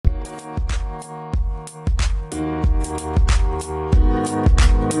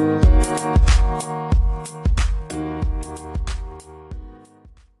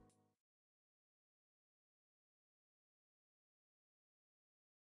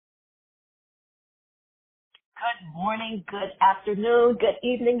Good morning, good afternoon, good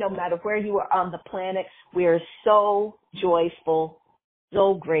evening, no matter where you are on the planet. We are so joyful,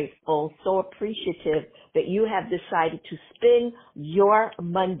 so grateful, so appreciative that you have decided to spend your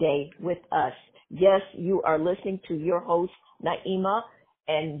Monday with us. Yes, you are listening to your host, Naima,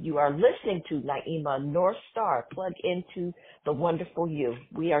 and you are listening to Naima North Star. Plug into the wonderful you.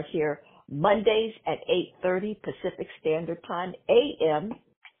 We are here Mondays at 8:30 Pacific Standard Time, a.m.,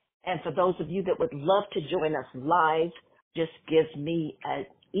 and for those of you that would love to join us live, just give me an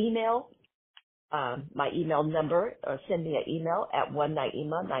email, my email number, or send me an email at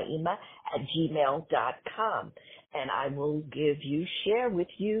naima@gmail.com. And I will share with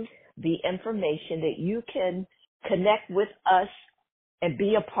you the information that you can connect with us and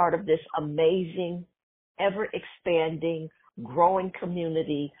be a part of this amazing, ever expanding, growing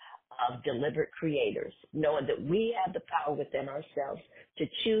community of deliberate creators, knowing that we have the power within ourselves to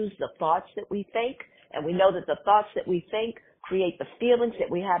choose the thoughts that we think. And we know that the thoughts that we think create the feelings that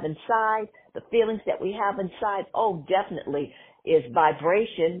we have inside. The feelings that we have inside, definitely is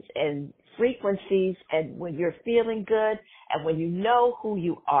vibrations and frequencies. And when you're feeling good and when you know who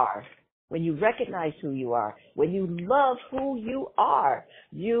you are, when you recognize who you are, when you love who you are,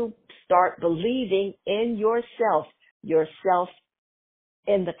 you start believing in yourself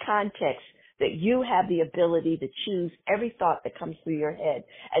in the context that you have the ability to choose every thought that comes through your head.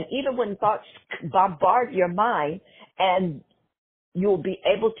 And even when thoughts bombard your mind, and you'll be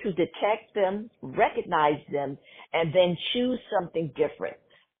able to detect them, recognize them, and then choose something different.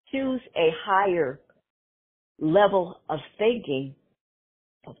 Choose a higher level of thinking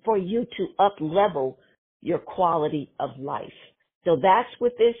for you to up-level your quality of life. So that's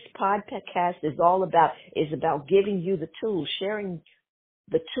what this podcast is all about, is about giving you the tools, sharing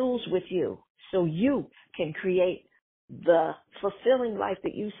the tools with you so you can create the fulfilling life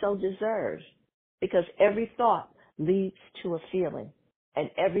that you so deserve. Because every thought leads to a feeling,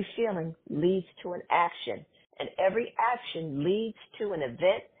 and every feeling leads to an action, and every action leads to an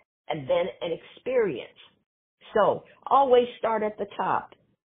event and then an experience. So always start at the top.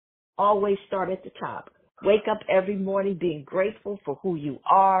 Always start at the top. Wake up every morning being grateful for who you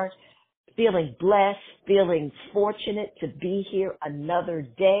are, feeling blessed, feeling fortunate to be here another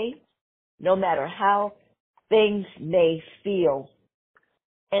day, no matter how things may feel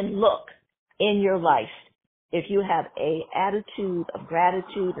and look in your life. If you have a attitude of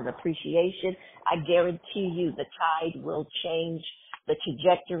gratitude and appreciation, I guarantee you the tide will change. The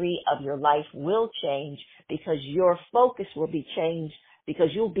trajectory of your life will change because your focus will be changed,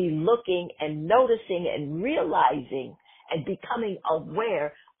 because you'll be looking and noticing and realizing and becoming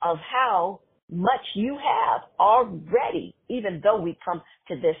aware of how much you have already, even though we come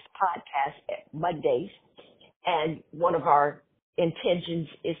to this podcast at Mondays. And one of our intentions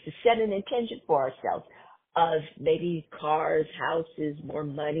is to set an intention for ourselves of maybe cars, houses, more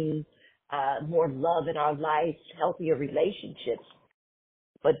money, more love in our lives, healthier relationships.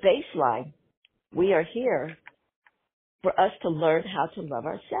 But baseline, we are here for us to learn how to love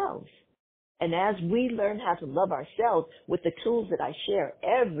ourselves. And as we learn how to love ourselves with the tools that I share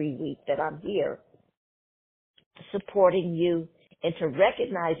every week that I'm here, supporting you into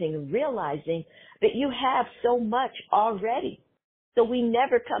recognizing and realizing that you have so much already. So we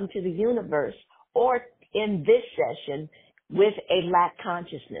never come to the universe or in this session with a lack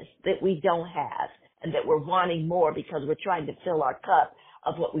consciousness that we don't have and that we're wanting more because we're trying to fill our cup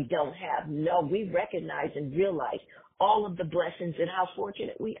of what we don't have. No, we recognize and realize all of the blessings and how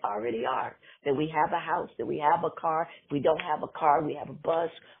fortunate we already are, that we have a house, that we have a car. If we don't have a car, we have a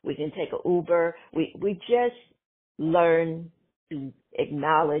bus, we can take an Uber. We just learn to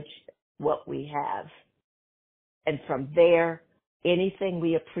acknowledge what we have. And from there, anything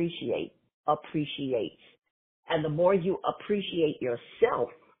we appreciates. And the more you appreciate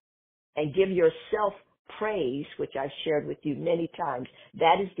yourself and give yourself praise, which I've shared with you many times,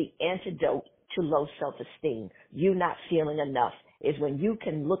 that is the antidote to low self-esteem. You not feeling enough is when you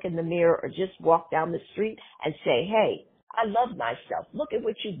can look in the mirror or just walk down the street and say, hey, I love myself. Look at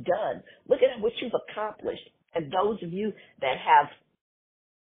what you've done. Look at what you've accomplished. And those of you that have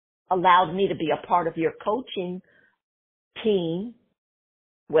allowed me to be a part of your coaching team,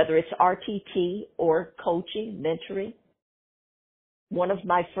 whether it's RTT or coaching, mentoring, one of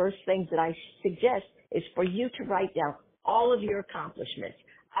my first things that I suggest is for you to write down all of your accomplishments.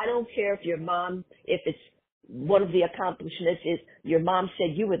 I don't care if it's one of the accomplishments is your mom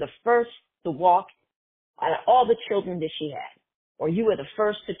said you were the first to walk out of all the children that she had, or you were the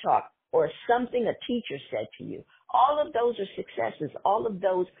first to talk, or something a teacher said to you. All of those are successes. All of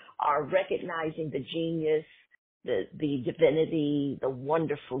those are recognizing the genius, the divinity, the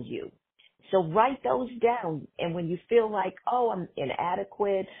wonderful you. So write those down. And when you feel like, oh, I'm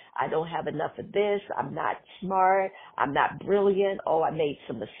inadequate, I don't have enough of this, I'm not smart, I'm not brilliant, oh, I made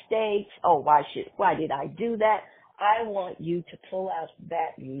some mistakes, oh, why did I do that? I want you to pull out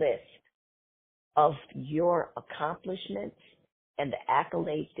that list of your accomplishments and the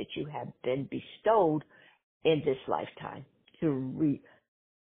accolades that you have been bestowed in this lifetime to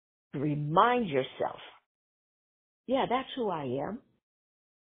remind yourself, yeah, that's who I am.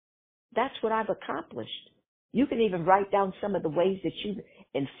 That's what I've accomplished. You can even write down some of the ways that you've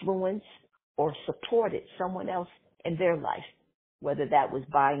influenced or supported someone else in their life, whether that was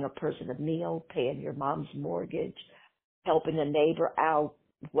buying a person a meal, paying your mom's mortgage, helping a neighbor out,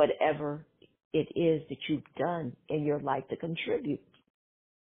 whatever it is that you've done in your life to contribute.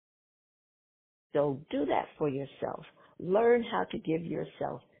 So do that for yourself. Learn how to give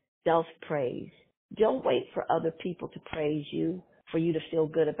yourself self-praise. Don't wait for other people to praise you, for you to feel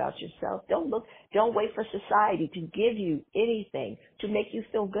good about yourself. Don't wait for society to give you anything to make you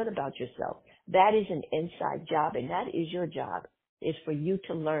feel good about yourself. That is an inside job, and that is your job, is for you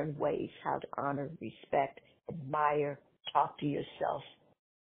to learn ways how to honor, respect, admire, talk to yourself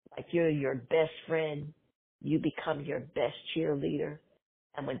like you're your best friend. You become your best cheerleader.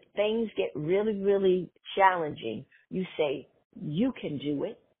 And when things get really, really challenging, you say, you can do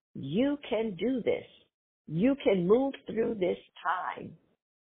it. You can do this. You can move through this time.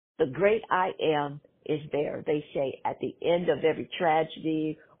 The great I am is there. They say at the end of every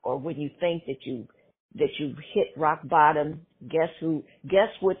tragedy, or when you think that you hit rock bottom, guess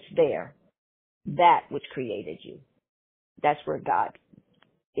what's there? That which created you. That's where God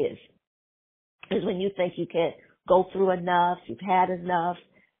is. Because when you think you can't go through enough, you've had enough,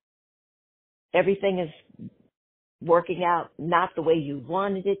 everything is working out not the way you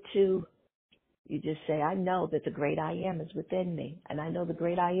wanted it to, you just say, I know that the great I am is within me. And I know the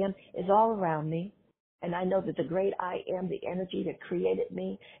great I am is all around me. And I know that the great I am, the energy that created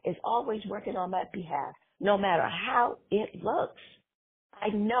me, is always working on my behalf, no matter how it looks. I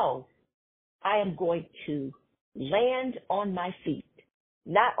know I am going to land on my feet.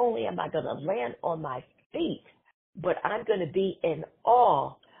 Not only am I going to land on my feet, but I'm going to be in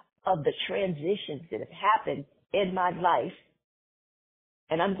awe of the transitions that have happened in my life.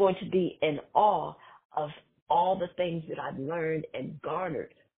 And I'm going to be in awe of all the things that I've learned and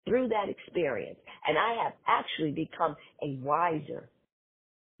garnered through that experience. And I have actually become a wiser,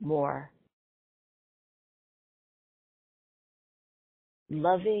 more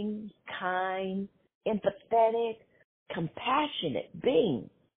loving, kind, empathetic, compassionate being.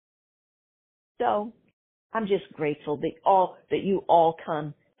 So I'm just grateful that you all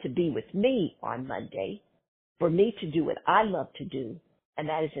come to be with me on Monday, for me to do what I love to do, and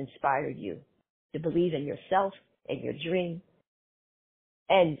that is inspire you to believe in yourself and your dream.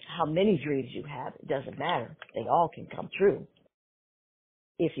 And how many dreams you have, it doesn't matter. They all can come true.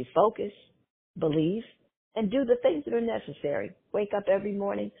 If you focus, believe, and do the things that are necessary. Wake up every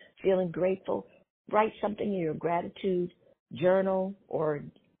morning feeling grateful. Write something in your gratitude journal, or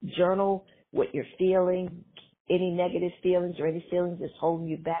journal what you're feeling, any negative feelings or any feelings that's holding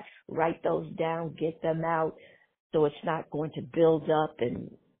you back. Write those down, get them out, so it's not going to build up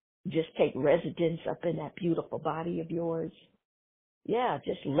and just take residence up in that beautiful body of yours. Yeah,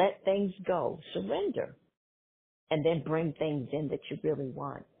 just let things go. Surrender. And then bring things in that you really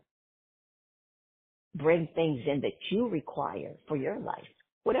want. Bring things in that you require for your life,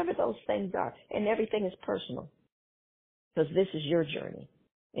 whatever those things are. And everything is personal, because this is your journey,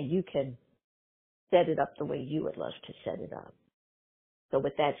 and you can set it up the way you would love to set it up. So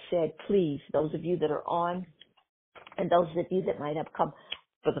with that said, please, those of you that are on, and those of you that might have come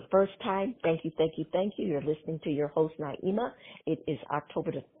for the first time, thank you, thank you, thank you. You're listening to your host, Naima. It is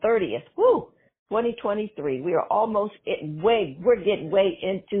October the 30th. 2023. We are almost we're getting way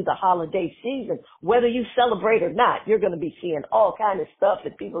into the holiday season. Whether you celebrate or not, you're going to be seeing all kind of stuff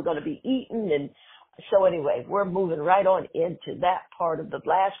that people are going to be eating. And so anyway, we're moving right on into that part of the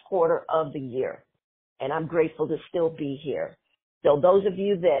last quarter of the year. And I'm grateful to still be here. So those of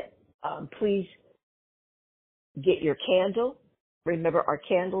you that, please get your candle. Remember, our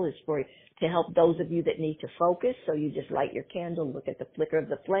candle is to help those of you that need to focus. So you just light your candle, look at the flicker of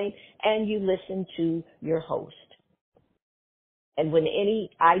the flame, and you listen to your host. And when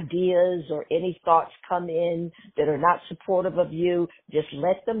any ideas or any thoughts come in that are not supportive of you, just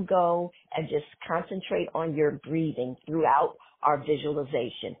let them go and just concentrate on your breathing throughout our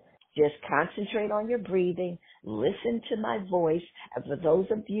visualization. Just concentrate on your breathing, listen to my voice, and for those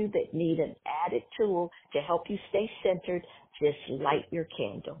of you that need an added tool to help you stay centered, just light your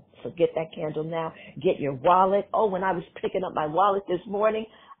candle. So get that candle now. Get your wallet. Oh, when I was picking up my wallet this morning,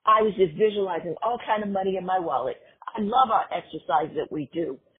 I was just visualizing all kind of money in my wallet. I love our exercise that we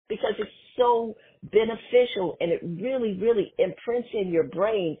do because it's so beneficial and it really, really imprints in your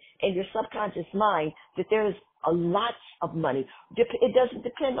brain and your subconscious mind that there's a lot of money. It doesn't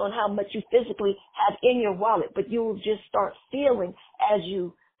depend on how much you physically have in your wallet, but you will just start feeling as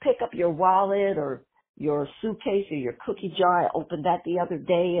you pick up your wallet or your suitcase or your cookie jar. I opened that the other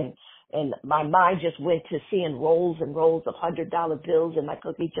day and my mind just went to seeing rolls and rolls of $100 bills in my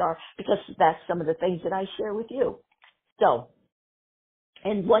cookie jar because that's some of the things that I share with you. So,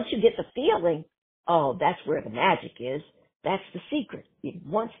 and once you get the feeling, oh, that's where the magic is. That's the secret.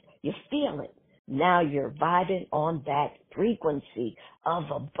 Once you feel it, now you're vibing on that frequency of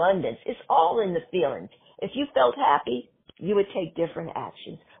abundance. It's all in the feelings. If you felt happy, you would take different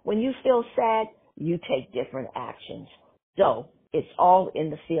actions. When you feel sad, you take different actions. So it's all in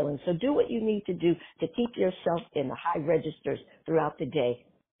the feelings. So do what you need to do to keep yourself in the high registers throughout the day.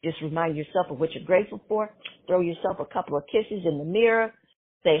 Just remind yourself of what you're grateful for. Throw yourself a couple of kisses in the mirror.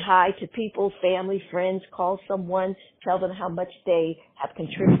 Say hi to people, family, friends, call someone, tell them how much they have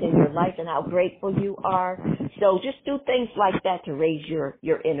contributed in your life and how grateful you are. So just do things like that to raise your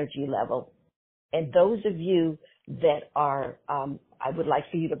energy level. And those of you that are, I would like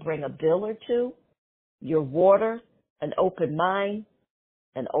for you to bring a bill or two, your water, an open mind,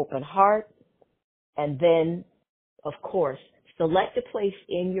 an open heart, and then, of course, select a place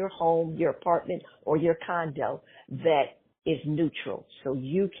in your home, your apartment, or your condo that is neutral. So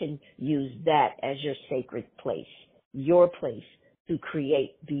you can use that as your sacred place, your place to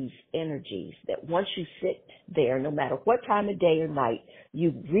create these energies that once you sit there, no matter what time of day or night,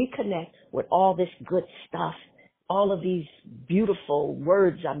 you reconnect with all this good stuff, all of these beautiful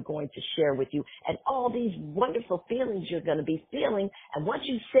words I'm going to share with you, and all these wonderful feelings you're going to be feeling. And once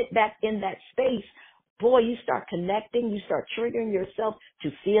you sit back in that space, boy, you start connecting, you start triggering yourself to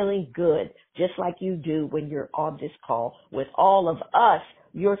feeling good, just like you do when you're on this call with all of us,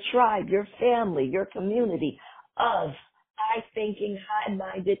 your tribe, your family, your community of high-thinking,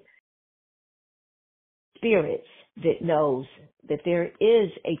 high-minded spirits that knows that there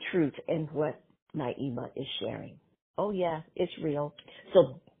is a truth in what Naima is sharing. Oh, yeah, it's real.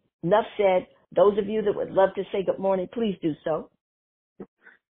 So enough said. Those of you that would love to say good morning, please do so.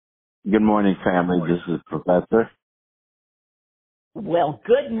 Good morning, family. This is Professor. Well,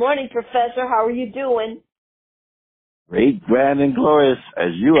 good morning, Professor. How are you doing? Great, grand, and glorious as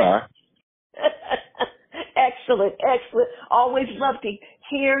you are. Excellent, excellent. Always love to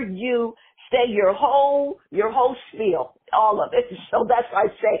hear you say your whole spiel, all of it. So that's why I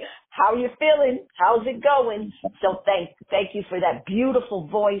say, how are you feeling? How's it going? So thank you for that beautiful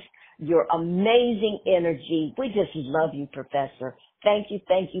voice, your amazing energy. We just love you, Professor. Thank you,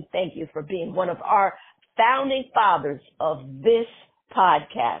 thank you, thank you for being one of our founding fathers of this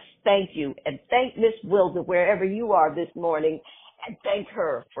podcast. Thank you. And thank Miss Wilder wherever you are this morning. And thank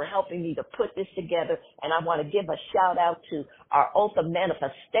her for helping me to put this together. And I want to give a shout out to our Oath of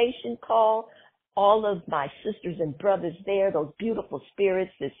Manifestation call, all of my sisters and brothers there, those beautiful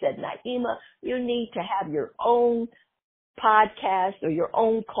spirits that said, Naima, you need to have your own podcast or your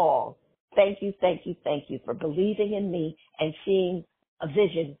own call. Thank you, thank you, thank you for believing in me and seeing a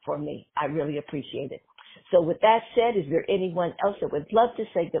vision for me. I really appreciate it. So with that said, is there anyone else that would love to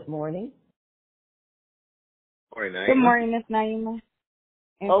say good morning? Morning, Naima. Good morning, Miss Naima.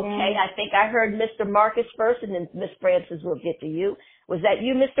 Okay, I think I heard Mr. Marcus first, and then Miss Francis will get to you. Was that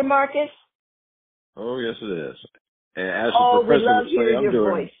you, Mr. Marcus? Oh, yes, it is. And as Oh, the we professor love would say, hearing I'm your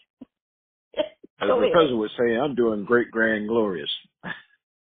doing. voice. As the Go ahead. professor would say, I'm doing great, grand, glorious.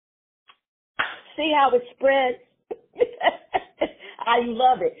 See how it spreads? I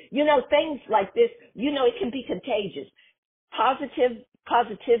love it. You know, things like this, you know, it can be contagious.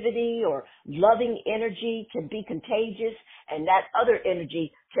 Positivity or loving energy can be contagious, and that other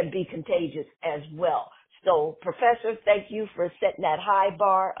energy can be contagious as well. So, Professor, thank you for setting that high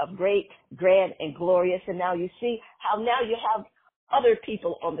bar of great, grand, and glorious. And now you see how now you have other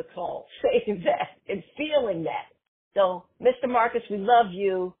people on the call saying that and feeling that. So, Mr. Marcus, we love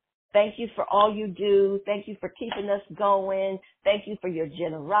you. Thank you for all you do. Thank you for keeping us going. Thank you for your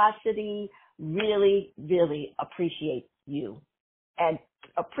generosity. Really, really appreciate you and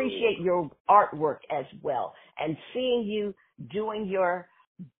appreciate your artwork as well. And seeing you doing your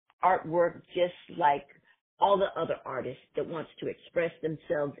artwork just like all the other artists that wants to express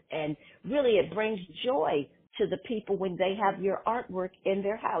themselves. And really it brings joy to the people when they have your artwork in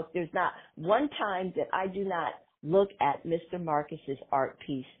their house. There's not one time that I do not look at Mr. Marcus's art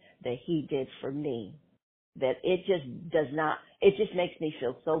piece that he did for me, that it just makes me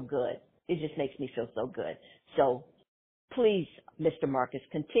feel so good. It just makes me feel so good. So please, Mr. Marcus,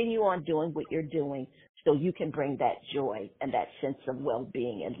 continue on doing what you're doing so you can bring that joy and that sense of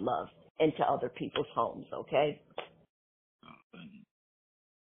well-being and love into other people's homes, okay?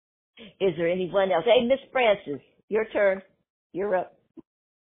 Is there anyone else? Hey, Miss Francis, your turn. You're up.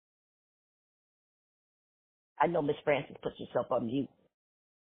 I know Miss Francis put yourself on mute.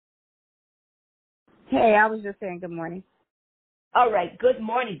 Hey, I was just saying good morning. All right. Good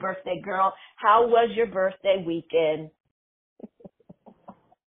morning, birthday girl. How was your birthday weekend?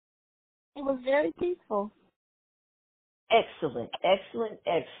 It was very peaceful. Excellent, excellent,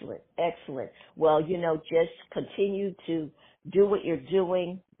 excellent, excellent. Well, just continue to do what you're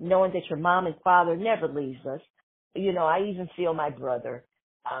doing, knowing that your mom and father never leaves us. I even feel my brother.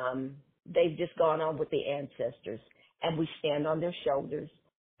 They've just gone on with the ancestors, and we stand on their shoulders.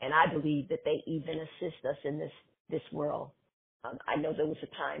 And I believe that they even assist us in this world. I know there was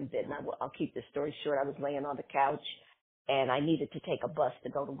a time that, and I'll keep this story short, I was laying on the couch, and I needed to take a bus to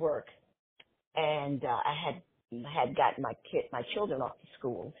go to work. And I had gotten my children off to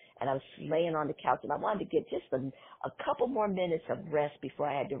school, and I was laying on the couch, and I wanted to get just a couple more minutes of rest before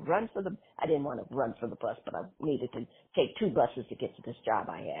I had to I didn't want to run for the bus, but I needed to take 2 buses to get to this job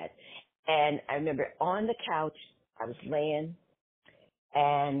I had. And I remember on the couch, I was laying,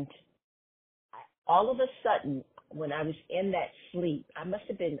 and all of a sudden, when I was in that sleep, I must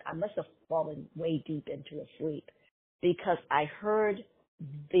have fallen way deep into a sleep, because I heard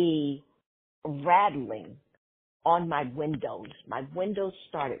the rattling on my windows. My windows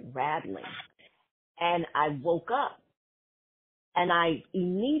started rattling, and I woke up. And I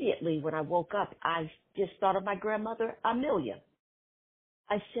immediately, when I woke up, I just thought of my grandmother, Amelia.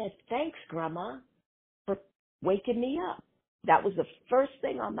 I said, "Thanks, Grandma, for waking me up." That was the first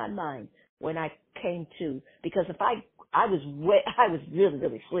thing on my mind when I came to, because if I was really,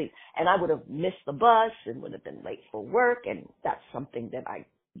 really asleep, and I would have missed the bus and would have been late for work, and that's something that I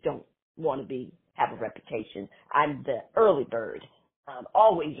don't want to have a reputation. I'm the early bird,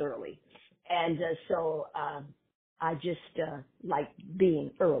 always early. And so I just like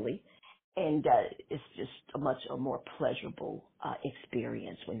being early. And it's just a more pleasurable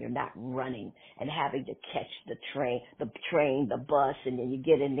experience when you're not running and having to catch the bus, and then you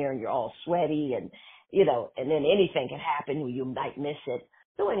get in there and you're all sweaty, and and then anything can happen where you might miss it.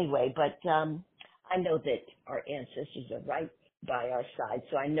 So anyway, but I know that our ancestors are right by our side,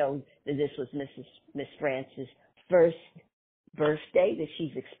 so I know that this was Miss Francis' first birthday that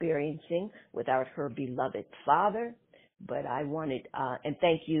she's experiencing without her beloved father. But I wanted, and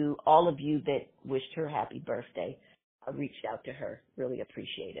thank you, all of you that wished her happy birthday. I reached out to her. Really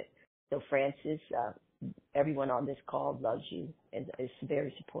appreciate it. So Francis, everyone on this call loves you and is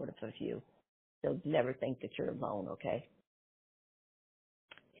very supportive of you. So never think that you're alone, okay?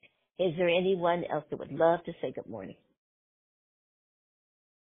 Is there anyone else that would love to say good morning?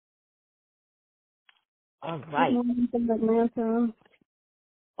 All right. Good morning from Atlanta.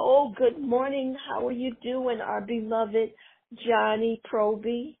 Oh, good morning. How are you doing, our beloved Johnny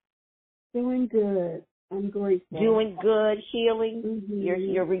Proby? Doing good. I'm grateful. Doing good, healing. Mm-hmm.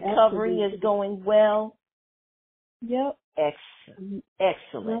 Your recovery is going well. Yep. Excellent.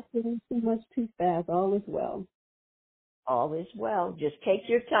 Excellent. Not getting too much too fast. All is well. All is well. Just take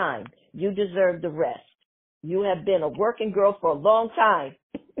your time. You deserve the rest. You have been a working girl for a long time.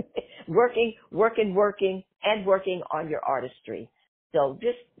 working on your artistry. So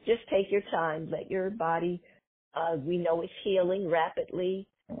just take your time. Let your body, we know it's healing rapidly.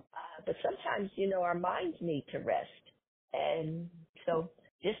 But sometimes, our minds need to rest. And so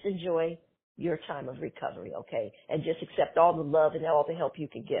just enjoy your time of recovery, okay? And just accept all the love and all the help you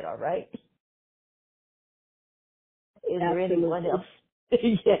can get, all right? Is there anyone else?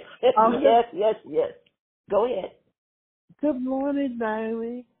 Yes. Yes. Go ahead. Good morning,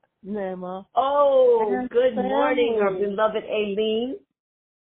 Diary, Nema. Oh, good morning, our beloved Aileen.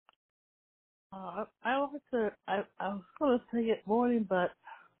 I was going to say good morning, but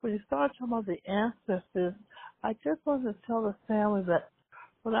when you start talking about the ancestors, I just wanted to tell the family that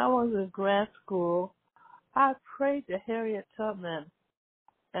when I was in grad school, I prayed to Harriet Tubman,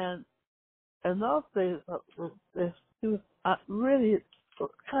 and in those days, she was really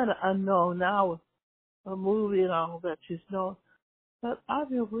kind of unknown. Now with a movie and all that she's known, but I've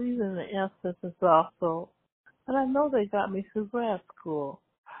been reading the ancestors also, and I know they got me through grad school.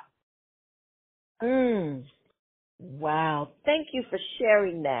 Wow. Thank you for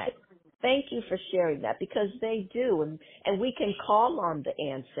sharing that. Thank you for sharing that, because they do, and we can call on the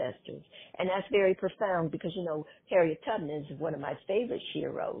ancestors, and that's very profound because, Harriet Tubman is one of my favorite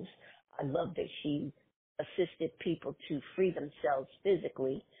Sheros. I love that she assisted people to free themselves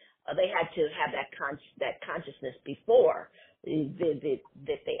physically they had to have that consciousness before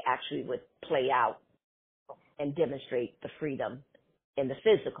that they actually would play out and demonstrate the freedom in the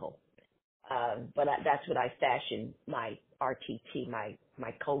physical. But that's what I fashion my RTT, my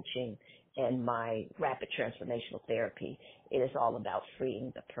coaching, and my rapid transformational therapy. It is all about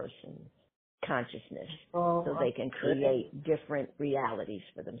freeing the person's consciousness so they can create different realities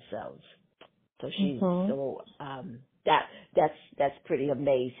for themselves. So that's pretty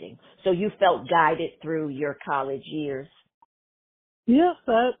amazing. So you felt guided through your college years. Yes,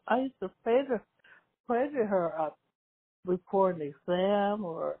 I used to pleasure her before an exam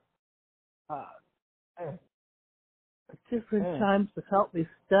or different times to help me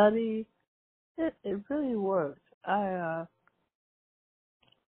study. It really worked. I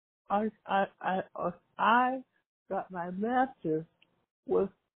got my master's with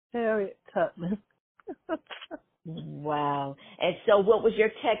Harriet Tubman. Wow. And so what was your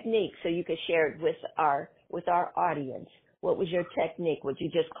technique so you could share it with our audience? What was your technique? Would you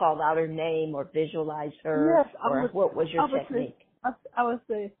just call out her name or visualize her? Yes, what was your technique? I would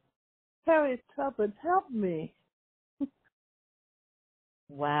say, Harriet Tubman, help me.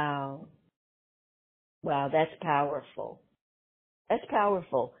 Wow. Wow, that's powerful. That's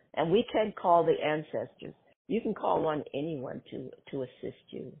powerful. And we can call the ancestors. You can call on anyone to assist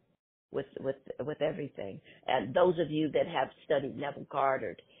you with everything. And those of you that have studied Neville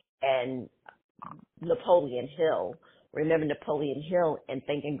Goddard and Napoleon Hill, remember Napoleon Hill in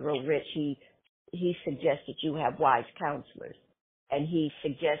Think and Grow Rich, he suggested you have wise counselors. And he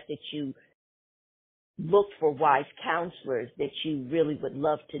suggested you look for wise counselors that you really would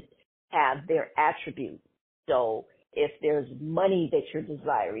love to have their attributes. So if there's money that you're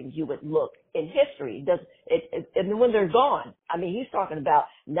desiring, you would look in history. And when they're gone, I mean, he's talking about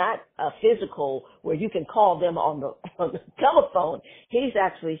not a physical where you can call them on the telephone. He's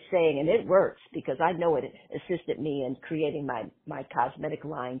actually saying, and it works because I know it assisted me in creating my cosmetic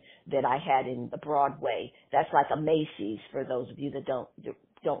line that I had in the Broadway. That's like a Macy's for those of you that don't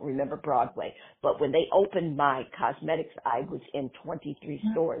remember Broadway. But when they opened my cosmetics, I was in 23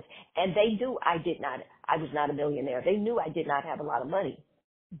 stores. And they knew I was not a millionaire. They knew I did not have a lot of money.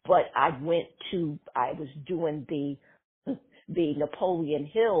 But I was doing the Napoleon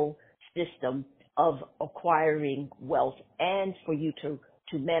Hill system of acquiring wealth and for you to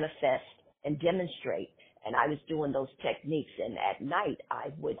manifest and demonstrate. And I was doing those techniques. And at night,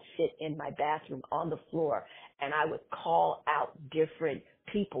 I would sit in my bathroom on the floor and I would call out different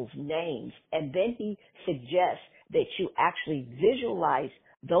people's names. And then he suggests that you actually visualize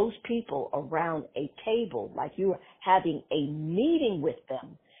those people around a table like you are having a meeting with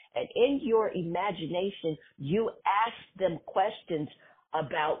them. And in your imagination, you ask them questions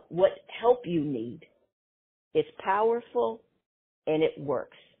about what help you need. It's powerful and it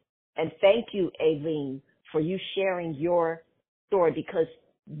works. And thank you, Aileen, for you sharing your story, because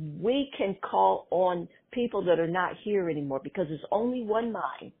we can call on people that are not here anymore because there's only one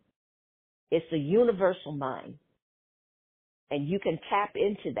mind. It's a universal mind. And you can tap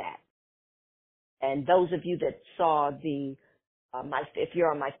into that. And those of you that saw if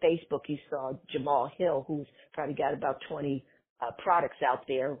you're on my Facebook, you saw Jamal Hill, who's probably got about 20 products out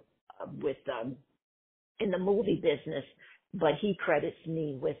there with in the movie business, but he credits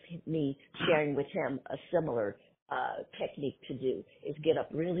me with me sharing with him a similar technique to do is get up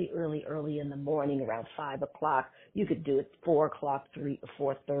really early in the morning around 5 o'clock. You could do it 4 o'clock,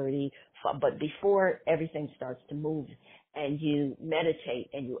 4:30, but before everything starts to move, and you meditate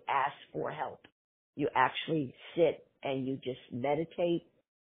and you ask for help. You actually sit and you just meditate,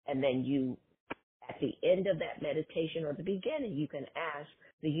 and then you, at the end of that meditation or the beginning, you can ask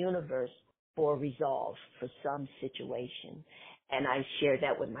the universe for resolve for some situation. And I shared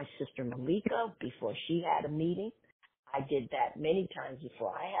that with my sister Malika before she had a meeting. I did that many times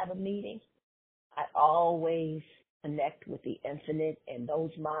before I have a meeting. I always connect with the infinite and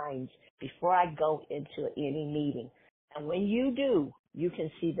those minds before I go into any meeting. And when you do, you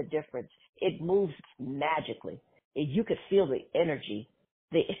can see the difference. It moves magically. You could feel the energy.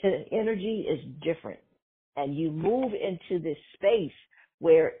 The energy is different. And you move into this space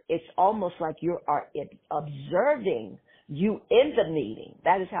where it's almost like you are observing you in the meeting.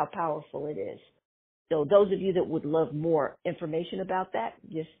 That is how powerful it is. So those of you that would love more information about that,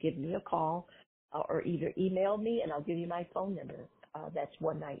 just give me a call or either email me and I'll give you my phone number. That's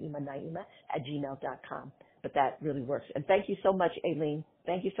naima@gmail.com. But that really works. And thank you so much, Aileen.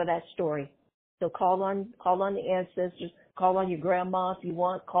 Thank you for that story. So call on the ancestors, call on your grandma if you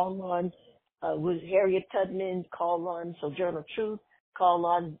want, call on with Harriet Tubman, call on Sojourner Truth, call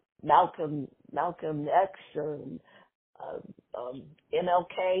on Malcolm X, or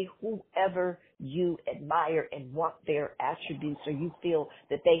MLK, whoever you admire and want their attributes, or you feel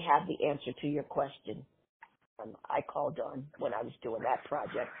that they have the answer to your question. I called on, when I was doing that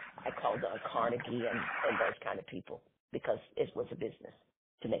project, I called on Carnegie and those kind of people because it was a business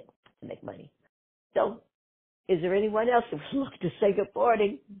to make money. So, is there anyone else who would like to say good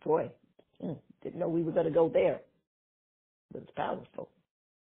morning? Boy, didn't know we were going to go there. But it's powerful.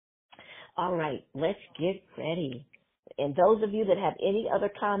 All right, let's get ready. And those of you that have any other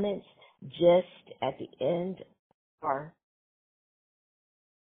comments, just at the end are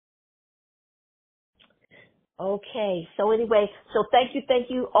okay. So anyway, so thank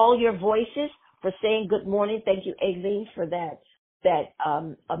you, all your voices for saying good morning. Thank you, Aileen, for that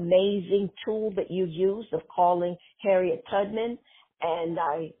amazing tool that you used of calling Harriet Tubman, and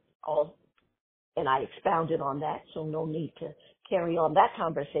I expounded on that, so no need to carry on that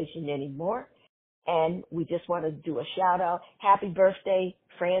conversation anymore. And we just want to do a shout out. Happy birthday,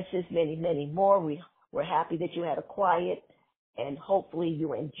 Francis, many, many more. We're happy that you had a quiet, and hopefully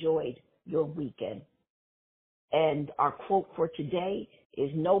you enjoyed your weekend. And our quote for today is,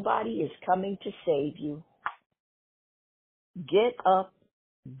 nobody is coming to save you. Get up,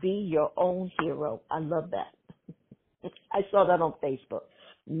 be your own hero. I love that. I saw that on Facebook.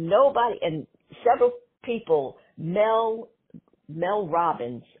 Nobody, and several people, Mel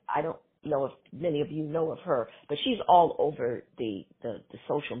Robbins, I don't know if many of you know of her, but she's all over the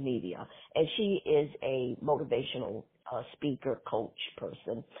social media, and she is a motivational speaker, coach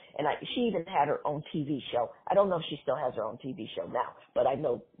person, and she even had her own TV show. I don't know if she still has her own TV show now, but I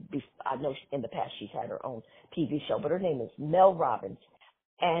know in the past she's had her own TV show, but her name is Mel Robbins,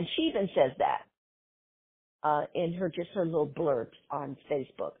 and she even says that in her little blurbs on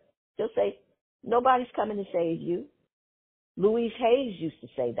Facebook. She'll say, nobody's coming to save you. Louise Hayes used to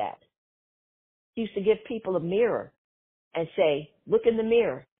say that. She used to give people a mirror and say, look in the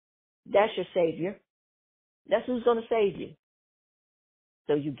mirror. That's your savior. That's who's going to save you.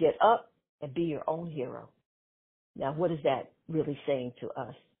 So you get up and be your own hero. Now, what is that really saying to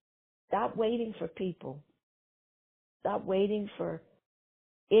us? Stop waiting for people. Stop waiting for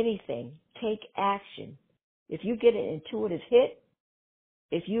anything. Take action. If you get an intuitive hit,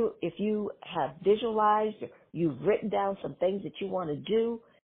 if you have visualized, you've written down some things that you want to do,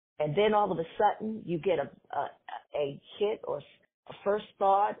 and then all of a sudden you get a hit or a first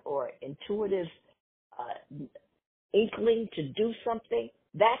thought or intuitive inkling to do something,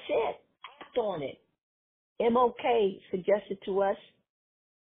 that's it. Act on it. MOK suggested to us,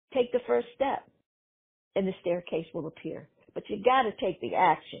 take the first step and the staircase will appear. But you got to take the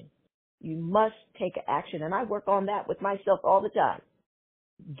action. You must take action. And I work on that with myself all the time.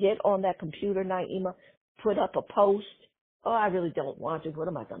 Get on that computer, Naima, put up a post. Oh, I really don't want to. What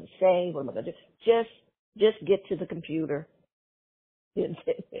am I going to say? What am I going to do? Just get to the computer and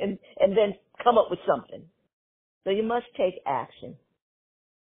then come up with something. So you must take action.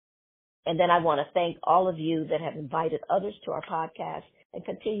 And then I want to thank all of you that have invited others to our podcast, and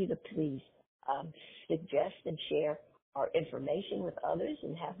continue to please suggest and share our information with others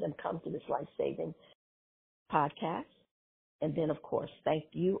and have them come to this life-saving podcast. And then, of course, thank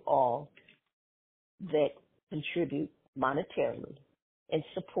you all that contribute monetarily and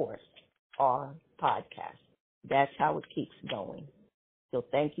support our podcast. That's how it keeps going. So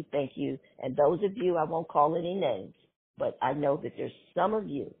thank you. And those of you, I won't call any names, but I know that there's some of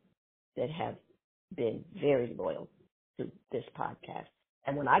you that have been very loyal to this podcast.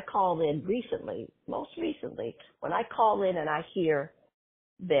 And when I call in most recently, when I call in and I hear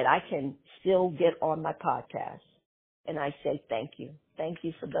that I can still get on my podcast, and I say thank you. Thank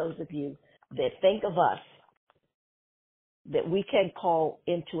you for those of you that think of us, that we can call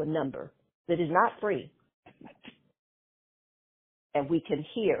into a number that is not free, and we can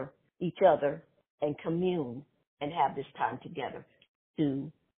hear each other and commune and have this time together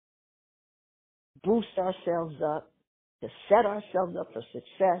to boost ourselves up, to set ourselves up for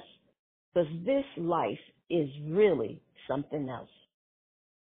success, because this life is really something else.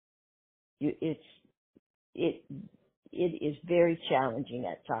 It is very challenging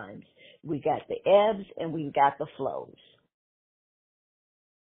at times. We got the ebbs and we got the flows.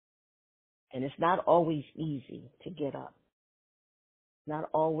 And it's not always easy to get up. It's not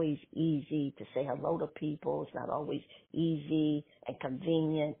always easy to say hello to people. It's not always easy and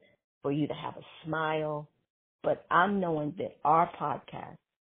convenient for you to have a smile. But I'm knowing that our podcast,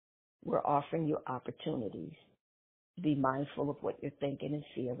 we're offering you opportunities to be mindful of what you're thinking and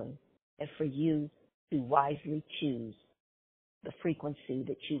feeling, and for you to wisely choose the frequency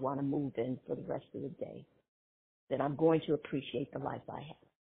that you want to move in for the rest of the day. Then I'm going to appreciate the life I have,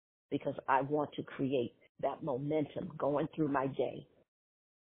 because I want to create that momentum going through my day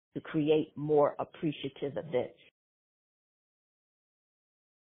to create more appreciative events.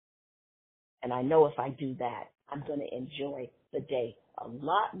 And I know if I do that, I'm going to enjoy the day a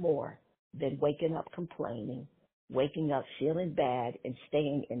lot more than waking up complaining, waking up feeling bad, and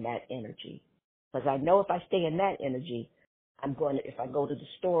staying in that energy. Because I know if I stay in that energy, if I go to the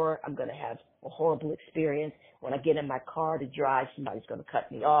store, I'm going to have a horrible experience. When I get in my car to drive, somebody's going to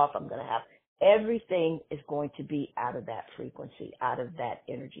cut me off. Everything is going to be out of that frequency, out of that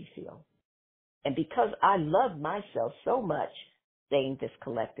energy field. And because I love myself so much, saying this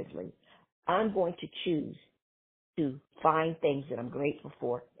collectively, I'm going to choose to find things that I'm grateful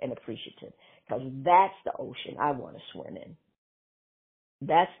for and appreciative, because that's the ocean I want to swim in.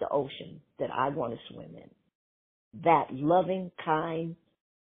 That's the ocean that I want to swim in. That loving, kind,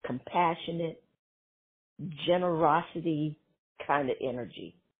 compassionate, generosity kind of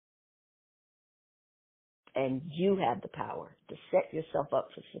energy. And you have the power to set yourself up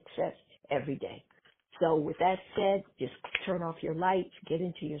for success every day. So with that said, just turn off your lights, get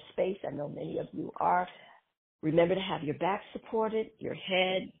into your space. I know many of you are. Remember to have your back supported, your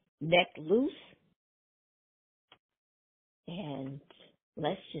head, neck loose. And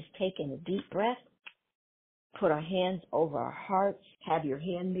let's just take in a deep breath. Put our hands over our hearts. Have your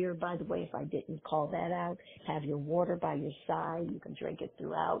hand mirror, by the way, if I didn't call that out. Have your water by your side. You can drink it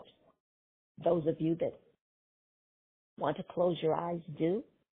throughout. Those of you that want to close your eyes, do.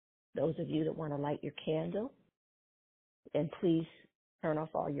 Those of you that want to light your candle, and please turn off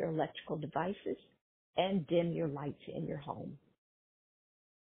all your electrical devices and dim your lights in your home.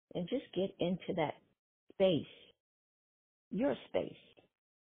 And just get into that space, your space,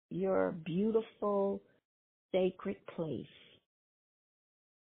 your beautiful, sacred place.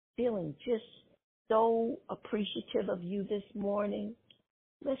 Feeling just so appreciative of you this morning.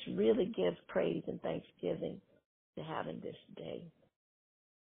 Let's really give praise and thanksgiving to having this day.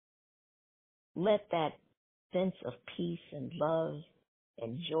 Let that sense of peace and love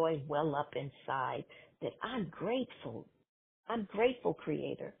and joy well up inside, that I'm grateful. I'm grateful,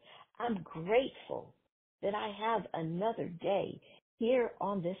 Creator. I'm grateful that I have another day here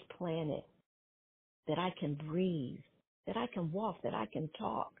on this planet, that I can breathe, that I can walk, that I can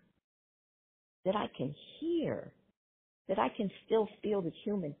talk, that I can hear, that I can still feel the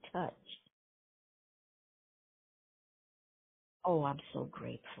human touch. Oh, I'm so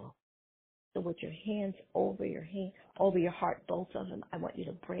grateful. So with your hands over your heart, both of them, I want you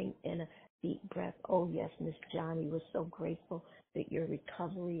to bring in a deep breath. Oh, yes, Miss Johnny, we're so grateful that your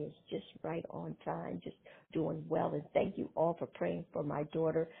recovery is just right on time, just doing well. And thank you all for praying for my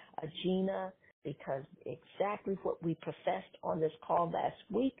daughter, Agina, because exactly what we professed on this call last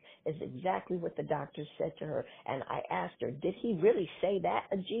week is exactly what the doctor said to her. And I asked her, did he really say that,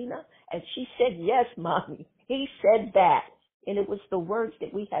 Agina? And she said, yes, Mommy, he said that. And it was the words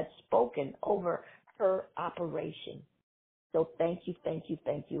that we had spoken over her operation. So thank you, thank you,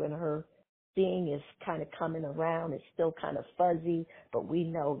 thank you. And her seeing is kind of coming around. It's still kind of fuzzy, but we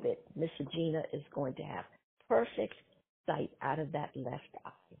know that Miss Gina is going to have perfect sight out of that left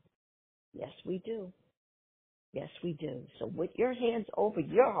eye. Yes, we do. Yes, we do. So with your hands over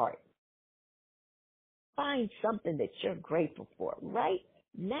your heart, find something that you're grateful for right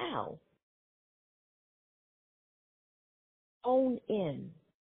now. Hone in.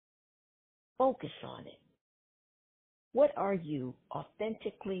 Focus on it. What are you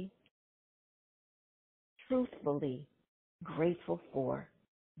authentically, truthfully grateful for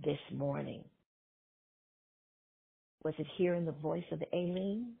this morning? Was it hearing the voice of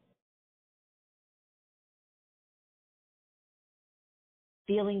Aileen?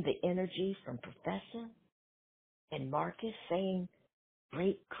 Feeling the energy from Professor and Marcus saying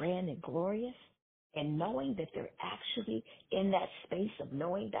great, grand, and glorious? And knowing that they're actually in that space of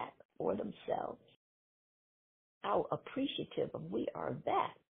knowing that for themselves? How appreciative of we are of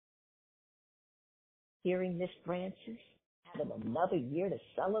that. Hearing Miss Francis having another year to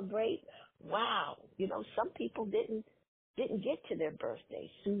celebrate. Wow. You know, some people didn't get to their birthday.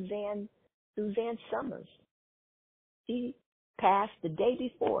 Suzanne Summers. She passed the day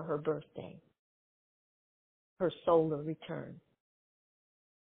before her birthday. Her solar return.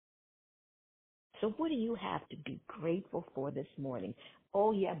 So what do you have to be grateful for this morning?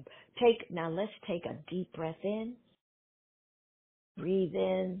 Oh yeah, let's take a deep breath in. Breathe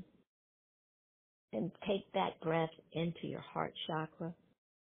in and take that breath into your heart chakra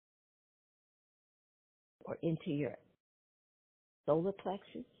or into your solar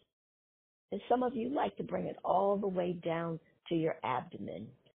plexus. And some of you like to bring it all the way down to your abdomen.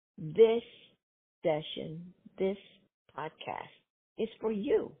 This session, this podcast is for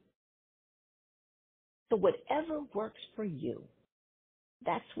you. So whatever works for you,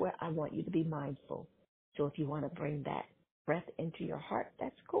 that's where I want you to be mindful. So if you want to bring that breath into your heart,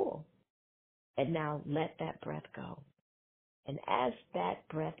 that's cool. And now let that breath go. And as that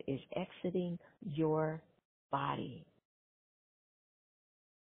breath is exiting your body,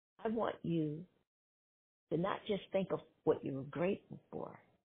 I want you to not just think of what you were grateful for,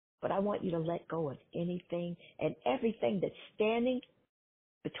 but I want you to let go of anything and everything that's standing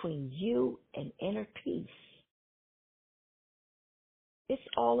between you and inner peace. It's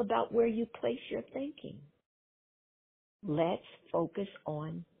all about where you place your thinking. Let's focus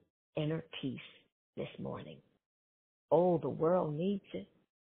on inner peace this morning. Oh, the world needs it.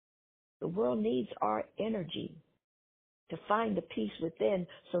 The world needs our energy to find the peace within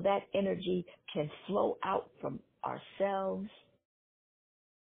so that energy can flow out from ourselves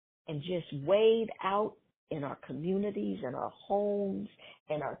and just wade out in our communities and our homes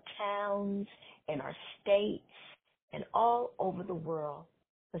and our towns and our states and all over the world,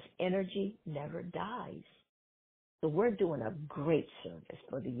 because energy never dies. So we're doing a great service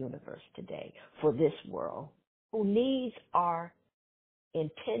for the universe today, for this world, who needs our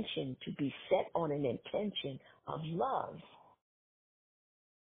intention to be set on an intention of love.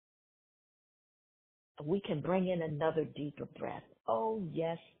 We can bring in another deeper breath. Oh,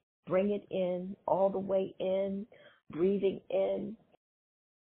 yes. Bring it in, all the way in, breathing in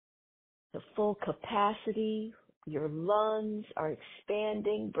the full capacity. Your lungs are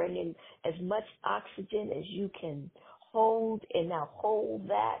expanding, bringing as much oxygen as you can hold, and now hold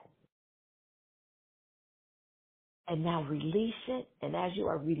that. And now release it. And as you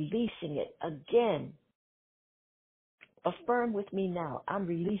are releasing it, again, affirm with me now, I'm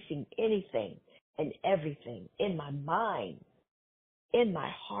releasing anything and everything in my mind, in my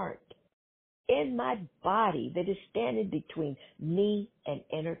heart, in my body that is standing between me and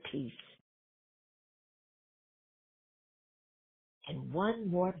inner peace. And one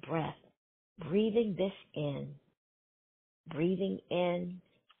more breath, breathing this in, breathing in,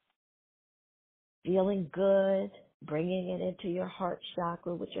 feeling good, bringing it into your heart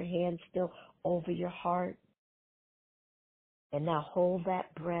chakra with your hand still over your heart. And now hold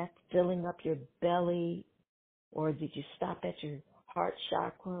that breath, filling up your belly, or did you stop at your heart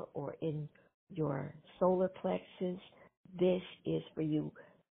chakra or in your solar plexus? This is for you.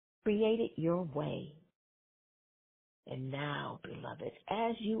 Create it your way. And now, beloveds,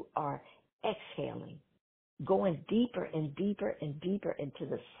 as you are exhaling, going deeper and deeper and deeper into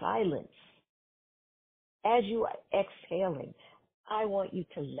the silence, as you are exhaling, I want you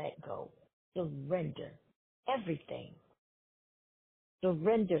to let go, surrender everything.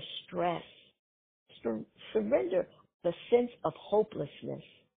 Surrender stress. Surrender the sense of hopelessness.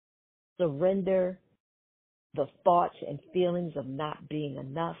 Surrender the thoughts and feelings of not being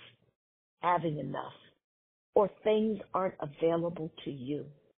enough, having enough, or things aren't available to you,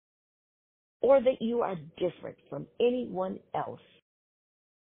 or that you are different from anyone else.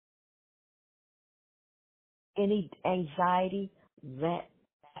 Any anxiety, let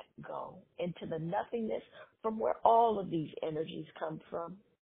that go into the nothingness from where all of these energies come from.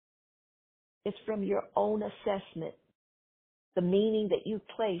 It's from your own assessment, the meaning that you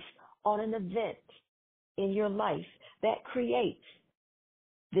place on an event in your life that creates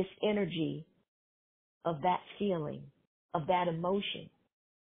this energy of that feeling, of that emotion.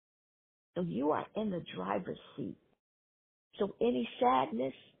 So you are in the driver's seat. So any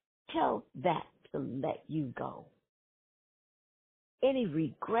sadness, tell that to let you go. Any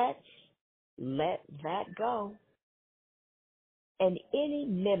regrets, let that go. And any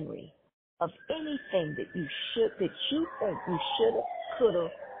memory of anything that you think you should have, could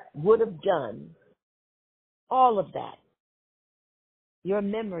have, would have done, all of that, your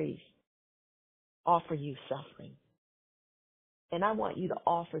memories offer you suffering. And I want you to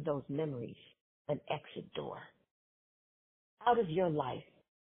offer those memories an exit door out of your life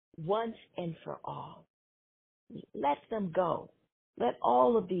once and for all. Let them go. Let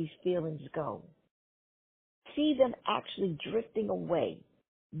all of these feelings go. See them actually drifting away,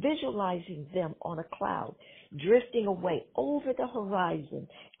 visualizing them on a cloud, drifting away over the horizon.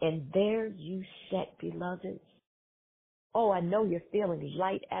 And there you sit, beloveds. Oh, I know you're feeling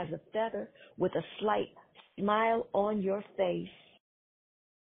light as a feather with a slight smile on your face.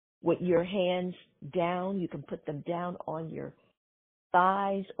 With your hands down, you can put them down on your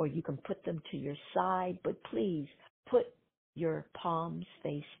thighs or you can put them to your side, but please put your palms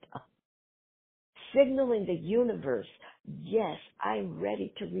faced up, signaling the universe, yes, I'm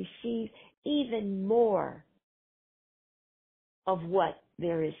ready to receive even more of what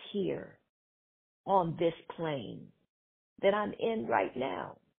there is here on this plane that I'm in right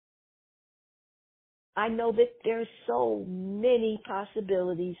now. I know that there's so many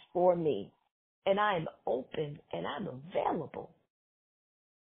possibilities for me, and I am open and I'm available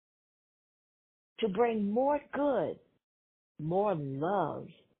to bring more good, more love,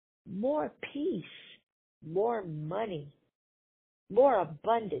 more peace, more money, more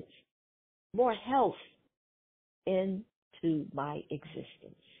abundance, more health into my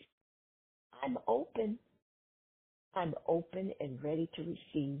existence. I'm open. I'm open and ready to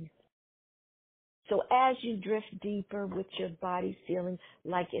receive. So as you drift deeper with your body feeling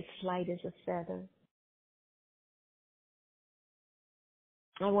like it's light as a feather,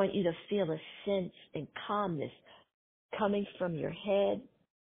 I want you to feel a sense and calmness coming from your head,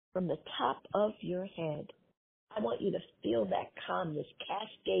 from the top of your head. I want you to feel that calmness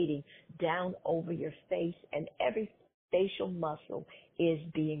cascading down over your face, and every facial muscle is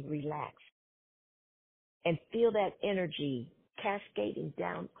being relaxed. And feel that energy cascading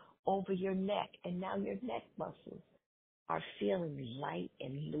down over your neck, and now your neck muscles are feeling light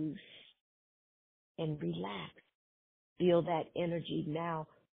and loose and relaxed. Feel that energy now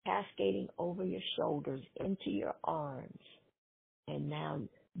cascading over your shoulders into your arms. And now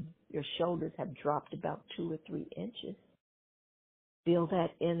your shoulders have dropped about 2 or 3 inches. Feel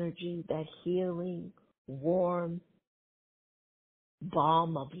that energy, that healing, warm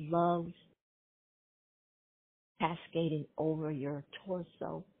balm of love cascading over your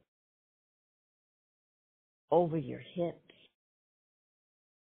torso, over your hips,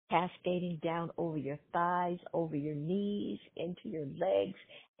 cascading down over your thighs, over your knees, into your legs,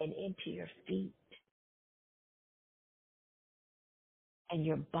 and into your feet. And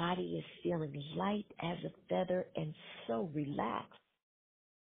your body is feeling light as a feather and so relaxed.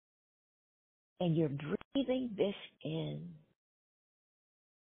 And you're breathing this in.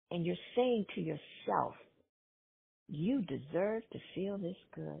 And you're saying to yourself, you deserve to feel this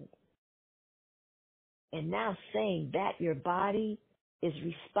good. And now saying that your body is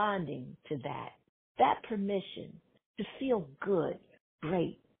responding to that permission to feel good,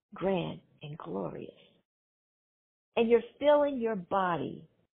 great, grand, and glorious. And you're feeling your body,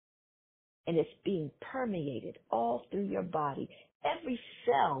 and it's being permeated all through your body. Every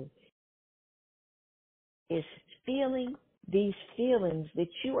cell is feeling these feelings that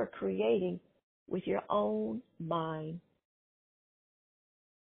you are creating with your own mind.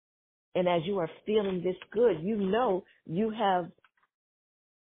 And as you are feeling this good, you know you have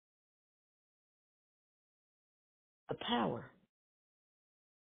the power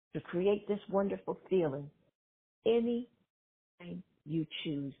to create this wonderful feeling any time you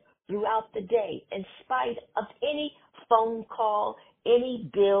choose throughout the day, in spite of any phone call, any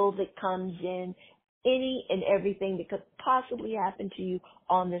bill that comes in, any and everything that could possibly happen to you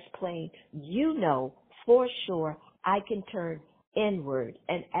on this plane. You know for sure I can turn inward.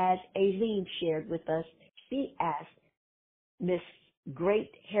 And as Aileen shared with us, she asked Miss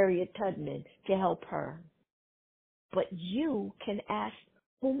Great Harriet Tubman to help her. But you can ask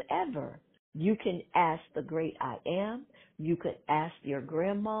whomever. You can ask the great I am. You could ask your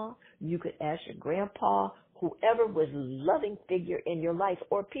grandma. You could ask your grandpa, whoever was a loving figure in your life,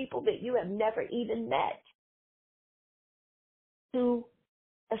 or people that you have never even met, to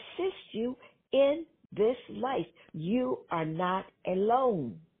assist you in this life. You are not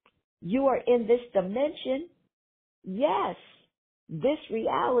alone. You are in this dimension, yes. This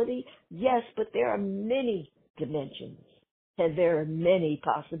reality, yes, but there are many dimensions. And there are many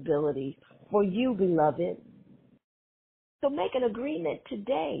possibilities for you, beloved. So make an agreement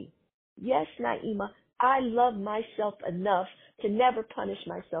today. Yes, Naima, I love myself enough to never punish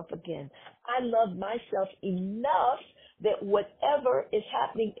myself again. I love myself enough that whatever is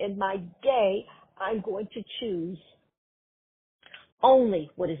happening in my day, I'm going to choose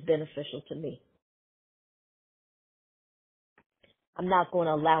only what is beneficial to me. I'm not going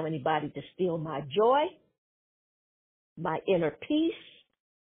to allow anybody to steal my joy, my inner peace,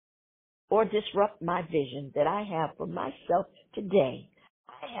 or disrupt my vision that I have for myself today.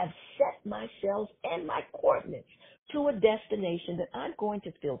 I have set myself and my coordinates to a destination that I'm going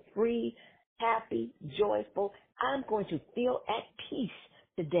to feel free, happy, joyful. I'm going to feel at peace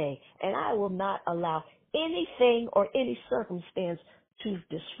today, and I will not allow anything or any circumstance to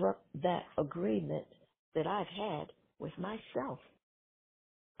disrupt that agreement that I've had with myself.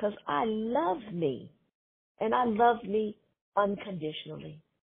 Because I love me, and I love me unconditionally.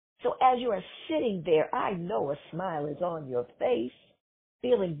 So as you are sitting there, I know a smile is on your face,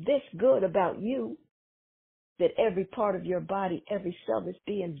 feeling this good about you, that every part of your body, every cell that's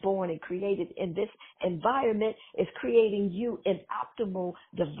being born and created in this environment is creating you in optimal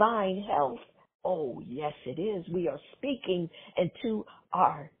divine health. Oh, yes, it is. We are speaking into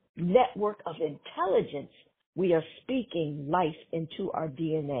our network of intelligence, we are speaking life into our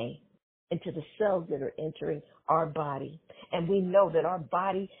DNA, into the cells that are entering our body. And we know that our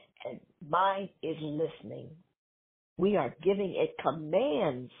body and mind is listening. We are giving it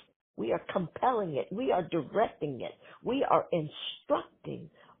commands. We are compelling it. We are directing it. We are instructing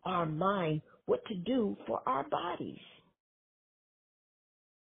our mind what to do for our bodies.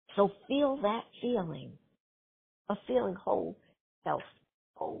 So feel that feeling of feeling whole, health,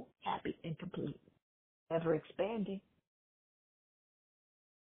 whole, happy, and complete, ever expanding.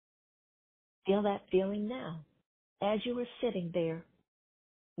 Feel that feeling now as you are sitting there,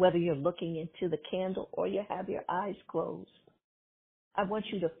 whether you're looking into the candle or you have your eyes closed. I want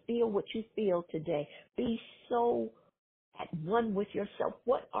you to feel what you feel today. Be so at one with yourself.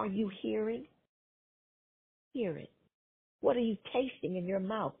 What are you hearing? Hear it. What are you tasting in your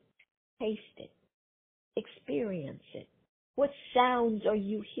mouth? Taste it. Experience it. What sounds are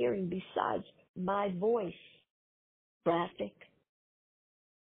you hearing besides my voice? Traffic,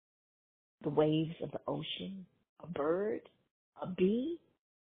 the waves of the ocean, a bird, a bee,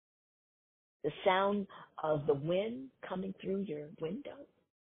 the sound of the wind coming through your window.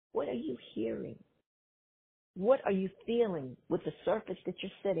 What are you hearing? What are you feeling with the surface that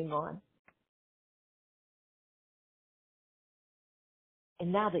you're sitting on?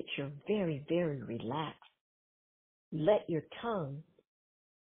 And now that you're very, very relaxed, let your tongue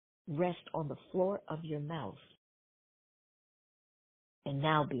rest on the floor of your mouth. And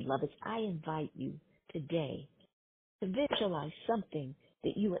now, beloveds, I invite you today to visualize something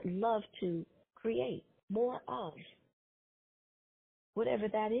that you would love to create more of, whatever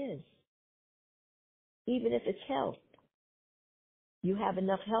that is. Even if it's health, you have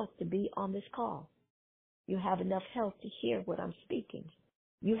enough health to be on this call. You have enough health to hear what I'm speaking.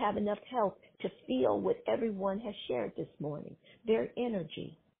 You have enough health to feel what everyone has shared this morning, their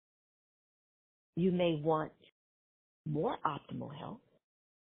energy. You may want more optimal health.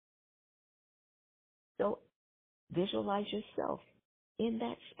 So visualize yourself in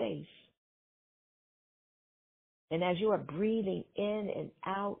that space. And as you are breathing in and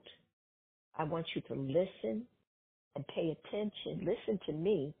out, I want you to listen and pay attention. Listen to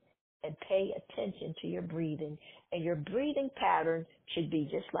me and pay attention to your breathing. And your breathing pattern should be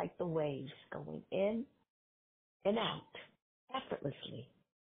just like the waves, going in and out effortlessly.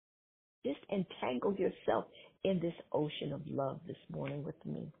 Just entangle yourself in this ocean of love this morning with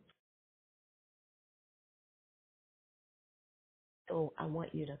me. So I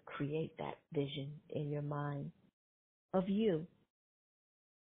want you to create that vision in your mind of you,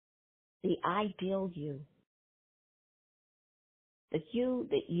 the ideal you, that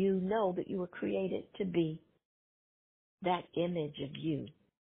you know that you were created to be, that image of you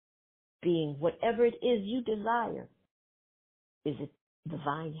being whatever it is you desire. Is it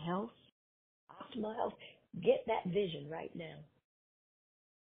divine health, optimal health? Get that vision right now.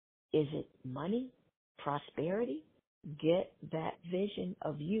 Is it money, prosperity? Get that vision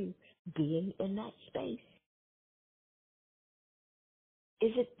of you being in that space.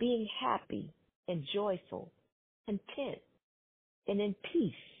 Is it being happy and joyful, content, and in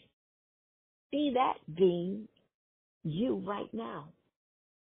peace? See that being you right now.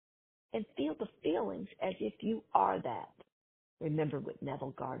 And feel the feelings as if you are that. Remember what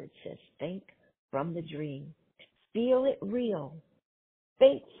Neville Goddard says, think from the dream. Feel it real.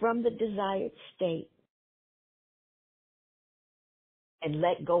 Think from the desired state. And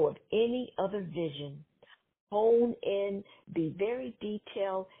let go of any other vision. Hone in, be very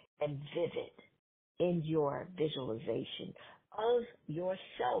detailed and vivid in your visualization of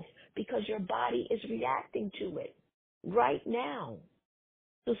yourself, because your body is reacting to it right now.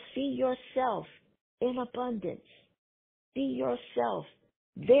 So see yourself in abundance. See yourself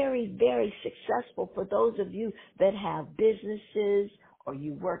very, very successful. For those of you that have businesses or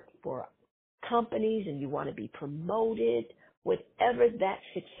you work for companies and you want to be promoted, whatever that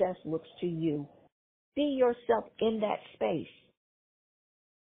success looks to you, see yourself in that space.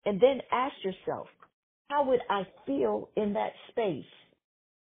 And then ask yourself, how would I feel in that space?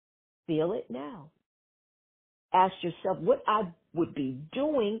 Feel it now. Ask yourself what I would be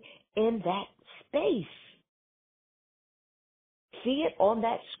doing in that space. See it on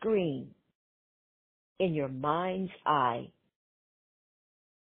that screen in your mind's eye.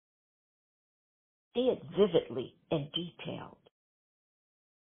 See it vividly and detailed.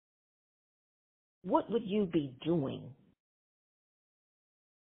 What would you be doing?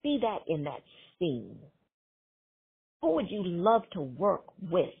 See that in that scene. Who would you love to work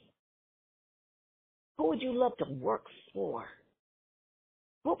with? Who would you love to work for?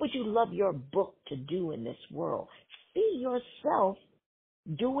 What would you love your book to do in this world? See yourself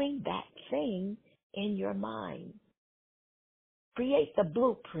doing that thing in your mind. Create the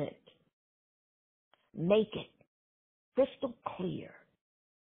blueprint. Make it crystal clear.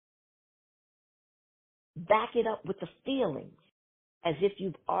 Back it up with the feelings as if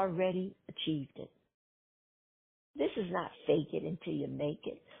you've already achieved it. This is not fake it until you make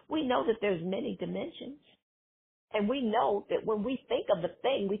it. We know that there's many dimensions. And we know that when we think of the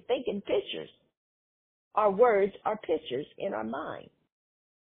thing, we think in pictures. Our words are pictures in our mind.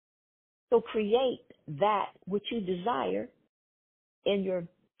 So create that which you desire in your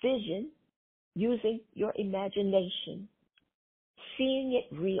vision using your imagination, seeing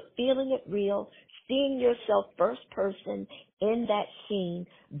it real, feeling it real, seeing yourself first person in that scene,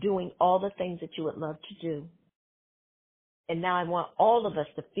 doing all the things that you would love to do. And now I want all of us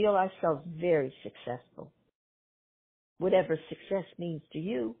to feel ourselves very successful. Whatever success means to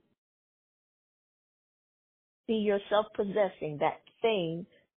you, see yourself possessing that thing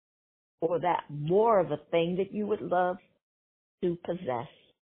or that more of a thing that you would love to possess.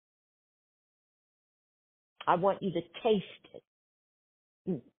 I want you to taste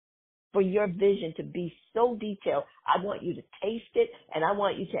it. For your vision to be so detailed, I want you to taste it, and I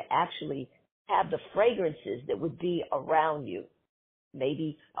want you to actually have the fragrances that would be around you.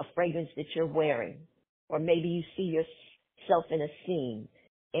 Maybe a fragrance that you're wearing, or maybe you see yourself in a scene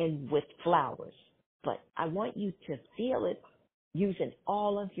and with flowers. But I want you to feel it using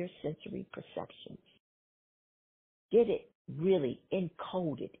all of your sensory perceptions. Get it really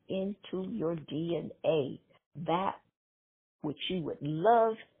encoded into your DNA, that which you would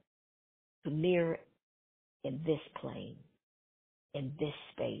love to mirror in this plane, in this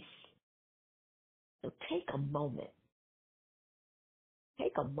space. So take a moment.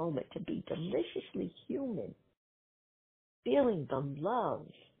 Take a moment to be deliciously human, feeling the love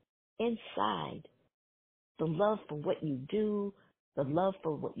inside, the love for what you do, the love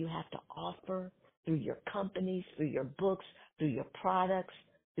for what you have to offer through your companies, through your books, through your products,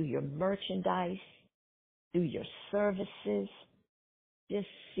 through your merchandise, through your services. Just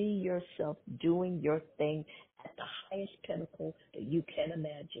see yourself doing your thing at the highest pinnacle that you can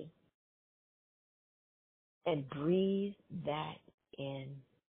imagine. And breathe that in.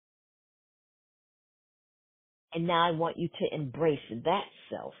 And now I want you to embrace that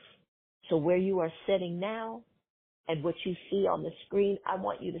self. So where you are sitting now and what you see on the screen, I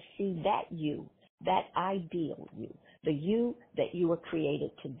want you to see that you, that ideal you, the you that you were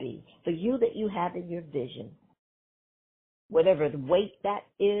created to be, the you that you have in your vision. Whatever the weight that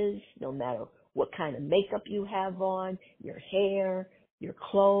is, no matter what kind of makeup you have on, your hair, your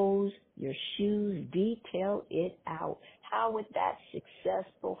clothes, your shoes, detail it out. How would that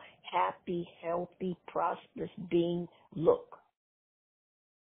successful, happy, healthy, prosperous being look?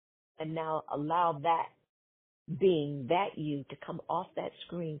 And now allow that being, that you, to come off that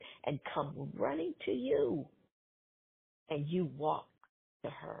screen and come running to you. And you walk to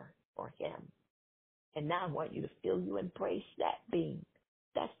her or him. And now I want you to feel you embrace that being.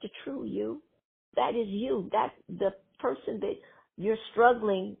 That's the true you. That is you. That's the person that you're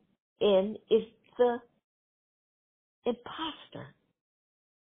struggling in is the imposter.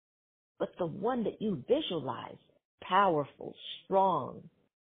 But the one that you visualize, powerful, strong,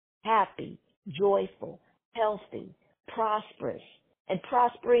 happy, joyful, healthy, prosperous, and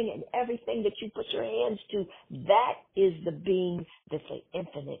prospering in everything that you put your hands to, that is the being that the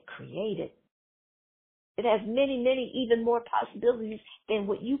infinite created. It has many, many, even more possibilities than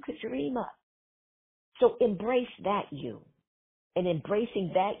what you could dream of. So embrace that you. And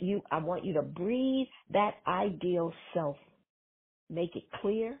embracing that you, I want you to breathe that ideal self. Make it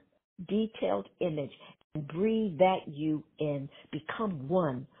clear, detailed image. And breathe that you in. Become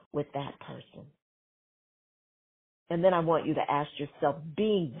one with that person. And then I want you to ask yourself,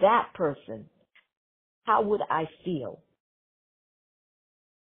 being that person, how would I feel?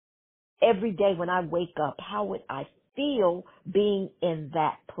 Every day when I wake up, how would I feel being in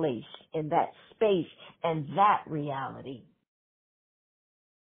that place, in that space, and that reality?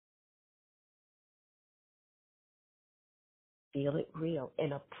 Feel it real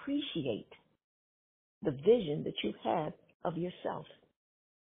and appreciate the vision that you have of yourself.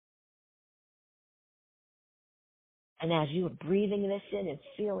 And as you are breathing this in and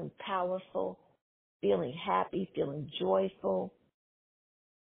feeling powerful, feeling happy, feeling joyful,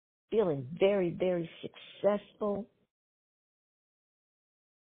 feeling very, very successful,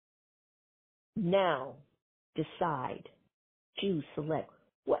 now decide, choose, select,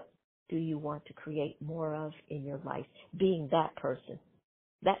 what do you want to create more of in your life? Being that person,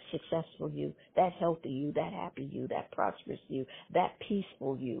 that successful you, that healthy you, that happy you, that prosperous you, that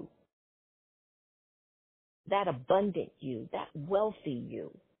peaceful you. that abundant you, that wealthy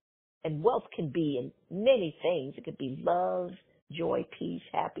you. And wealth can be in many things. It could be love, joy, peace,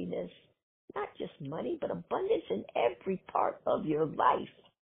 happiness, not just money, but abundance in every part of your life.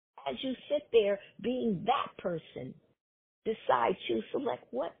 As you sit there being that person, decide, choose, select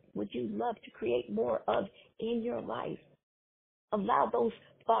what would you love to create more of in your life. Allow those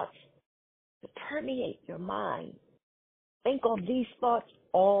thoughts to permeate your mind. Think on these thoughts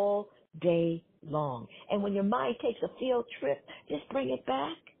all day long. And when your mind takes a field trip, just bring it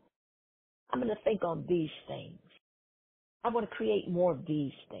back. I'm going to think on these things. I want to create more of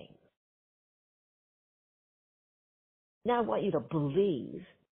these things. Now I want you to believe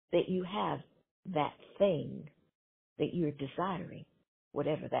that you have that thing that you're desiring,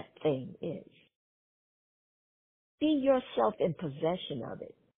 whatever that thing is. See yourself in possession of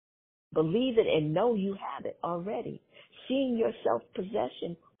it. Believe it and know you have it already. Seeing yourself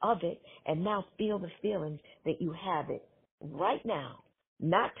possession of it, and now feel the feelings that you have it right now,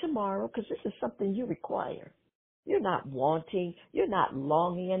 not tomorrow, because this is something you require. You're not wanting, you're not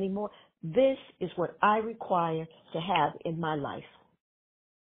longing anymore. This is what I require to have in my life.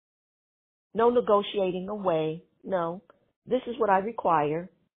 No negotiating away. No, this is what I require,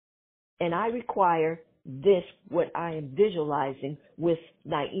 and I require this, what I am visualizing with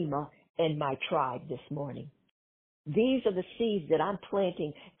Naima and my tribe this morning. These are the seeds that I'm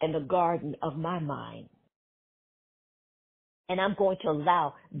planting in the garden of my mind. And I'm going to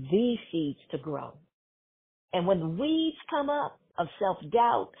allow these seeds to grow. And when the weeds come up of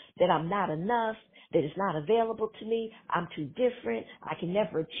self-doubt, that I'm not enough, that it's not available to me, I'm too different, I can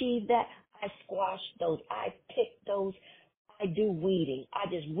never achieve that, I squash those, I pick those, I do weeding. I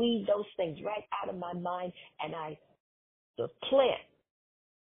just weed those things right out of my mind, and I plant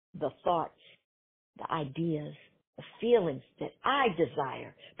the thoughts, the ideas, the feelings that I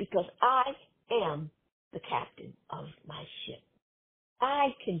desire, because I am the captain of my ship. I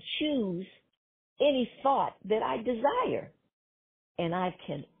can choose any thought that I desire, and I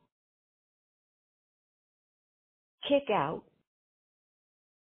can kick out,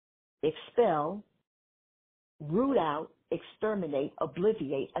 expel, root out, exterminate,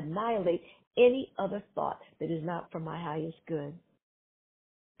 obliviate, annihilate any other thought that is not for my highest good.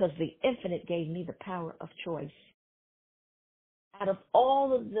 Because the infinite gave me the power of choice. Out of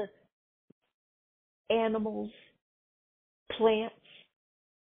all of the animals, plants,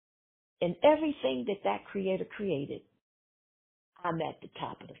 and everything that creator created, I'm at the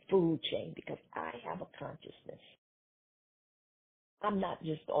top of the food chain because I have a consciousness. I'm not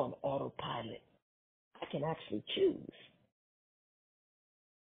just on autopilot. I can actually choose.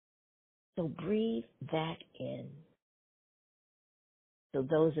 So breathe that in. So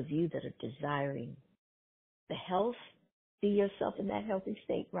those of you that are desiring the health, see yourself in that healthy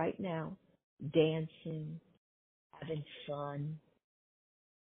state right now, dancing, having fun,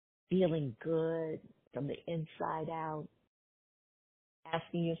 feeling good from the inside out,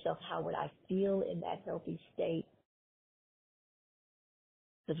 asking yourself, how would I feel in that healthy state?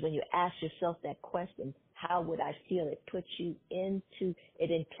 Because when you ask yourself that question, how would I feel? It puts you into,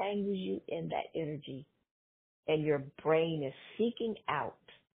 it entangles you in that energy, and your brain is seeking out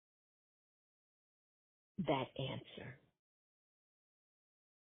that answer.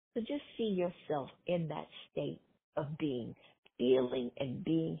 So just see yourself in that state of being, feeling and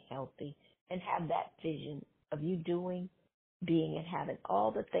being healthy, and have that vision of you doing, being, and having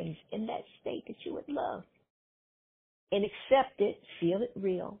all the things in that state that you would love. And accept it, feel it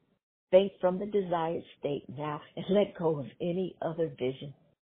real, think from the desired state now, and let go of any other vision.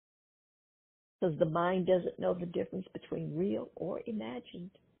 Because the mind doesn't know the difference between real or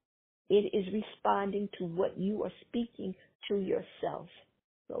imagined. It is responding to what you are speaking to yourself.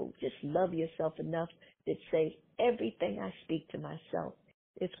 So just love yourself enough that say, everything I speak to myself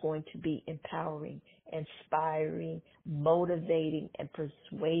is going to be empowering, inspiring, motivating, and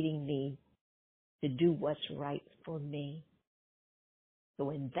persuading me to do what's right for me. So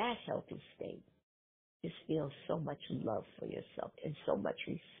in that healthy state, just feel so much love for yourself and so much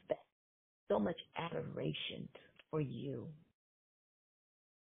respect, so much adoration for you.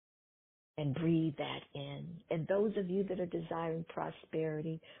 And breathe that in. And those of you that are desiring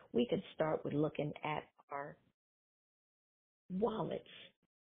prosperity, we can start with looking at our wallets.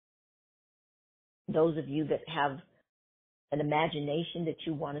 Those of you that have an imagination that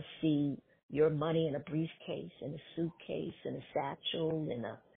you want to see your money in a briefcase, in a suitcase, in a satchel, in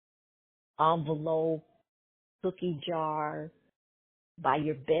an envelope, cookie jar, by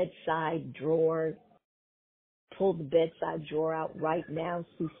your bedside drawer. Pull the bedside drawer out right now,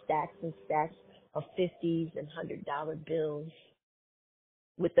 see stacks and stacks of 50s and $100 bills.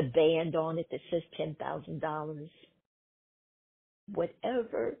 with the band on it that says $10,000.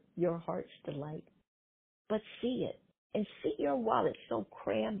 Whatever your heart's delight, but see it. And see your wallet so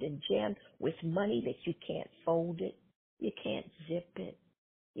crammed and jammed with money that you can't fold it, you can't zip it,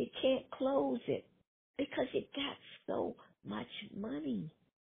 you can't close it because you got so much money.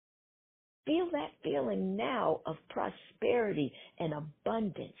 Feel that feeling now of prosperity and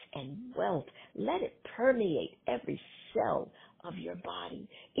abundance and wealth. Let it permeate every cell of your body.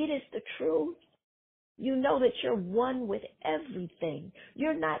 It is the truth. You know that you're one with everything.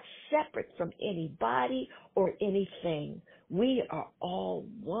 You're not separate from anybody or anything. We are all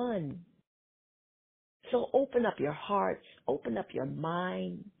one. So open up your hearts, open up your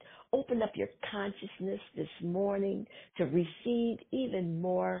mind, open up your consciousness this morning to receive even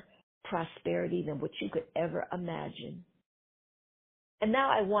more prosperity than what you could ever imagine. And now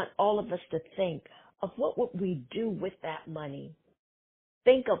I want all of us to think of what would we do with that money.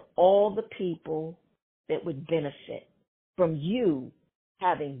 Think of all the people that would benefit from you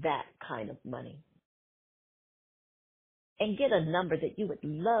having that kind of money. And get a number that you would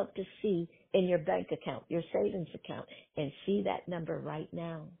love to see in your bank account, your savings account, and see that number right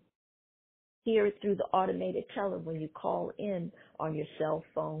now. Hear it through the automated teller when you call in on your cell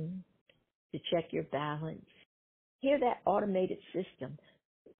phone to check your balance. Hear that automated system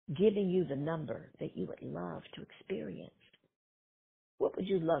giving you the number that you would love to experience. What would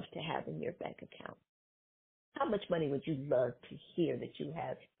you love to have in your bank account? How much money would you love to hear that you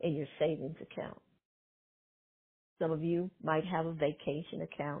have in your savings account? Some of you might have a vacation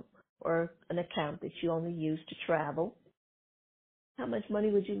account or an account that you only use to travel. How much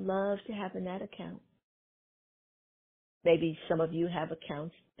money would you love to have in that account? Maybe some of you have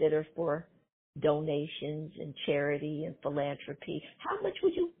accounts that are for donations and charity and philanthropy. How much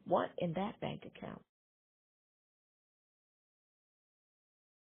would you want in that bank account?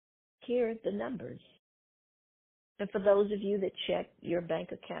 Here are the numbers. And for those of you that check your bank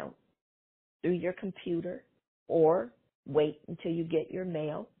account through your computer or wait until you get your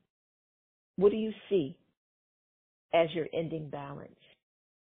mail, what do you see as your ending balance?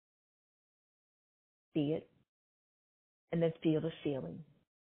 See it, and then feel the feeling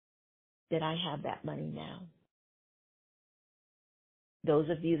that I have that money now. Those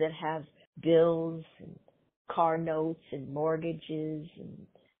of you that have bills and car notes and mortgages and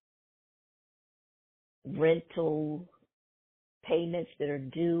rental payments that are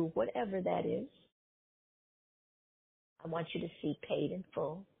due, whatever that is, I want you to see paid in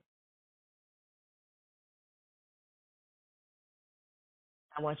full.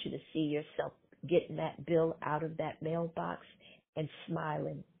 I want you to see yourself getting that bill out of that mailbox and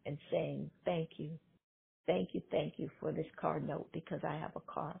smiling and saying, thank you for this car note because I have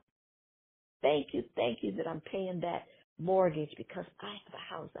a car. Thank you that I'm paying that mortgage because I have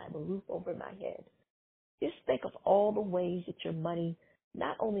a house, I have a roof over my head. Just think of all the ways that your money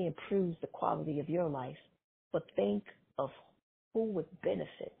not only improves the quality of your life, but think of who would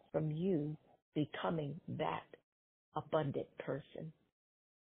benefit from you becoming that abundant person.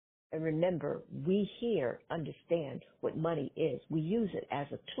 And remember, we here understand what money is. We use it as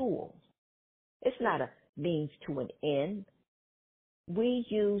a tool. It's not a means to an end. We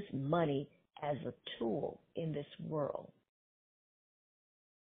use money as a tool in this world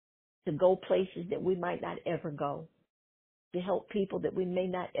to go places that we might not ever go, to help people that we may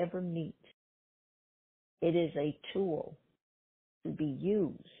not ever meet. It is a tool to be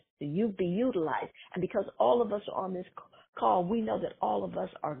used, to be utilized. And because all of us are on this call, we know that all of us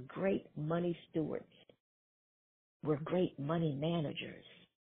are great money stewards. We're great money managers.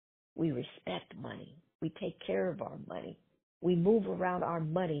 We respect money. We take care of our money. We move around our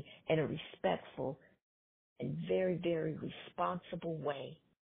money in a respectful and very, very responsible way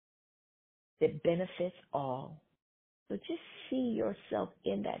that benefits all. So just see yourself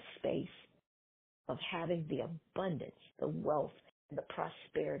in that space of having the abundance, the wealth, and the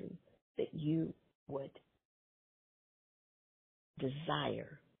prosperity that you would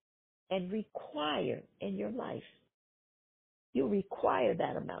desire and require in your life. You require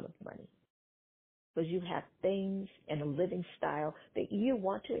that amount of money because you have things and a living style that you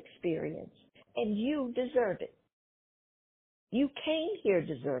want to experience, and you deserve it. You came here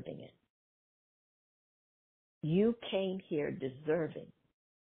deserving it. You came here deserving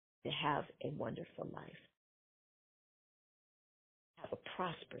to have a wonderful life, have a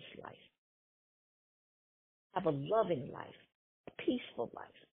prosperous life, have a loving life, a peaceful life.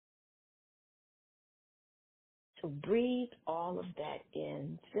 So breathe all of that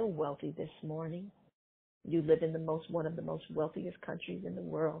in. Feel wealthy this morning. You live in one of the most wealthiest countries in the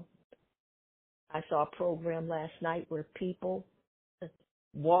world. I saw a program last night where people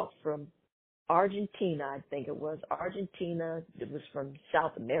walked from Argentina, I think it was. Argentina, it was from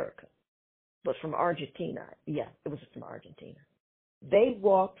South America, but from Argentina. Yeah, it was from Argentina. They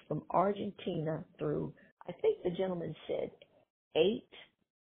walked from Argentina through, I think the gentleman said 8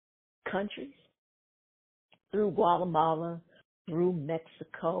 countries, through Guatemala, through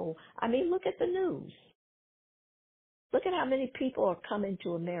Mexico. I mean, look at the news. Look at how many people are coming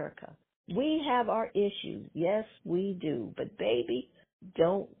to America. We have our issues. Yes, we do. But baby,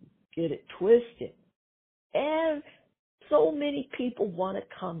 don't get it twisted. And so many people want to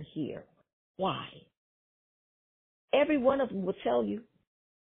come here. Why? Every one of them will tell you,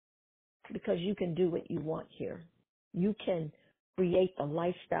 because you can do what you want here. You can create the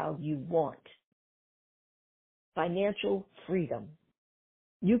lifestyle you want. Financial freedom.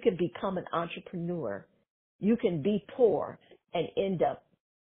 You can become an entrepreneur. You can be poor and end up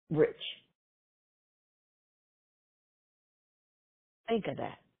rich. Think of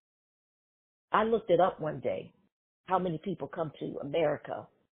that. I looked it up one day, how many people come to America,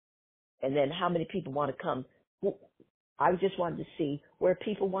 and then how many people want to come. Well, I just wanted to see where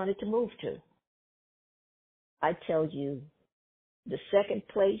people wanted to move to. I tell you, the second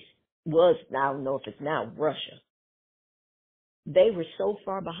place was, I don't know if it's now, Russia. They were so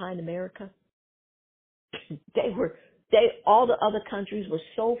far behind America. All the other countries were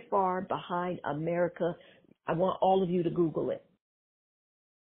so far behind America. I want all of you to Google it.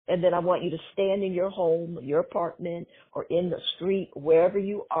 And then I want you to stand in your home, your apartment, or in the street, wherever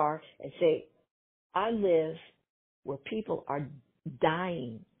you are, and say, I live where people are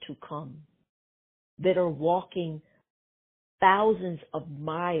dying to come, that are walking thousands of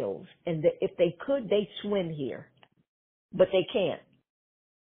miles, and that if they could, they'd swim here, but they can't.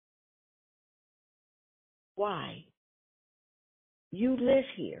 Why? You live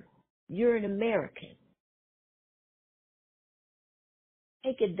here. You're an American.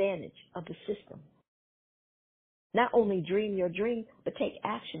 Take advantage of the system. Not only dream your dream, but take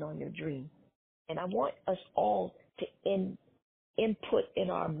action on your dream. And I want us all to input in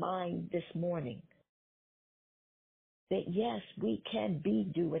our mind this morning that yes, we can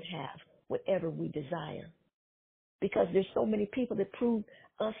be, do, and have whatever we desire. Because there's so many people that prove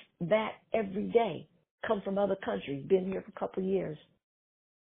us that every day. Come from other countries, been here for a couple of years.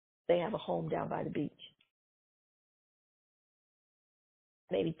 They have a home down by the beach.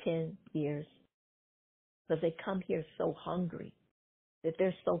 Maybe 10 years. Because they come here so hungry that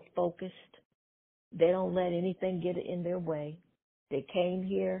they're so focused. They don't let anything get in their way. They came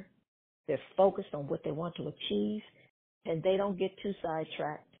here. They're focused on what they want to achieve. And they don't get too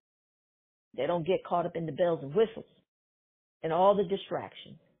sidetracked. They don't get caught up in the bells and whistles and all the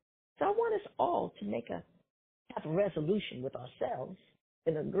distractions. So I want us all to have a resolution with ourselves,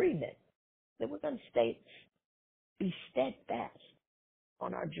 an agreement that we're going to be steadfast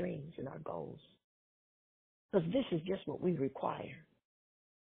on our dreams and our goals. Because this is just what we require.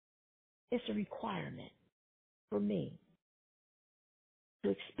 It's a requirement for me to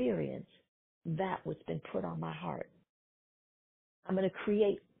experience that what's been put on my heart. I'm going to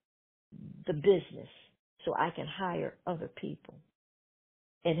create the business so I can hire other people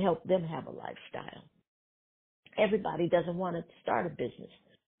and help them have a lifestyle. Everybody doesn't want to start a business,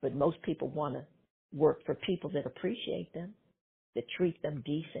 but most people want to work for people that appreciate them, that treat them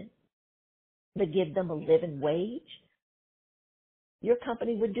decent, that give them a living wage. Your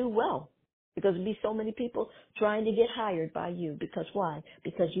company would do well because there'd be so many people trying to get hired by you. Because why?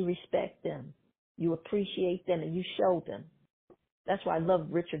 Because you respect them, you appreciate them, and you show them. That's why I love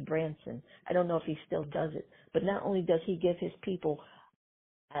Richard Branson. I don't know if he still does it, but not only does he give his people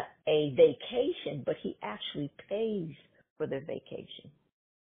a vacation, but he actually pays for their vacation.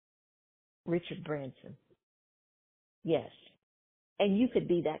 Richard Branson. Yes. And you could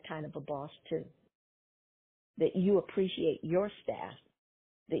be that kind of a boss too. That you appreciate your staff,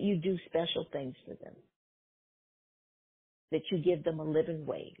 that you do special things for them, that you give them a living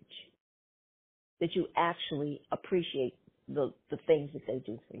wage, that you actually appreciate the things that they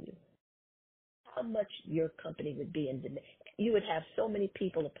do for you. How much your company would be in demand. You would have so many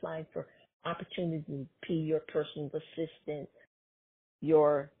people applying for opportunities to be your personal assistant,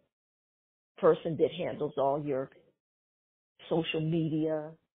 your person that handles all your social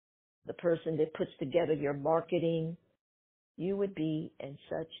media, the person that puts together your marketing. You would be in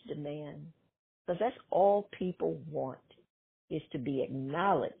such demand. Because that's all people want, is to be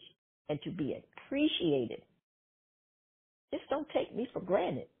acknowledged and to be appreciated. Just don't take me for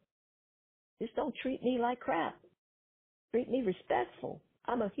granted. Just don't treat me like crap. Treat me respectful.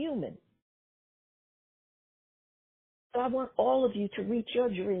 I'm a human. So I want all of you to reach your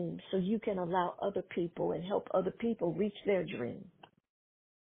dreams so you can allow other people and help other people reach their dreams.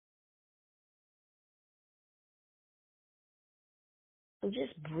 So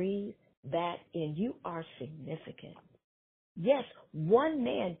just breathe that in. You are significant. Yes, one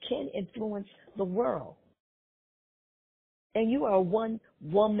man can influence the world. And you are one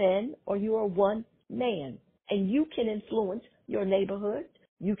woman or you are one man. And you can influence your neighborhood.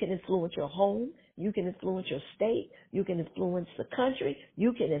 You can influence your home. You can influence your state. You can influence the country.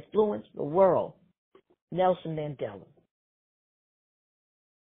 You can influence the world. Nelson Mandela,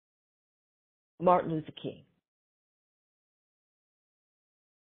 Martin Luther King,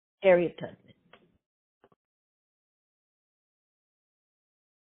 Harriet Tubman,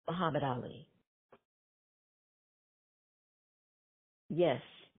 Muhammad Ali. Yes,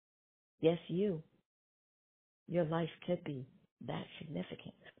 yes, your life could be that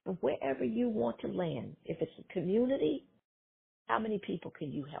significant. But wherever you want to land, if it's a community, how many people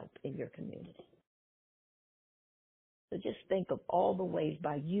can you help in your community? So just think of all the ways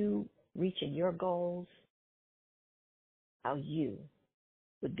by you reaching your goals, how you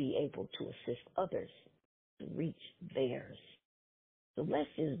would be able to assist others to reach theirs. So let's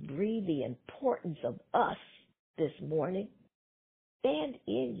just breathe the importance of us this morning. Stand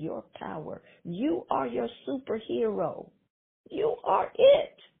in your power. You are your superhero. You are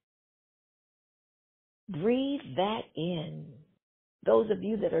it. Breathe that in. Those of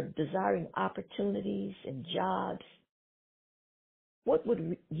you that are desiring opportunities and jobs, what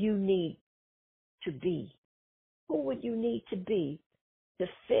would you need to be? Who would you need to be to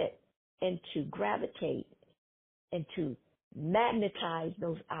fit and to gravitate and to magnetize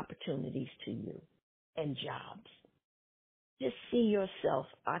those opportunities to you and jobs? Just see yourself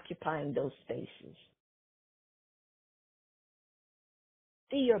occupying those spaces.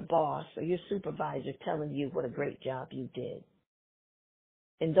 See your boss or your supervisor telling you what a great job you did.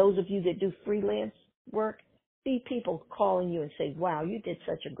 And those of you that do freelance work, see people calling you and say, wow, you did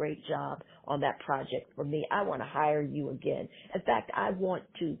such a great job on that project for me. I want to hire you again. In fact, I want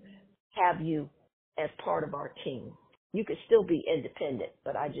to have you as part of our team. You could still be independent,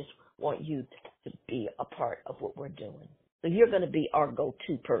 but I just want you to be a part of what we're doing. So you're going to be our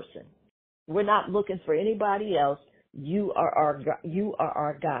go-to person. We're not looking for anybody else. You are our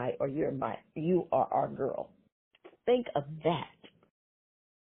guy, or you are our girl. Think of that.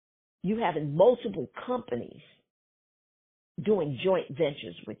 You having multiple companies doing joint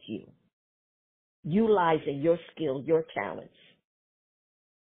ventures with you, utilizing your skill, your talents.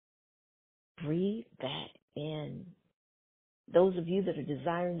 Breathe that in. Those of you that are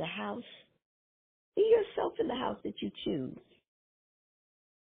desiring the house, see yourself in the house that you choose.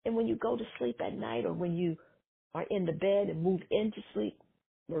 And when you go to sleep at night, or when you are in the bed and move into sleep,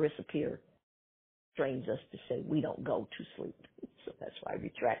 Marissa Peer trains us to say we don't go to sleep. So that's why I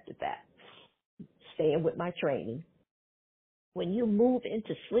retracted that. Staying with my training. When you move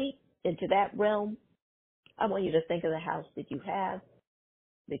into sleep, into that realm, I want you to think of the house that you have,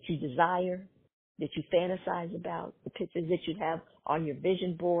 that you desire, that you fantasize about, the pictures that you have on your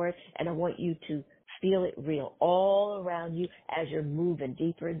vision board, and I want you to feel it real all around you as you're moving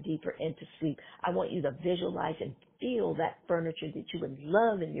deeper and deeper into sleep. I want you to visualize and feel that furniture that you would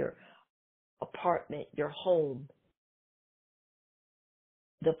love in your apartment, your home,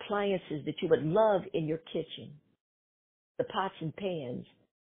 the appliances that you would love in your kitchen, the pots and pans,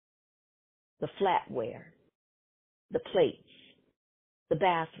 the flatware, the plates, the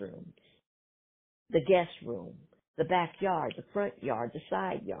bathrooms, the guest room, the backyard, the front yard, the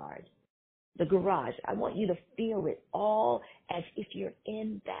side yard, the garage. I want you to feel it all as if you're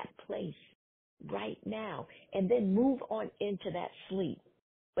in that place right now, and then move on into that sleep.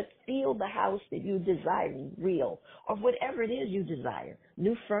 But feel the house that you desire real, or whatever it is you desire.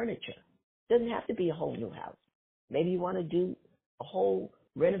 New furniture. Doesn't have to be a whole new house. Maybe you want to do a whole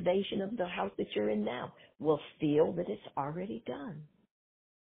renovation of the house that you're in now. Well, feel that it's already done.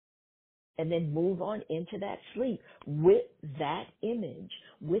 And then move on into that sleep with that image,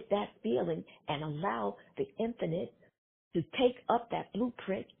 with that feeling, and allow the infinite to take up that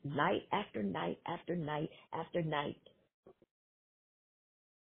blueprint night after night after night after night.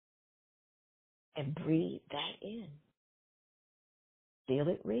 And breathe that in. Feel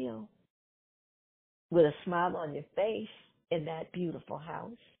it real. With a smile on your face in that beautiful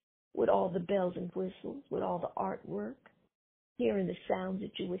house, with all the bells and whistles, with all the artwork, hearing the sounds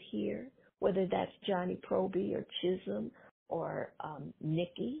that you would hear, whether that's Johnny Proby or Chisholm or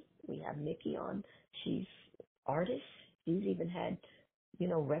Nikki. We have Nikki on. She's artist. She's even had,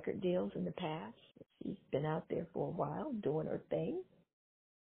 record deals in the past. She's been out there for a while doing her thing.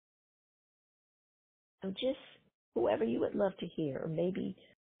 So just whoever you would love to hear, or maybe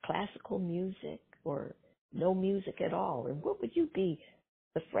classical music or no music at all. And what would you be,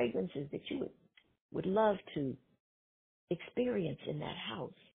 the fragrances that you would love to experience in that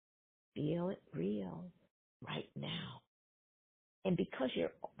house. Feel it real right now. And because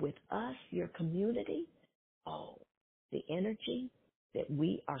you're with us, your community, oh, the energy that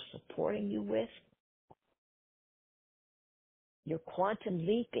we are supporting you with, you're quantum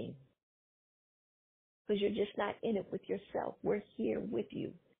leaping because you're just not in it with yourself. We're here with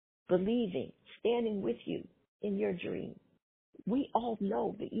you, believing, standing with you in your dream. We all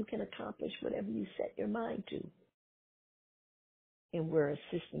know that you can accomplish whatever you set your mind to. And we're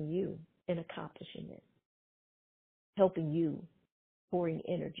assisting you in accomplishing it, helping you, pouring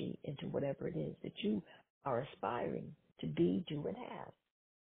energy into whatever it is that you are aspiring to be, do, and have.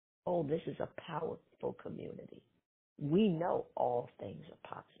 Oh, this is a powerful community. We know all things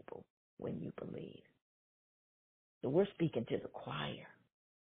are possible when you believe. So we're speaking to the choir.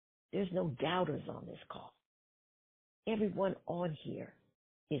 There's no doubters on this call. Everyone on here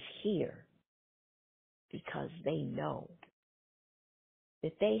is here because they know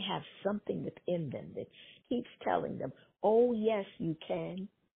that they have something within them that keeps telling them, oh, yes, you can.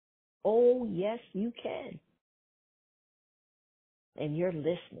 Oh, yes, you can. And you're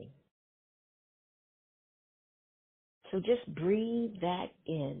listening. So just breathe that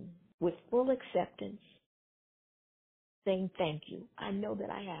in with full acceptance, saying thank you. I know that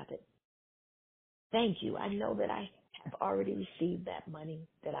I have it. Thank you. I know that I have already received that money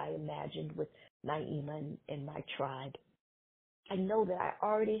that I imagined with Naima and my tribe. I know that I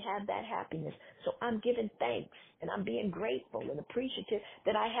already have that happiness. So I'm giving thanks and I'm being grateful and appreciative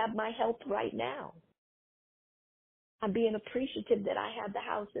that I have my health right now. I'm being appreciative that I have the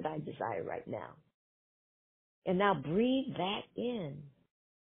house that I desire right now. And now breathe that in.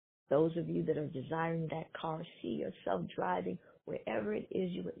 Those of you that are desiring that car, see yourself driving wherever it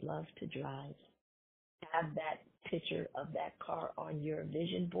is you would love to drive. Have that picture of that car on your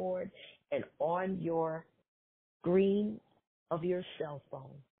vision board and on your screen of your cell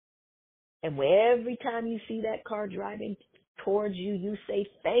phone. And where every time you see that car driving towards you, you say,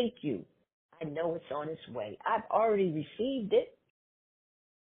 thank you. I know it's on its way. I've already received it.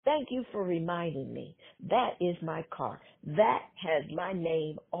 Thank you for reminding me. That is my car. That has my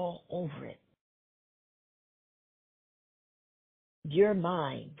name all over it. You're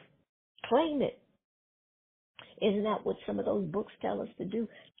mine. Claim it. Isn't that what some of those books tell us to do?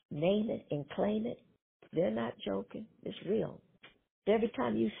 Name it and claim it. They're not joking. It's real. Every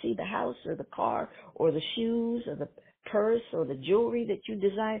time you see the house or the car or the shoes or the purse or the jewelry that you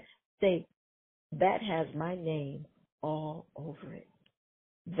desire, say, that has my name all over it.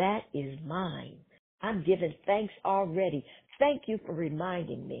 That is mine. I'm giving thanks already. Thank you for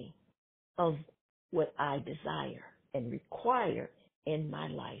reminding me of what I desire and require in my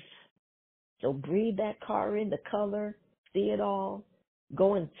life. So breathe that car in, the color, see it all.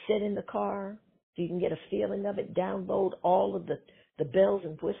 Go and sit in the car so you can get a feeling of it. Download all of the bells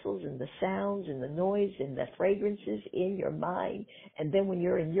and whistles and the sounds and the noise and the fragrances in your mind. And then when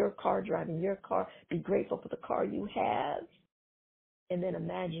you're in your car, driving your car, be grateful for the car you have. And then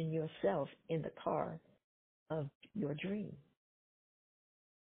imagine yourself in the car of your dream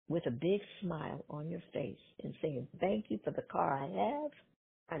with a big smile on your face and saying, thank you for the car I have.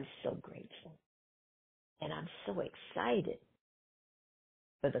 I'm so grateful. And I'm so excited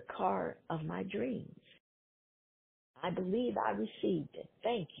for the car of my dreams. I believe I received it.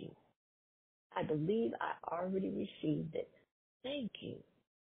 Thank you. I believe I already received it. Thank you.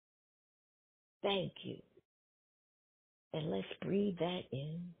 Thank you. And let's breathe that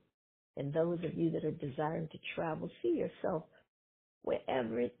in. And those of you that are desiring to travel, see yourself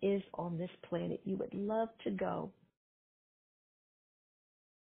wherever it is on this planet you would love to go.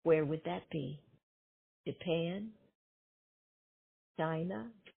 Where would that be? Japan, China,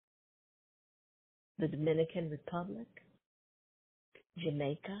 the Dominican Republic,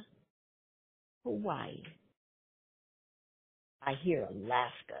 Jamaica, Hawaii. I hear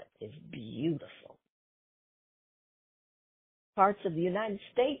Alaska is beautiful. Parts of the United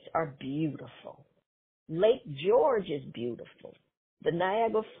States are beautiful. Lake George is beautiful. The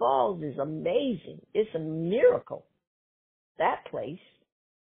Niagara Falls is amazing. It's a miracle, that place.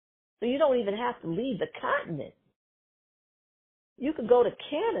 So you don't even have to leave the continent. You could go to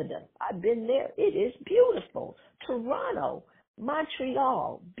Canada. I've been there. It is beautiful. Toronto,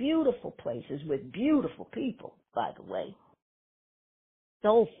 Montreal, beautiful places with beautiful people, by the way.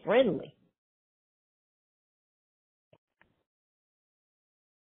 So friendly.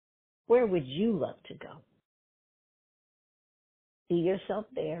 Where would you love to go? See yourself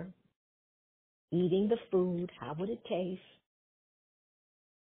there, eating the food. How would it taste?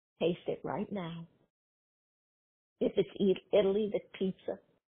 Taste it right now. If it's Italy, the pizza.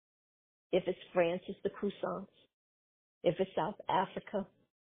 If it's France, it's the croissants. If it's South Africa,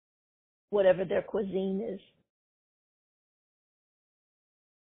 whatever their cuisine is,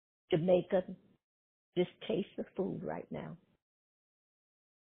 Jamaica, just taste the food right now.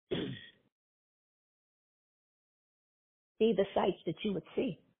 See the sights that you would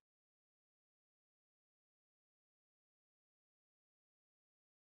see.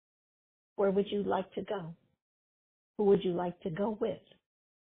 Where would you like to go? Who would you like to go with?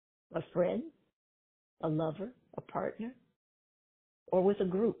 A friend, a lover, a partner, or with a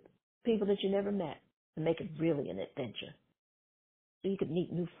group, people that you never met, to make it really an adventure. So you could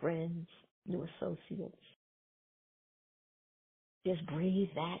meet new friends, new associates. Just breathe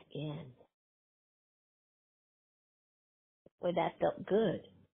that in. Well, that felt good.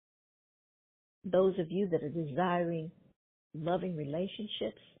 Those of you that are desiring loving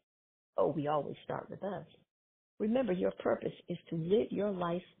relationships, we always start with us. Remember, your purpose is to live your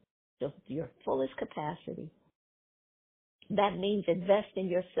life to your fullest capacity. That means invest in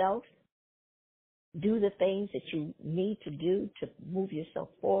yourself. Do the things that you need to do to move yourself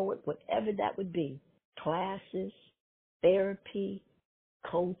forward, whatever that would be. Classes, therapy,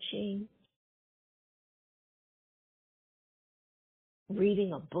 coaching,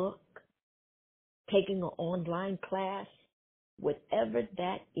 reading a book, taking an online class, whatever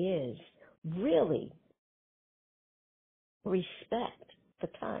that is. Really respect the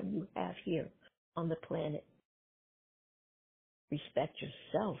time you have here on the planet. Respect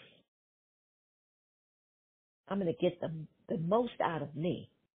yourself. I'm going to get the most out of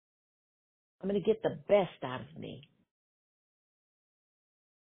me. I'm going to get the best out of me.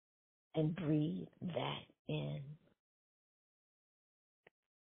 And breathe that in.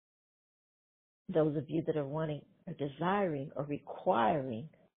 Those of you that are wanting or desiring or requiring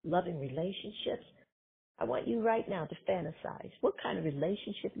loving relationships, I want you right now to fantasize what kind of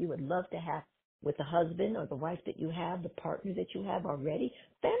relationship you would love to have with the husband or the wife that you have, the partner that you have already.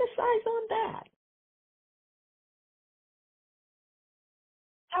 Fantasize on that.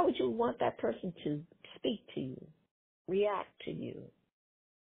 How would you want that person to speak to you, react to you,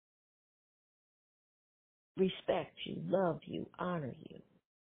 respect you, love you, honor you?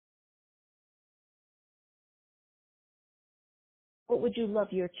 What would you love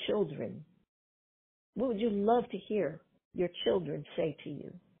your children? What would you love to hear your children say to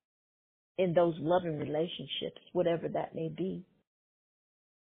you in those loving relationships, whatever that may be?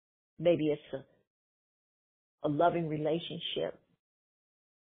 Maybe it's a loving relationship,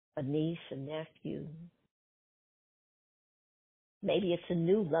 a niece, a nephew. Maybe it's a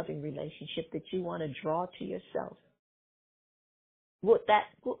new loving relationship that you want to draw to yourself. What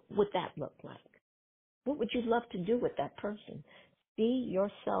would that look like? What would you love to do with that person? See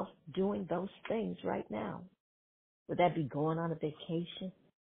yourself doing those things right now. Would that be going on a vacation?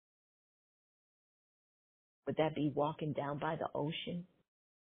 Would that be walking down by the ocean,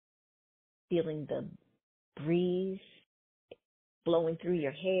 feeling the breeze blowing through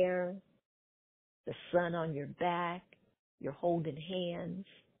your hair, the sun on your back, you're holding hands?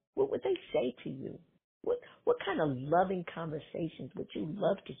 What would they say to you? What kind of loving conversations would you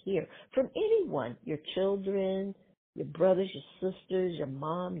love to hear from anyone? Your children, your brothers, your sisters, your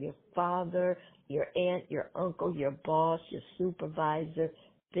mom, your father, your aunt, your uncle, your boss, your supervisor.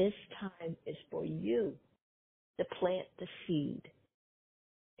 This time is for you to plant the seed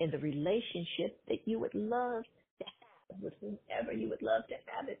in the relationship that you would love to have with whomever you would love to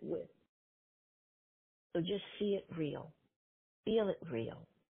have it with. So just see it real. Feel it real.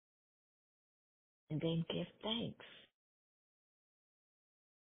 And then give thanks.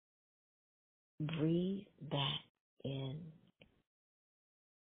 Breathe that in.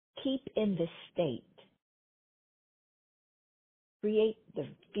 Keep in this state. Create the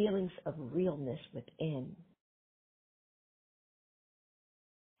feelings of realness within.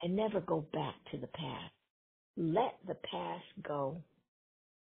 And never go back to the past. Let the past go.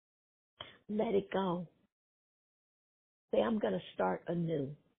 Let it go. Say, I'm going to start anew.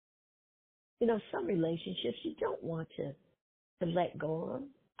 You know, some relationships you don't want to let go of.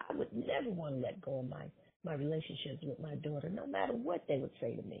 I would never want to let go of my relationships with my daughter, no matter what they would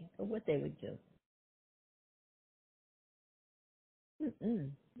say to me or what they would do.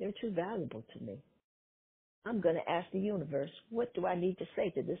 They're too valuable to me. I'm going to ask the universe, what do I need to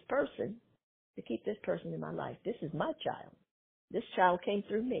say to this person to keep this person in my life? This is my child. This child came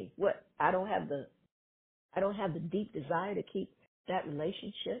through me. What? I don't have the deep desire to keep that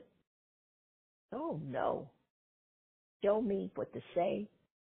relationship. Oh no. Show me what to say.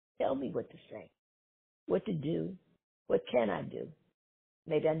 Tell me what to say. What to do. What can I do?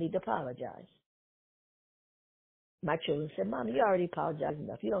 Maybe I need to apologize. My children said, Mom, you already apologized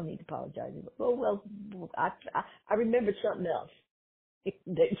enough. You don't need to apologize enough. Oh, well, I remembered something else.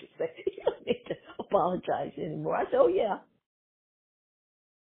 They just said, you don't need to apologize anymore. I said, oh, yeah.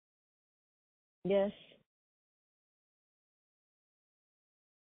 Yes.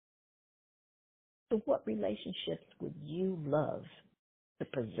 So what relationships would you love to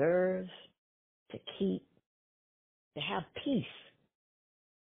preserve, to keep, to have peace?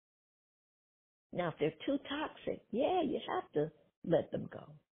 Now, if they're too toxic, yeah, you have to let them go.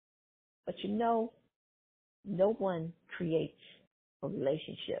 But no one creates a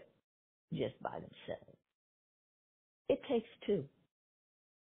relationship just by themselves. It takes two.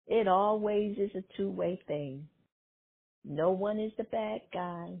 It always is a two-way thing. No one is the bad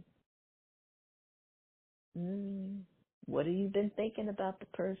guy. What have you been thinking about the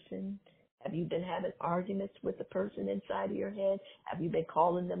person? Have you been having arguments with the person inside of your head? Have you been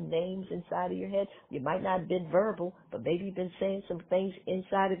calling them names inside of your head? You might not have been verbal, but maybe you've been saying some things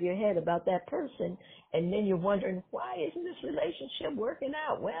inside of your head about that person, and then you're wondering, why isn't this relationship working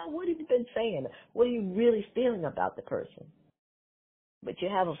out? Well, what have you been saying? What are you really feeling about the person? But you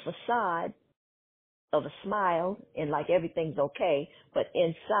have a facade of a smile and like everything's okay, but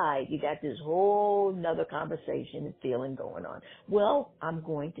inside you got this whole nother conversation and feeling going on. Well, I'm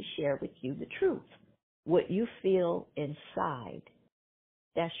going to share with you the truth. What you feel inside,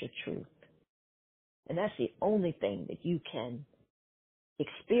 that's your truth. And that's the only thing that you can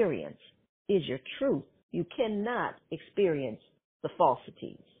experience is your truth. You cannot experience the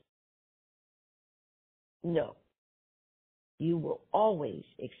falsities. No. You will always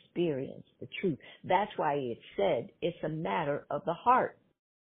experience the truth. That's why it said it's a matter of the heart.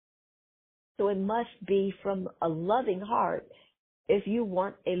 So it must be from a loving heart if you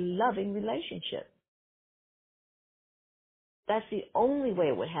want a loving relationship. That's the only way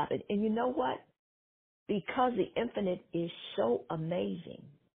it would happen. And you know what? Because the infinite is so amazing,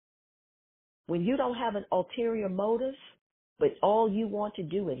 when you don't have an ulterior motive, but all you want to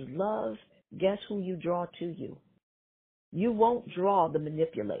do is love, guess who you draw to you? You won't draw the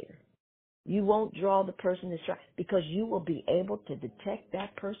manipulator. You won't draw the person that's trying, because you will be able to detect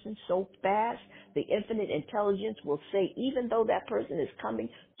that person so fast. The infinite intelligence will say, even though that person is coming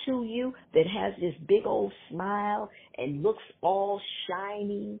to you that has this big old smile and looks all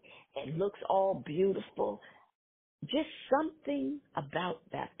shiny and looks all beautiful, just something about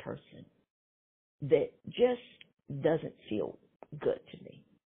that person that just doesn't feel good to me.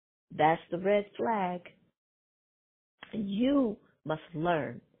 That's the red flag. And you must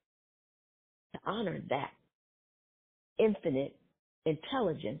learn to honor that infinite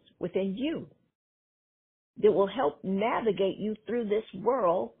intelligence within you that will help navigate you through this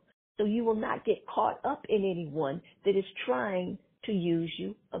world so you will not get caught up in anyone that is trying to use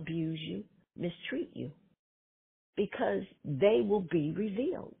you, abuse you, mistreat you, because they will be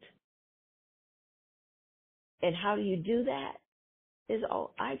revealed. And how do you do that? Is,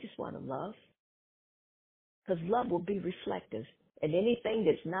 I just want to love, because love will be reflective, and anything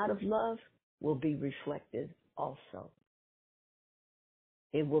that's not of love will be reflective also.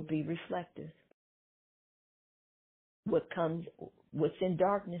 It will be reflective. What's in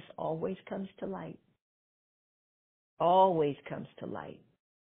darkness always comes to light. Always comes to light.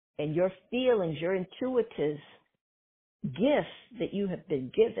 And your feelings, your intuitive gifts that you have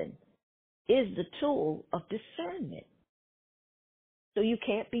been given is the tool of discernment. So you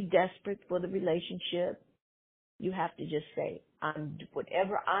can't be desperate for the relationship. You have to just say,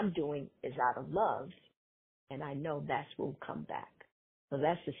 whatever I'm doing is out of love, and I know that will come back. So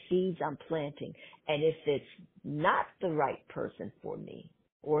that's the seeds I'm planting. And if it's not the right person for me,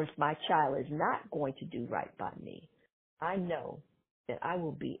 or if my child is not going to do right by me, I know that I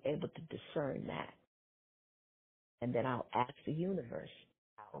will be able to discern that. And then I'll ask the universe,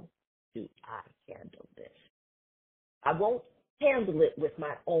 how do I handle this? I won't handle it with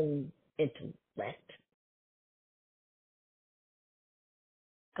my own intellect,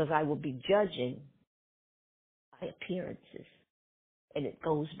 because I will be judging by appearances. And it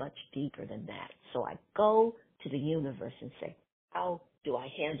goes much deeper than that. So I go to the universe and say, how do I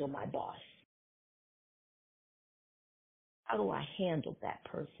handle my boss? How do I handle that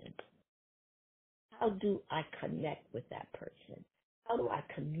person? How do I connect with that person? How do I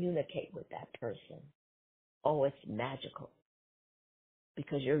communicate with that person? Oh, it's magical,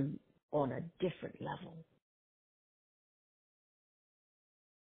 because you're on a different level,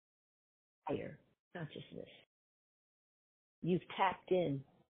 higher consciousness. You've tapped in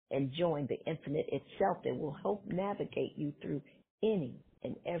and joined the infinite itself that will help navigate you through any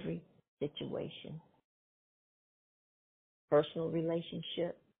and every situation. Personal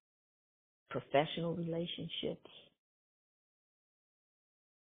relationship, professional relationships,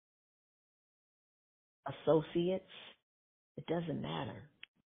 associates, it doesn't matter.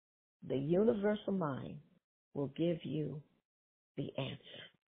 The universal mind will give you the answer.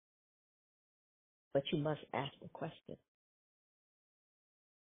 But you must ask the question.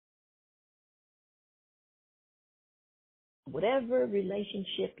 Whatever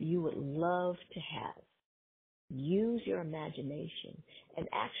relationship you would love to have, use your imagination and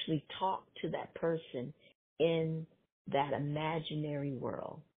actually talk to that person in that imaginary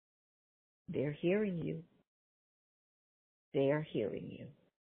world. They're hearing you. They're hearing you.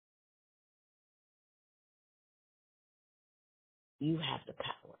 You have the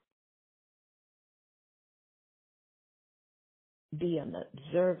power. Be an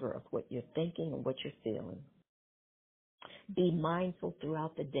observer of what you're thinking and what you're feeling. Be mindful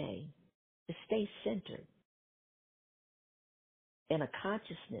throughout the day to stay centered in a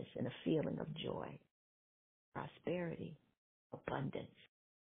consciousness and a feeling of joy, prosperity, abundance,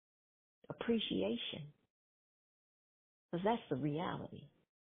 appreciation. Because that's the reality.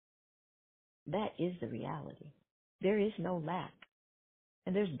 That is the reality. There is no lack.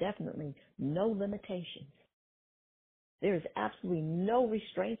 And there's definitely no limitations. There is absolutely no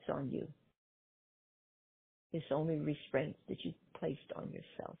restraints on you. It's only restraints that you placed on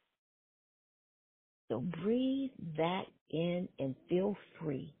yourself. So breathe that in and feel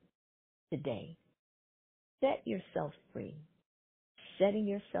free today. Set yourself free. Setting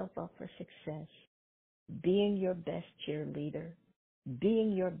yourself up for success. Being your best cheerleader.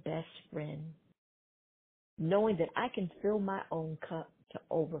 Being your best friend. Knowing that I can fill my own cup to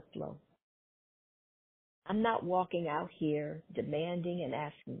overflow. I'm not walking out here demanding and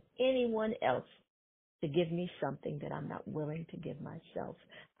asking anyone else to give me something that I'm not willing to give myself.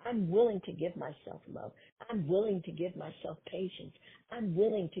 I'm willing to give myself love. I'm willing to give myself patience. I'm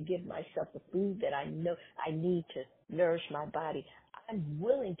willing to give myself the food that I know I need to nourish my body. I'm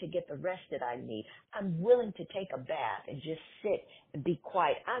willing to get the rest that I need. I'm willing to take a bath and just sit and be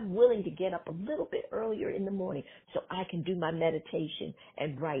quiet. I'm willing to get up a little bit earlier in the morning so I can do my meditation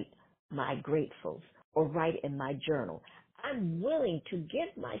and write my gratefuls or write in my journal. I'm willing to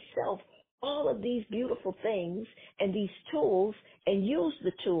give myself all of these beautiful things and these tools and use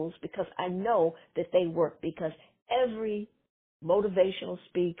the tools because I know that they work, because every motivational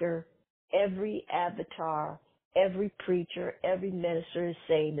speaker, every avatar, every preacher, every minister is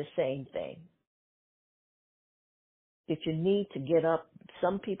saying the same thing. That you need to get up.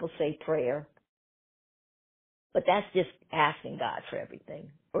 Some people say prayer, but that's just asking God for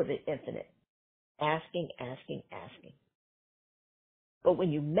everything or the infinite. Asking, asking, asking. But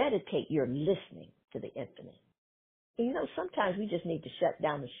when you meditate, you're listening to the infinite. And you know, sometimes we just need to shut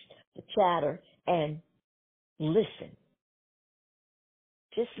down the chatter and listen.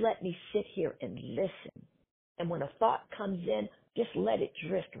 Just let me sit here and listen. And when a thought comes in, just let it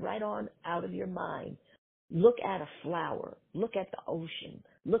drift right on out of your mind. Look at a flower. Look at the ocean.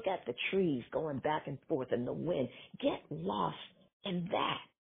 Look at the trees going back and forth in the wind. Get lost in that.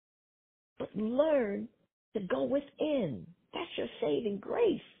 But learn to go within. That's your saving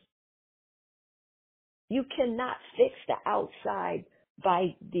grace. You cannot fix the outside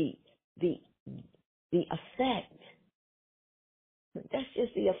by the effect. That's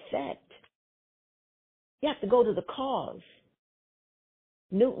just the effect. You have to go to the cause.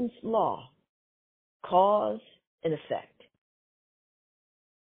 Newton's law, cause and effect.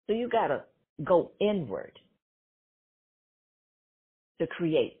 So you got to go inward to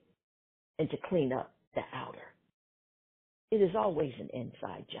create and to clean up the outer. It is always an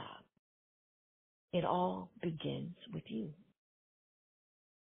inside job. It all begins with you.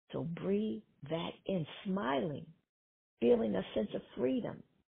 So breathe that in, smiling, feeling a sense of freedom.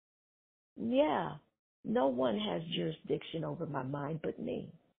 Yeah, no one has jurisdiction over my mind but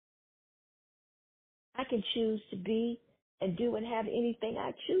me. I can choose to be and do and have anything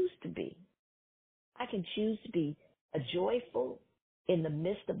I choose to be. I can choose to be a joyful in the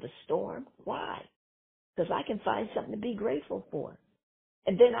midst of the storm. Why? Because I can find something to be grateful for.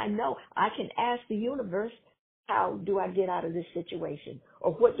 And then I know I can ask the universe, how do I get out of this situation?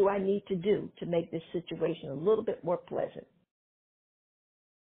 Or what do I need to do to make this situation a little bit more pleasant?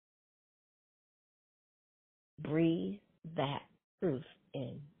 Breathe that truth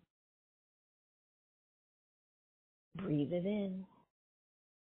in. Breathe it in.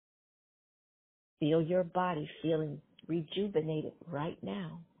 Feel your body feeling rejuvenated right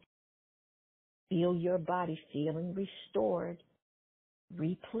now. Feel your body feeling restored,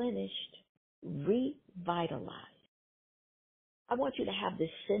 replenished, revitalized. I want you to have this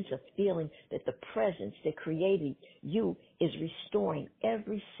sense of feeling that the presence that created you is restoring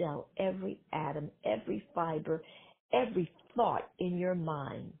every cell, every atom, every fiber, every thought in your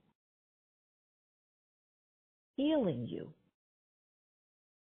mind. healing you.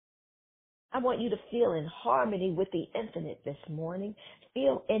 I want you to feel in harmony with the infinite this morning.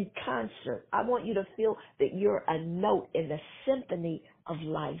 Feel in concert. I want you to feel that you're a note in the symphony of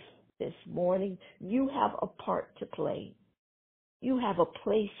life this morning. You have a part to play. You have a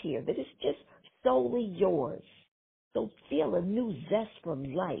place here that is just solely yours. So feel a new zest from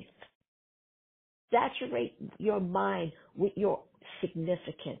life. Saturate your mind with your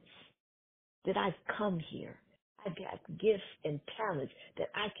significance. That I've come here. I've got gifts and talents that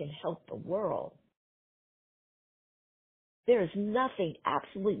I can help the world. There is nothing,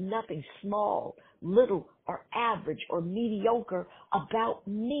 absolutely nothing small, little, or average or mediocre about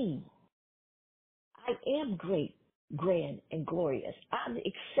me. I am great, grand, and glorious. I'm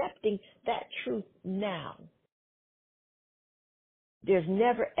accepting that truth now. There's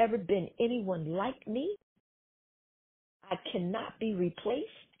never, ever been anyone like me. I cannot be replaced,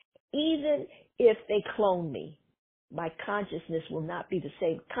 even if they clone me. My consciousness will not be the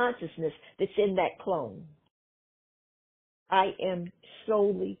same consciousness that's in that clone. I am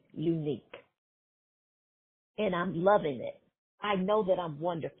solely unique, and I'm loving it. I know that I'm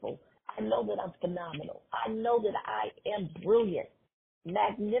wonderful. I know that I'm phenomenal. I know that I am brilliant,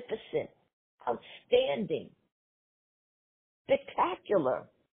 magnificent, outstanding, spectacular,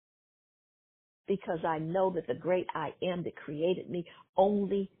 because I know that the great I am that created me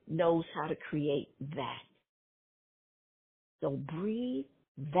only knows how to create that. So breathe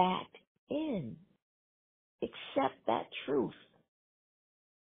that in. Accept that truth.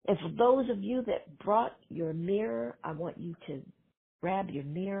 And for those of you that brought your mirror, I want you to grab your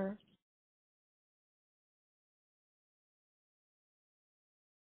mirror.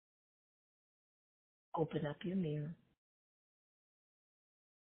 Open up your mirror.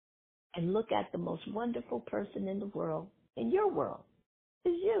 And look at the most wonderful person in the world, in your world,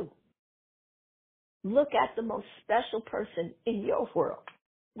 is you. Look at the most special person in your world,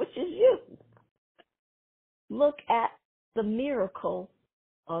 which is you. Look at the miracle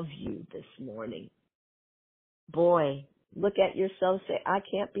of you this morning. Boy, look at yourself, say, I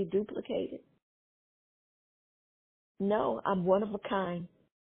can't be duplicated. No, I'm one of a kind.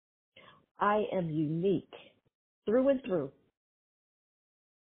 I am unique through and through.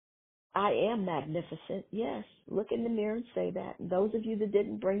 I am magnificent. Yes. Look in the mirror and say that. And those of you that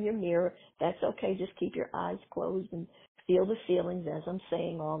didn't bring your mirror, that's okay. Just keep your eyes closed and feel the feelings as I'm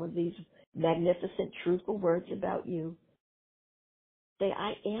saying all of these magnificent, truthful words about you. Say,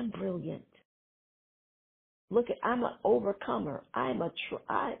 I am brilliant. Look at, I'm an overcomer. I'm a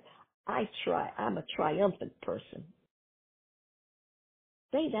triumphant person.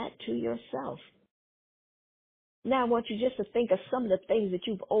 Say that to yourself. Now I want you just to think of some of the things that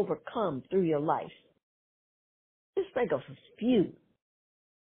you've overcome through your life. Just think of a few.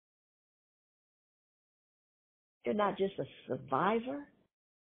 You're not just a survivor,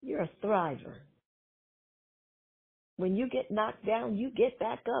 you're a thriver. When you get knocked down, you get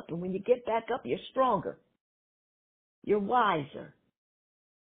back up. And when you get back up, you're stronger. You're wiser.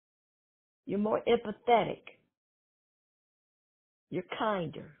 You're more empathetic. You're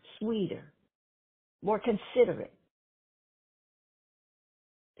kinder, sweeter, more considerate.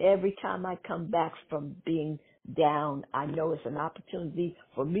 Every time I come back from being down, I know it's an opportunity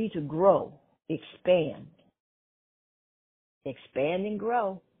for me to grow, expand. Expand and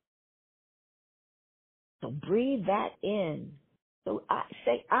grow. So breathe that in. So I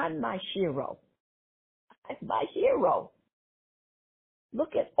say, I'm my Shero. I'm my hero.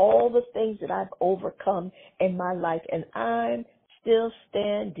 Look at all the things that I've overcome in my life, and I'm still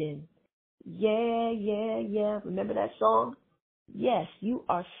standing. Yeah, yeah, yeah. Remember that song? Yes, you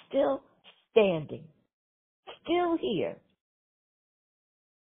are still standing. Still here.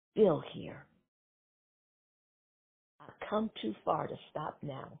 Still here. I've come too far to stop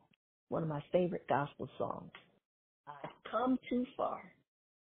now. One of my favorite gospel songs. I've come too far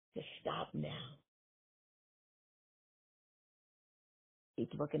to stop now.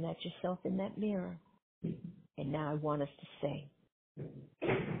 Keep looking at yourself in that mirror. And now I want us to say,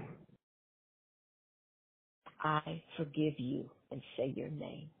 I forgive you, and say your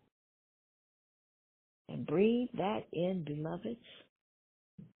name. And breathe that in, beloveds.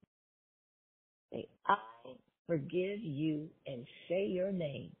 Say, I forgive you, and say your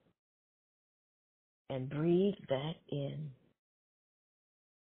name. And breathe that in.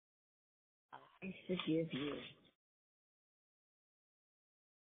 I forgive you.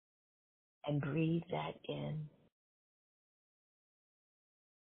 And breathe that in.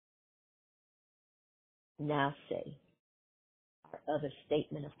 Now say our other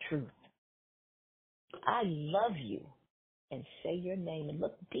statement of truth. I love you, and say your name. And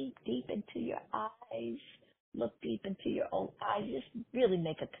look deep, deep into your eyes. Look deep into your own eyes. Just really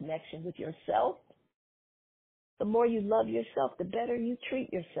make a connection with yourself. The more you love yourself, the better you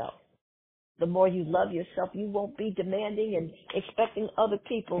treat yourself. The more you love yourself, you won't be demanding and expecting other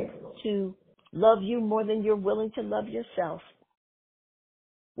people to love you more than you're willing to love yourself.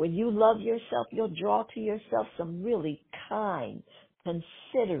 When you love yourself, you'll draw to yourself some really kind,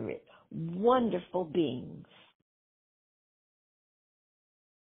 considerate, wonderful beings.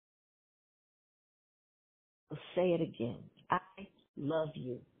 So say it again. I love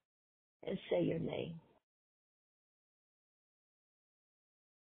you. And say your name.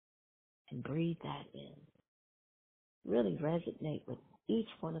 And breathe that in. Really resonate with each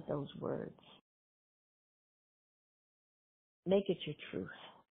one of those words. Make it your truth.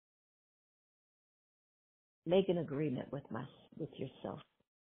 Make an agreement with yourself.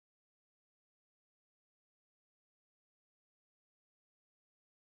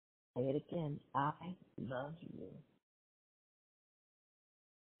 Say it again. I love you.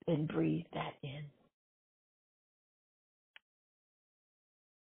 And breathe that in.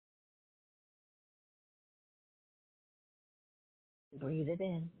 Breathe it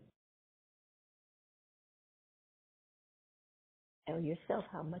in. Tell yourself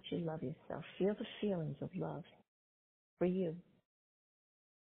how much you love yourself. Feel the feelings of love for you.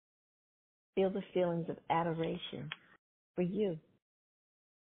 Feel the feelings of adoration for you.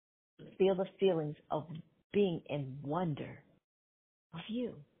 Feel the feelings of being in wonder of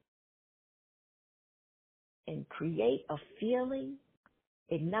you. And create a feeling,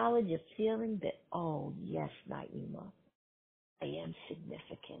 acknowledge a feeling that, oh, yes, Naima, I am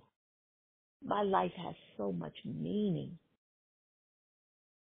significant. My life has so much meaning.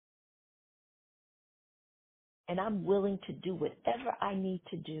 And I'm willing to do whatever I need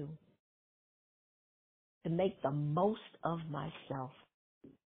to do to make the most of myself,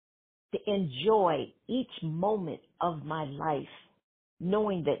 to enjoy each moment of my life,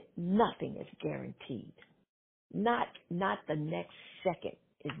 knowing that nothing is guaranteed. Not the next second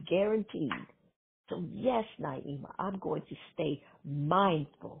is guaranteed. So yes, Naima, I'm going to stay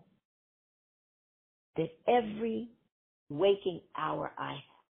mindful that every waking hour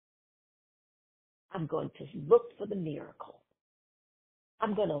I'm going to look for the miracle.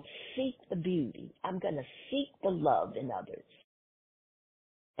 I'm going to seek the beauty. I'm going to seek the love in others.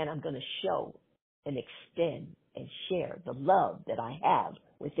 And I'm going to show and extend and share the love that I have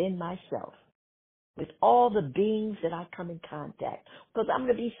within myself with all the beings that I come in contact. Because I'm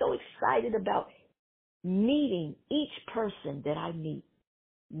going to be so excited about meeting each person that I meet,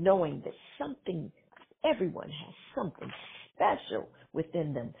 knowing that everyone has something special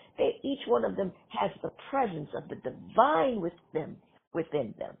within them. Each one of them has the presence of the divine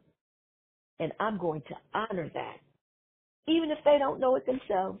within them. And I'm going to honor that. Even if they don't know it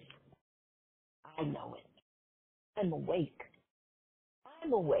themselves, I know it. I'm awake.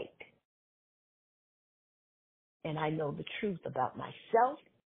 I'm awake. And I know the truth about myself,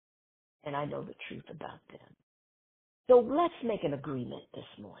 and I know the truth about them. So let's make an agreement this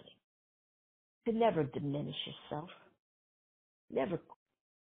morning to never diminish yourself, never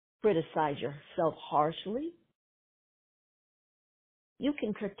criticize yourself harshly. You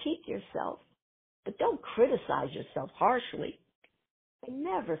can critique yourself, but don't criticize yourself harshly. And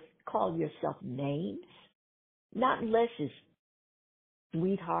never call yourself names, not unless it's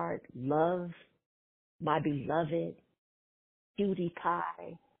sweetheart, love, my beloved, cutie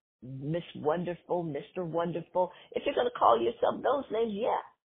pie, Miss Wonderful, Mr. Wonderful. If you're going to call yourself those names, yeah,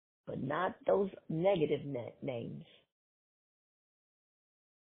 but not those negative names.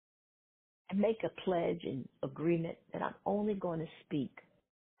 And make a pledge and agreement that I'm only going to speak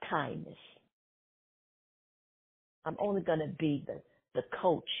kindness. I'm only going to be the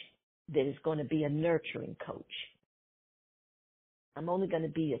coach that is going to be a nurturing coach. I'm only going to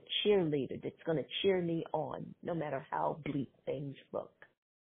be a cheerleader that's going to cheer me on no matter how bleak things look.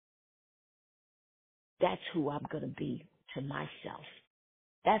 That's who I'm going to be to myself.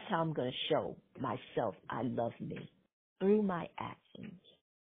 That's how I'm going to show myself I love me through my actions.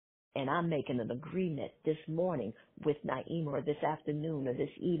 And I'm making an agreement this morning with Naima, or this afternoon, or this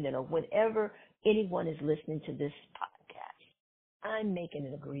evening, or whenever anyone is listening to this podcast. I'm making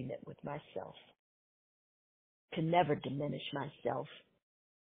an agreement with myself to never diminish myself,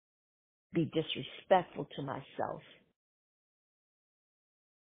 be disrespectful to myself,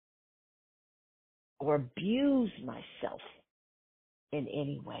 or abuse myself in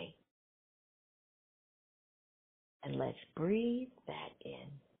any way. And let's breathe that in.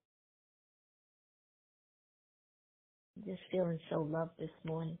 Just feeling so loved this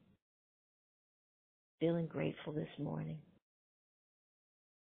morning. Feeling grateful this morning.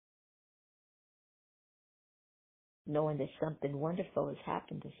 knowing that something wonderful has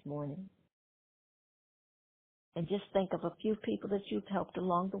happened this morning. And just think of a few people that you've helped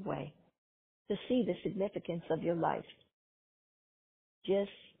along the way to see the significance of your life.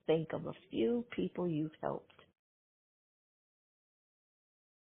 Just think of a few people you've helped.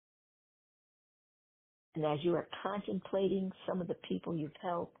 And as you are contemplating some of the people you've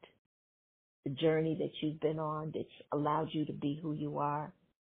helped, the journey that you've been on that's allowed you to be who you are,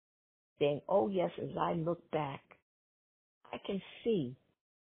 saying, oh yes, as I look back, I can see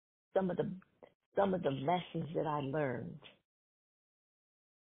some of the lessons that I learned.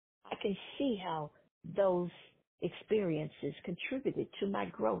 I can see how those experiences contributed to my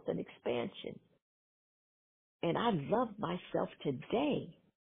growth and expansion. And I love myself today.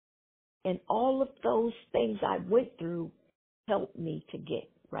 And all of those things I went through helped me to get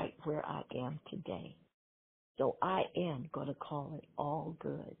right where I am today. So I am going to call it all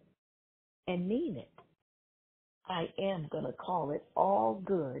good and mean it. I am going to call it all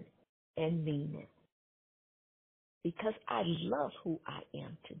good and mean it. Because I love who I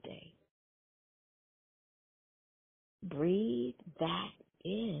am today. Breathe that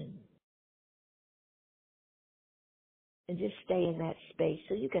in. And just stay in that space.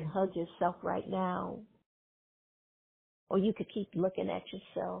 So you can hug yourself right now. Or you could keep looking at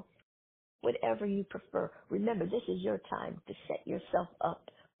yourself. Whatever you prefer. Remember, this is your time to set yourself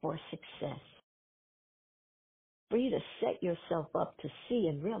up for success. For you to set yourself up to see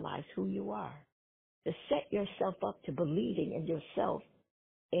and realize who you are. To set yourself up to believing in yourself,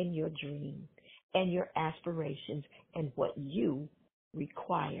 in your dream, and your aspirations, and what you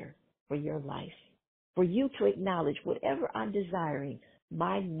require for your life. For you to acknowledge whatever I'm desiring,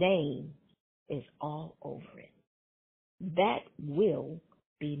 my name is all over it. That will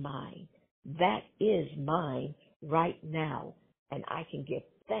be mine. That is mine right now. And I can give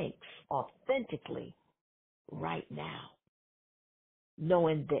thanks authentically right now,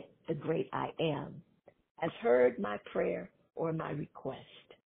 knowing that the great I am has heard my prayer or my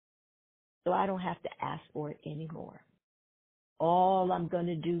request. So I don't have to ask for it anymore. All I'm going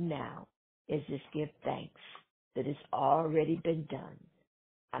to do now is just give thanks that it's already been done.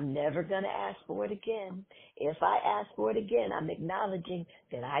 I'm never going to ask for it again. If I ask for it again, I'm acknowledging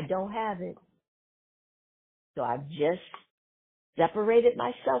that I don't have it. So I've just separated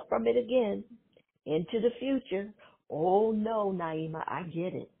myself from it again into the future. Oh no, Naima, I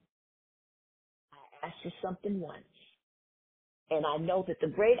get it. I asked for something once. And I know that the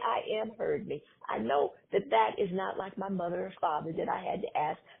great I am heard me. I know that that is not like my mother or father that I had to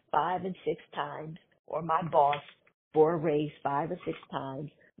ask 5 and 6 times, or my boss for a raise 5 or 6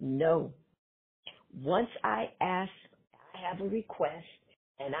 times. No. Once I ask, I have a request,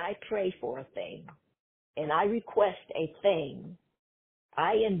 and I pray for a thing, and I request a thing,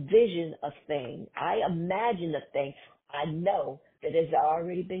 I envision a thing, I imagine a thing, I know that has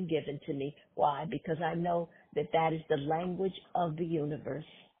already been given to me. Why? Because I know that that is the language of the universe.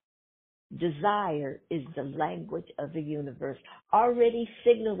 Desire is the language of the universe, already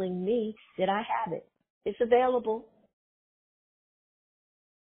signaling me that I have it. It's available.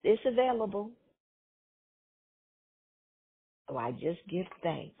 It's available. So I just give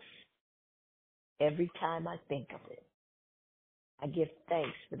thanks every time I think of it. I give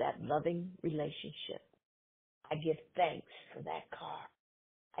thanks for that loving relationship. I give thanks for that car.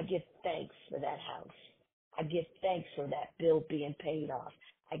 I give thanks for that house. I give thanks for that bill being paid off.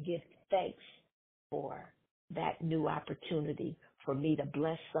 I give thanks for that new opportunity for me to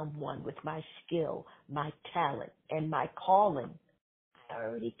bless someone with my skill, my talent, and my calling. I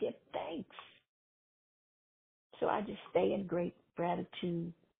already give thanks. So I just stay in great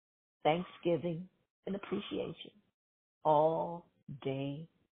gratitude, thanksgiving, and appreciation all day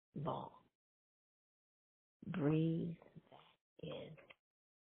long. Breathe that in.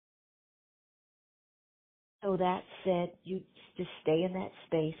 So that said, you just stay in that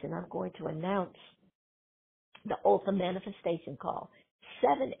space, and I'm going to announce the Ultimate Manifestation Call,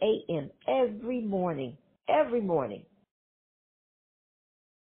 7 a.m. every morning,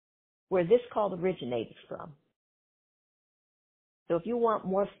 where this call originated from. So if you want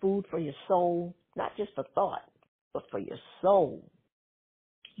more food for your soul, not just for thought, but for your soul,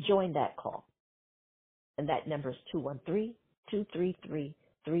 join that call. And that number is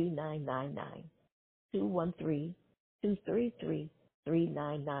 213-233-3999.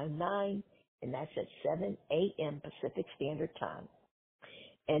 213-233-3999. And that's at 7 a.m. Pacific Standard Time.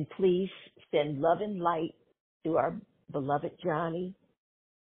 And please send love and light to our beloved Johnny,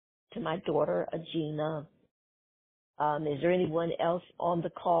 to my daughter, Agina. Is there anyone else on the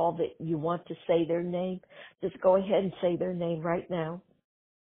call that you want to say their name? Just go ahead and say their name right now.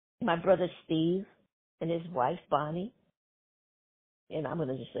 My brother Steve, and his wife, Bonnie, and I'm going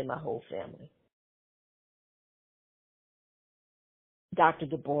to just say my whole family. Dr.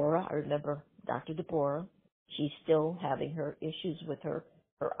 Deborah, I remember Dr. Deborah. She's still having her issues with her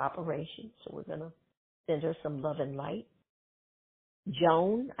operation, so we're going to send her some love and light.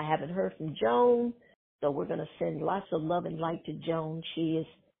 Joan, I haven't heard from Joan, so we're going to send lots of love and light to Joan. She is,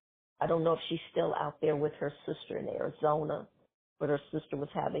 I don't know if she's still out there with her sister in Arizona, but her sister was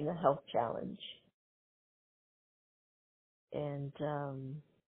having a health challenge. And I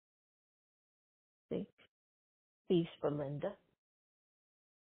think peace for Linda,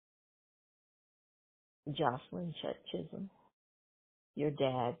 Jocelyn Chisholm, your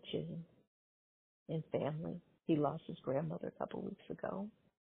dad, Chisholm, and family. He lost his grandmother a couple weeks ago.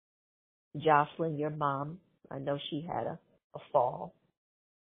 Jocelyn, your mom, I know she had a fall.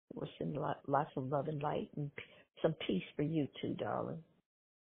 We're sending lots of love and light and some peace for you too, darling.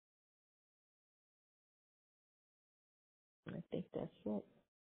 I think that's it.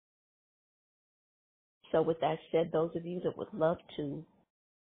 So with that said, those of you that would love to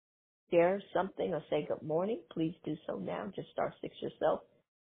share something or say good morning, please do so now. Just star six yourself.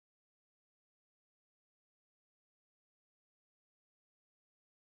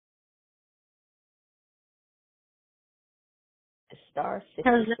 Star six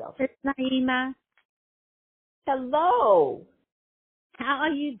Hello, yourself. it's Naima. Hello. How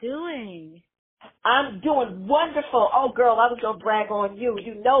are you doing? I'm doing wonderful. Oh, girl, I was going to brag on you.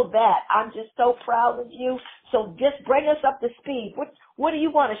 You know that. I'm just so proud of you. So just bring us up to speed. What do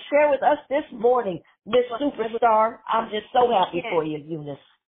you want to share with us this morning, Miss Superstar? I'm just so happy for you, Eunice.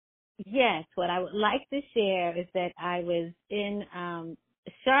 Yes, what I would like to share is that I was in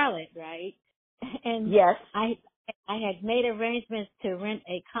Charlotte, right? And yes, I had made arrangements to rent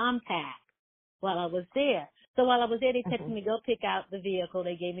a compact while I was there. So while I was there, they said to me, go pick out the vehicle.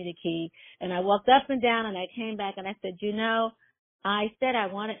 They gave me the key. And I walked up and down, and I came back, and I said, I said I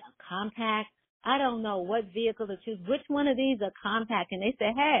wanted a compact. I don't know what vehicle to choose. Which one of these are compact? And they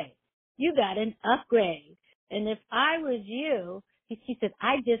said, hey, you got an upgrade. And if I was you, she said,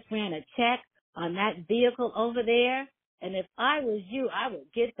 I just ran a check on that vehicle over there. And if I was you, I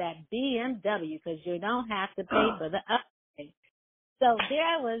would get that BMW because you don't have to pay for the upgrade. So there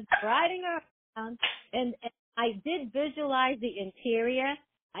I was riding around, and I did visualize the interior.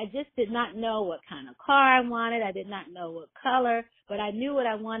 I just did not know what kind of car I wanted. I did not know what color, but I knew what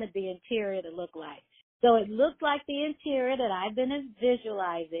I wanted the interior to look like. So it looked like the interior that I've been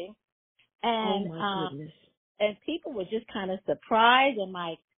visualizing. And, oh my goodness. And people were just kind of surprised. And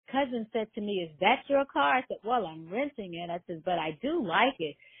my cousin said to me, is that your car? I said, well, I'm renting it. I said, but I do like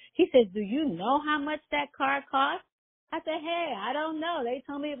it. He said, do you know how much that car costs? I said, hey, I don't know. They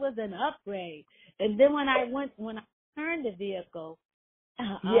told me it was an upgrade. And then when I turned the vehicle,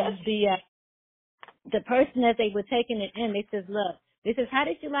 yes. The person that they were taking it in, they says, look, they says, how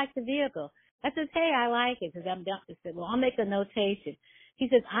did you like the vehicle? I says, hey, I like it because I'm done. They said, well, I'll make a notation. He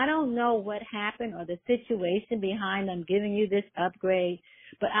says, I don't know what happened or the situation behind them giving you this upgrade,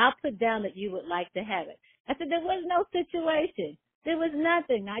 but I'll put down that you would like to have it. I said, there was no situation. There was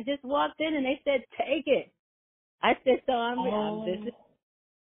nothing. I just walked in and they said, take it. I said, so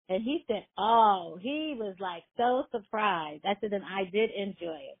and he said, oh, he was like so surprised. I said, and I did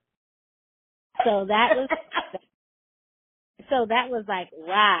enjoy it. So that was like,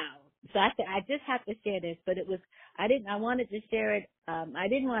 wow. So I said, I just have to share this, but I wanted to share it.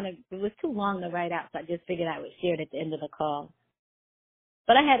 It was too long to write out, so I just figured I would share it at the end of the call.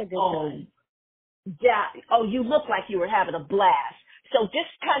 But I had a good time. Yeah. Oh, you look like you were having a blast. So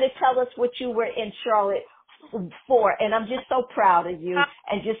just kind of tell us what you were in Charlotte for, and I'm just so proud of you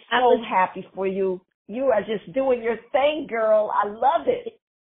and just so happy for you. You are just doing your thing, girl. I love it.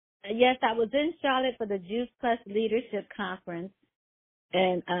 Yes, I was in Charlotte for the Juice Plus Leadership Conference,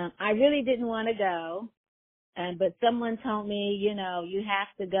 and I really didn't want to go, but someone told me, you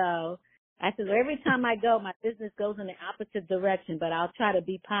have to go. I said, well, every time I go, my business goes in the opposite direction, but I'll try to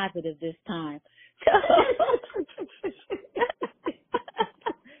be positive this time.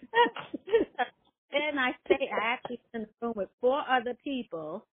 And I actually was in the room with with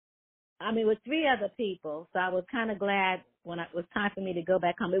 3 other people, so I was kind of glad when it was time for me to go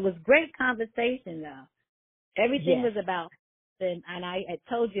back home. It was great conversation, though. Everything was about, and I had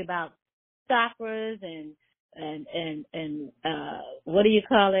told you about chakras and what do you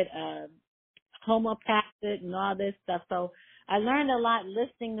call it, homeopathic and all this stuff. So I learned a lot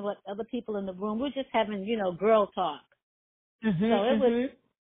listening to what other people in the room. We're just having, girl talk.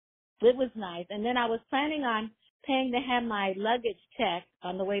 It was nice. And then I was planning on paying to have my luggage checked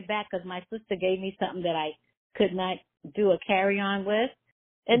on the way back because my sister gave me something that I could not do a carry-on with.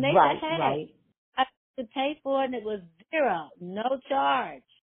 And they said, hey, to pay for it, and it was zero, no charge.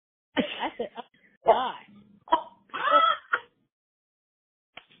 I said, oh, God.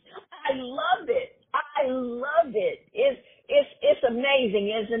 I love it. I love it. It's amazing,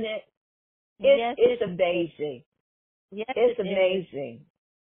 isn't it? Yes, It's amazing. Yes, It's it is. amazing.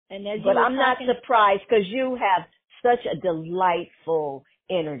 And as But you were I'm not talking, surprised because you have such a delightful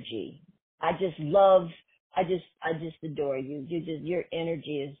energy. I just adore you. Your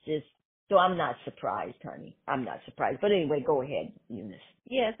energy is just, so I'm not surprised, honey. I'm not surprised. But anyway, go ahead, Eunice.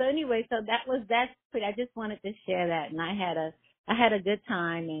 yeah. So anyway, so that's pretty. I just wanted to share that, and I had a good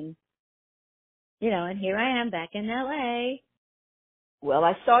time, and and here I am back in LA. Well,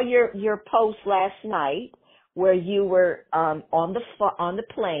 I saw your post last night where you were on the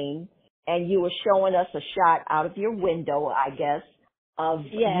plane and you were showing us a shot out of your window, I guess, of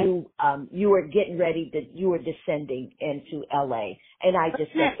Yes. you were getting ready you were descending into LA. And I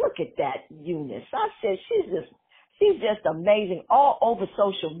just said, look at that Eunice. I said, she's just amazing all over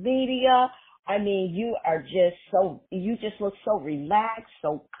social media. I mean, you just look so relaxed,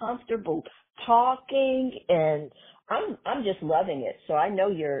 so comfortable talking, and I'm just loving it. So I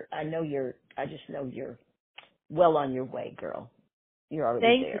just know you're well on your way, girl. You're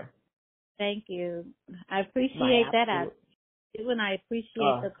already there. Thank you. I My appreciate that. I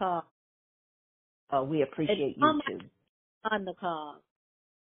appreciate the call. Oh, we appreciate you too. On the call.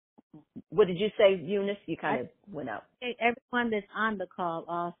 What did you say, Eunice? You kind of went out. Everyone that's on the call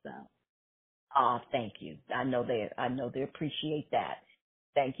also. Oh, thank you. I know they appreciate that.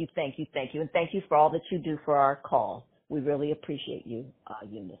 Thank you. And thank you for all that you do for our call. We really appreciate you,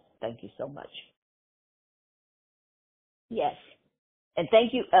 Eunice. Thank you so much. Yes. And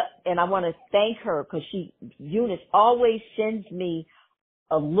thank you. And I want to thank her because Eunice always sends me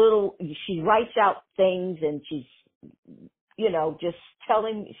she writes out things and she's, just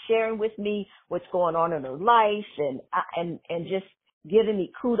sharing with me what's going on in her life and just giving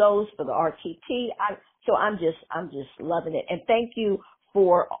me kudos for the RTT. So I'm just loving it. And thank you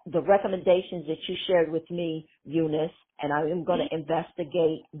for the recommendations that you shared with me, Eunice, and I am going to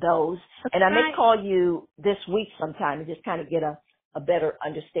investigate those. And I may call you this week sometime and just kind of get a better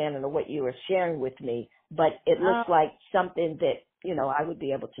understanding of what you were sharing with me. But it looks like something that, I would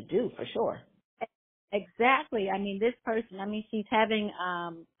be able to do for sure. Exactly. I mean, this person, she's having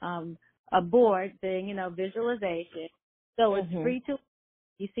a board thing, visualization. So it's free to,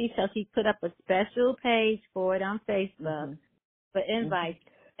 you see, so she put up a special page for it on Facebook for invites.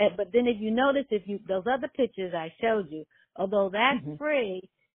 But then if you notice, those other pictures I showed you, although that's free,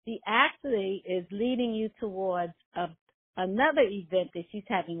 she actually is leading you towards another event that she's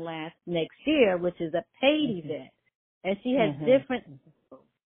having next year, which is a paid event. And she has different,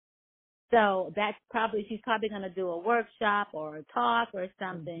 so she's probably going to do a workshop or a talk or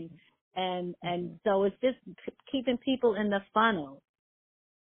something. And so it's just keeping people in the funnel.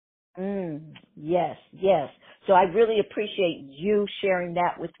 Yes. So I really appreciate you sharing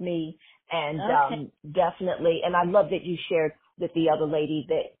that with me, and definitely. And I love that you shared with the other lady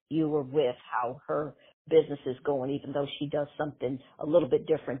that you were with how her business is going, even though she does something a little bit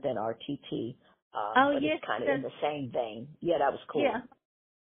different than RTT. But it's kind of in the same vein. Yeah, that was cool. Yeah,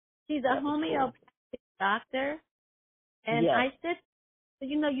 she's a homeopathic doctor, and I said,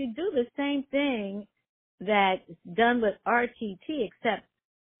 you do the same thing that's done with RTT, except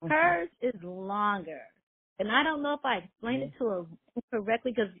hers is longer. And I don't know if I explained it to her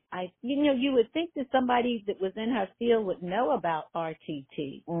correctly because you would think that somebody that was in her field would know about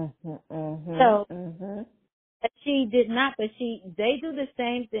RTT. But she did not, but they do the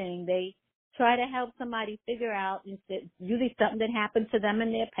same thing. They try to help somebody figure out, usually something that happened to them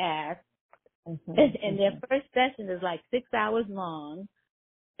in their past. And their first session is like 6 hours long.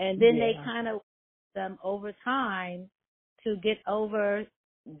 And then they kind of them over time to get over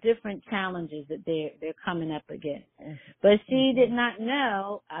different challenges that they're coming up against. But she did not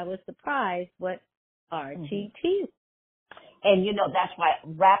know, I was surprised, what RTT is. And that's why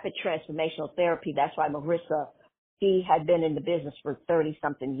rapid transformational therapy, that's why Marissa, she had been in the business for 30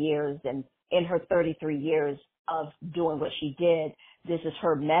 something years, and in her 33 years of doing what she did, this is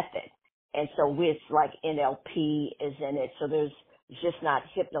her method. And so with like NLP is in it. So there's just not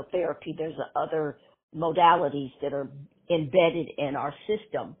hypnotherapy. There's other modalities that are embedded in our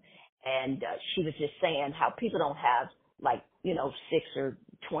system. And she was just saying how people don't have 6 or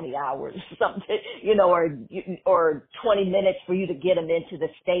 20 hours or something, or 20 minutes for you to get them into the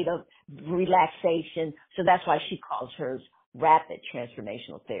state of relaxation. So that's why she calls hers rapid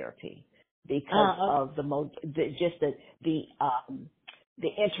transformational therapy, because of the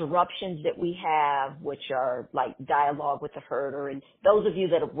interruptions that we have, which are like dialogue with the herder. And those of you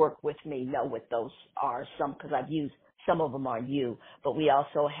that have worked with me know what those are, some, because I've used some of them on you. But we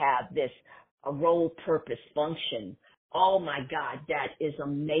also have this a role, purpose, function. Oh my God, that is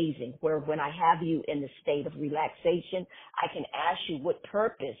amazing. Where when I have you in the state of relaxation, I can ask you what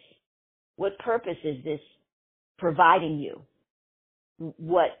purpose is this providing you?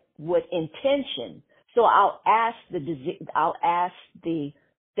 What intention? So I'll ask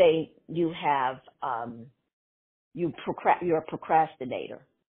say you have, you're a procrastinator.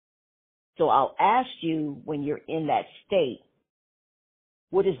 So I'll ask you when you're in that state,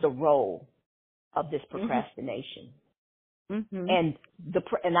 what is the role of this procrastination? Mm-hmm.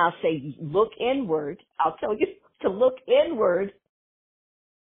 And I'll say, look inward. I'll tell you to look inward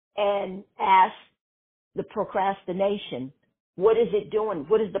and ask the procrastination, what is it doing?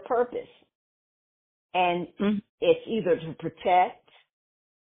 What is the purpose? And it's either to protect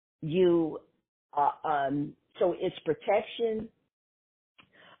you, so it's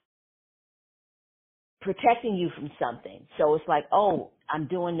protecting you from something. So it's like, oh, I'm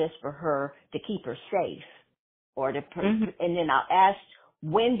doing this for her to keep her safe, or and then I'll ask,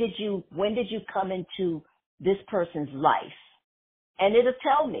 when did you come into this person's life? And it'll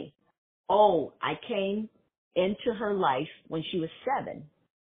tell me, oh, I came into her life when she was 7.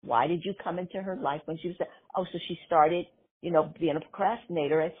 Why did you come into her life when she was 7? Oh, so she started, being a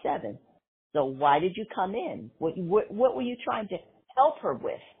procrastinator at 7. So why did you come in? What were you trying to help her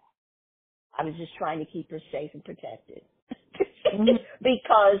with? I was just trying to keep her safe and protected.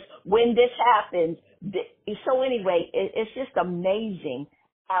 Because when this happens, so anyway, it's just amazing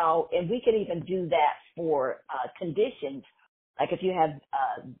how, and we can even do that for conditions. Like if you have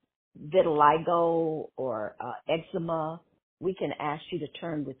vitiligo or eczema, we can ask you to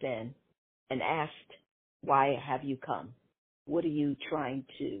turn within and ask, why have you come? What are you trying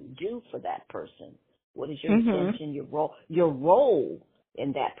to do for that person? What is your intention, your role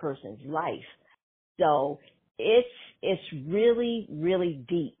in that person's life? So it's really, really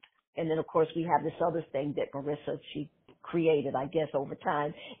deep. And then of course we have this other thing that Marissa, she created, I guess, over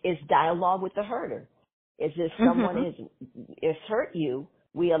time, is dialogue with the herder. Is if someone is hurt you,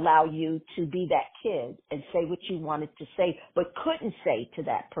 we allow you to be that kid and say what you wanted to say, but couldn't say to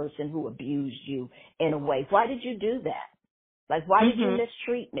that person who abused you in a way. Why did you do that? Like, why did you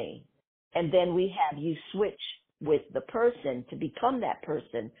mistreat me? And then we have you switch with the person to become that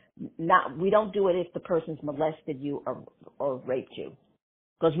person. We don't do it if the person's molested you or raped you,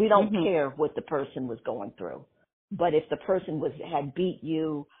 because we don't care what the person was going through. But if the person had beat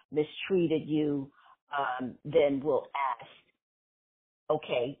you, mistreated you, then we'll ask,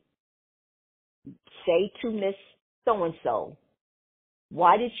 okay, say to Miss So-and-so,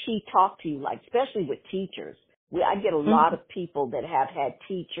 why did she talk to you like, especially with teachers? I get a lot of people that have had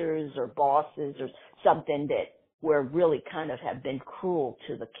teachers or bosses or something that where really kind of have been cruel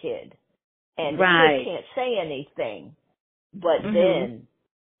to the kid. And the kid can't say anything, but then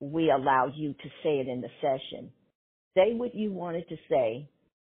we allow you to say it in the session. Say what you wanted to say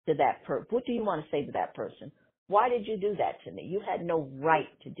to that person. What do you want to say to that person? Why did you do that to me? You had no right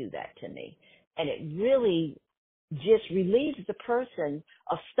to do that to me. And it really just relieves the person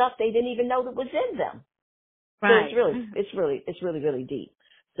of stuff they didn't even know that was in them. Right. So it's really, really deep.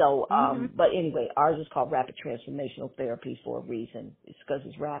 So, but anyway, ours is called Rapid Transformational Therapy for a reason. It's because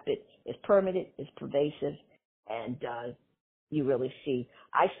it's rapid, it's permanent, it's pervasive, and you really see.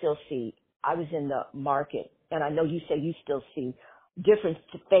 I was in the market, and I know you say you still see different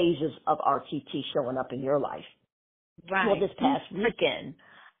phases of RTT showing up in your life. Right. Well, this past weekend,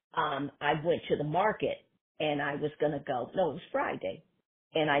 I went to the market, and I was going to go. No, it was Friday.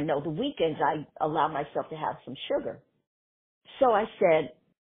 And I know the weekends I allow myself to have some sugar. So I said,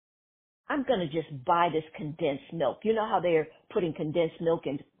 I'm going to just buy this condensed milk. You know how they're putting condensed milk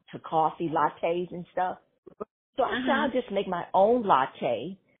into coffee, lattes and stuff? So I said, I'll just make my own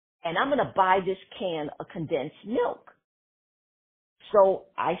latte, and I'm going to buy this can of condensed milk. So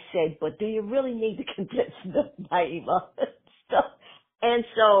I said, but do you really need the condensed milk, Naima? And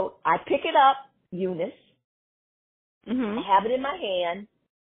so I pick it up, Eunice. I have it in my hand.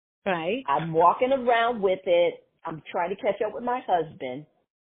 Right. I'm walking around with it. I'm trying to catch up with my husband.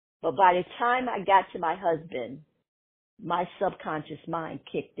 But by the time I got to my husband, my subconscious mind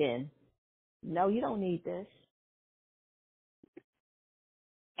kicked in. No, you don't need this.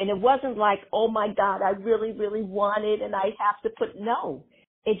 And it wasn't like, oh my God, I really, really want it and I have to no.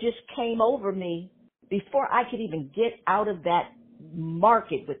 It just came over me before I could even get out of that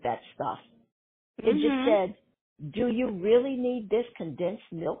market with that stuff. It just said, do you really need this condensed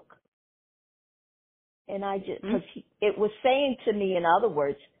milk? And I just, because it was saying to me, in other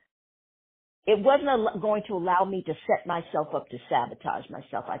words, it wasn't going to allow me to set myself up to sabotage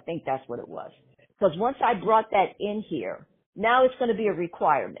myself. I think that's what it was. Because once I brought that in here, now it's going to be a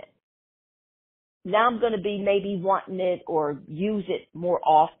requirement. Now I'm going to be maybe wanting it or use it more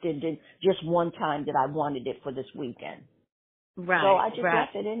often than just one time that I wanted it for this weekend. Right. So I just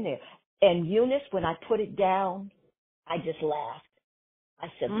left it in there. And Eunice, when I put it down, I just laughed. I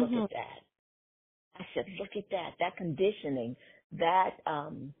said, look at that. I said, look at that. That conditioning, that,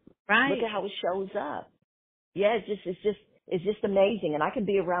 Right. look at how it shows up. Yeah, it's just amazing. And I can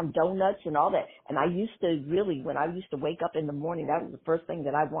be around donuts and all that. And I used to really, when I used to wake up in the morning, that was the first thing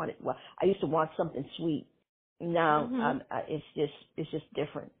that I wanted. Well, I used to want something sweet. Now, it's just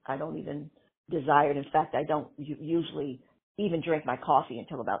different. I don't even desire it. In fact, I don't usually even drink my coffee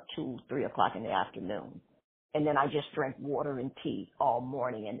until about 2, 3 o'clock in the afternoon. And then I just drink water and tea all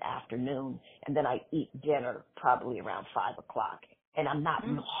morning and afternoon. And then I eat dinner probably around 5 o'clock. And I'm not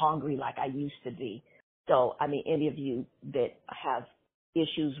hungry like I used to be. So, I mean, any of you that have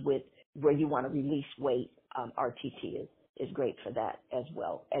issues with where you want to release weight, RTT is great for that as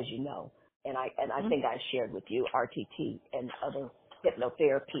well, as you know. And I think I shared with you, RTT and other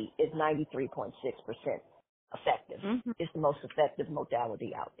hypnotherapy is 93.6% effective. It's the most effective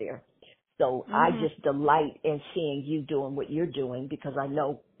modality out there. So I just delight in seeing you doing what you're doing because I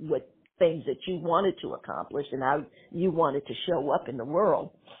know what things that you wanted to accomplish and how you wanted to show up in the world.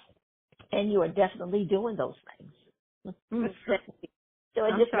 And you are definitely doing those things. So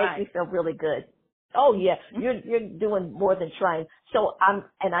it just makes me feel really good. Oh yeah, you're doing more than trying. So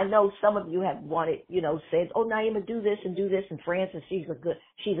and I know some of you have wanted, said, oh, Naima, do this. And Frances,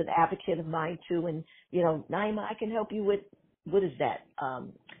 she's an advocate of mine too. And, Naima, I can help you with, what is that?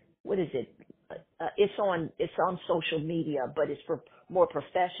 What is it? It's on social media, but it's for more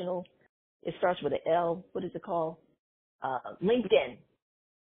professional. It starts with an L. What is it called? LinkedIn.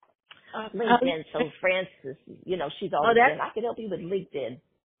 LinkedIn. So Frances, she's always saying, I can help you with LinkedIn.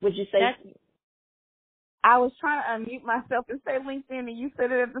 Would you say? I was trying to unmute myself and say LinkedIn, and you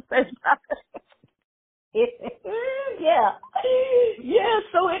said it at the same time. Yeah.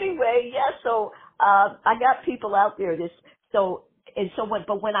 So anyway, So I got people out there.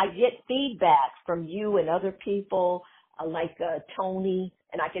 But when I get feedback from you and other people, like Tony,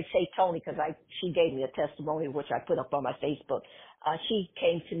 and I can say Tony because she gave me a testimony which I put up on my Facebook. She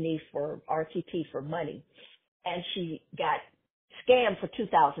came to me for RTT for money, and she got scammed for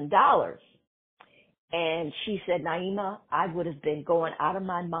 $2,000. And she said, Naima, I would have been going out of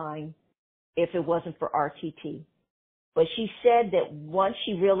my mind if it wasn't for RTT. But she said that once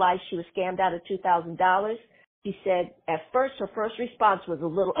she realized she was scammed out of $2,000, she said at first her first response was a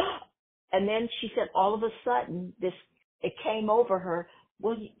little, and then she said all of a sudden it came over her.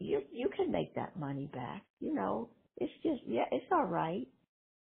 Well, you can make that money back. It's just, it's all right.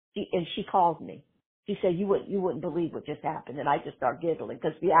 And she called me. She said, you wouldn't believe what just happened. And I just started giggling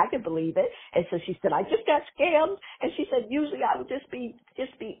because, I could believe it. And so she said, I just got scammed. And she said, usually I would just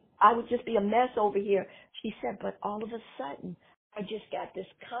be a mess over here. She said, but all of a sudden I just got this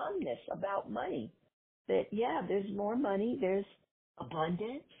calmness about money that, there's more money. There's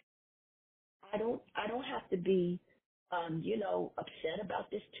abundance. I don't have to be, upset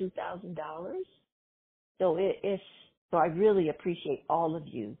about this $2,000. So so I really appreciate all of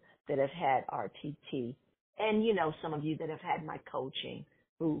you that have had RTT and, some of you that have had my coaching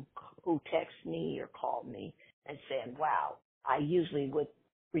who text me or call me and saying, wow, I usually would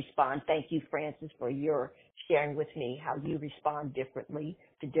respond. Thank you, Frances, for your sharing with me how you respond differently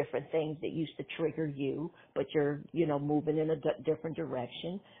to different things that used to trigger you, but you're, moving in a different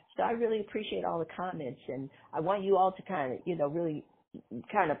direction. So I really appreciate all the comments, and I want you all to kind of, really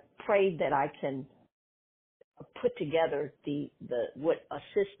kind of pray that I can put together what a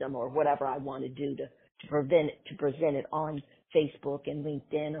system or whatever I want to do to present it on Facebook and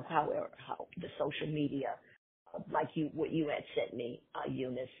LinkedIn or how the social media, like what you had sent me,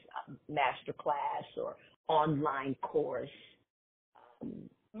 Eunice, master class or online course.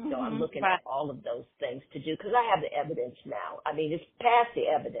 So I'm looking at all of those things to do because I have the evidence now. I mean, it's past the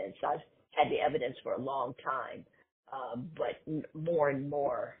evidence. I've had the evidence for a long time, but more and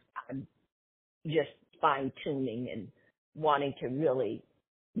more I'm just fine-tuning and wanting to really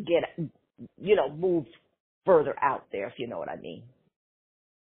get, move further out there, if you know what I mean.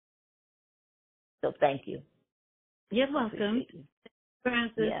 So thank you. You're welcome.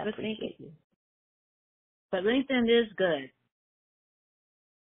 Frances, I appreciate you. But LinkedIn is good.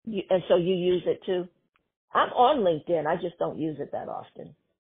 And so you use it too? I'm on LinkedIn. I just don't use it that often.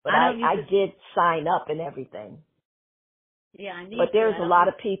 But I did sign up and everything. Yeah, I need But to. there's I a don't lot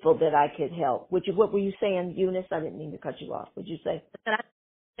know. of people that I could help. What were you saying, Eunice? I didn't mean to cut you off. Would you say?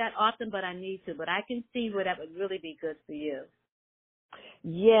 That often, but I need to. But I can see where that would really be good for you.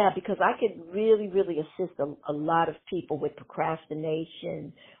 Yeah, because I could really, really assist a lot of people with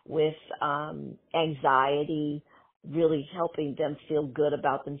procrastination, with anxiety, really helping them feel good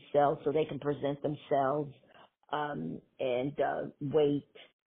about themselves so they can present themselves, and weight.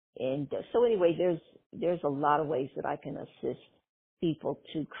 And so anyway, there's a lot of ways that I can assist people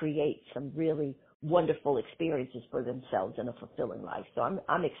to create some really wonderful experiences for themselves in a fulfilling life. So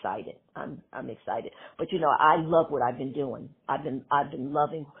I'm excited. I'm excited. But you know, I love what I've been doing. I've been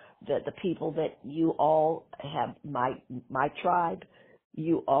loving the people that you all have, my tribe.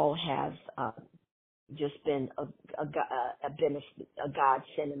 You all have just been a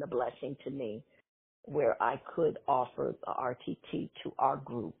godsend and a blessing to me, where I could offer the RTT to our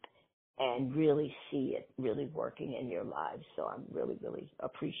group and really see it really working in your lives. So I'm really, really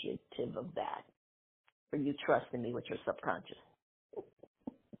appreciative of that, for you trusting me with your subconscious.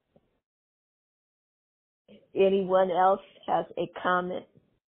 Anyone else has a comment?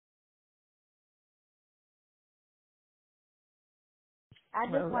 I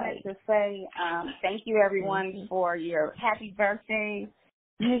just All wanted right. to say thank you, everyone, for your happy birthday.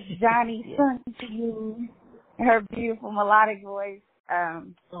 Miss Johnny Yeah. sung to you, her beautiful melodic voice.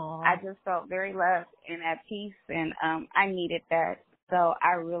 Aw. I just felt very loved and at peace, and I needed that. So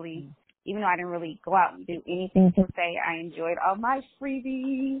I really, even though I didn't really go out and do anything per se, I enjoyed all my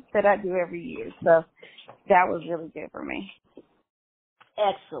freebies that I do every year. So that was really good for me.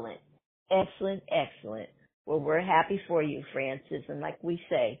 Excellent. Excellent, excellent. Well, we're happy for you, Francis. And like we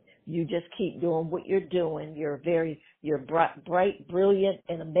say, you just keep doing what you're doing. You're bright, brilliant,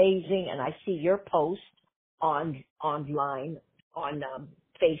 and amazing. And I see your post online on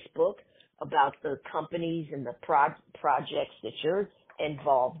Facebook about the companies and the projects that you're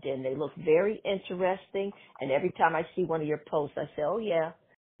involved in. They look very interesting. And every time I see one of your posts, I say, oh yeah,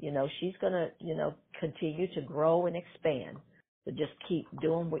 you know, she's going to, you know, continue to grow and expand. So just keep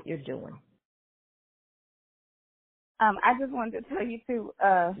doing what you're doing. I just wanted to tell you too,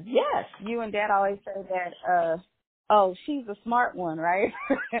 Yes. you and Dad always say that, oh, she's a smart one, right?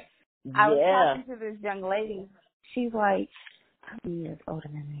 I was Yeah. talking to this young lady. She's like, how many years older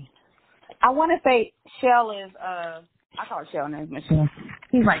than me? I want to say Shell is, I call her Shell, name's Michelle.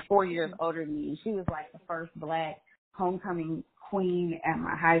 She's like 4 years older than me. She was like the first black homecoming queen at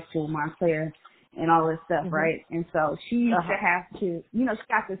my high school, Montclair, and all this stuff, right? And so she used to have to, you know, she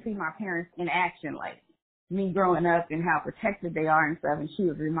got to see my parents in action, like me growing up and how protected they are and stuff. And she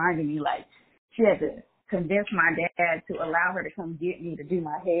was reminding me, like, she had to convince my dad to allow her to come get me to do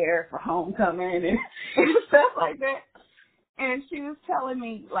my hair for homecoming and stuff like that. And she was telling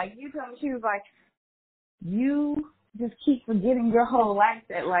me, like, you told me, she was like, you just keep forgetting your whole life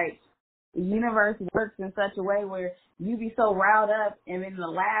that, like, the universe works in such a way where you be so riled up and in the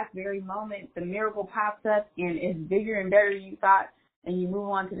last very moment, the miracle pops up and it's bigger and better than you thought, and you move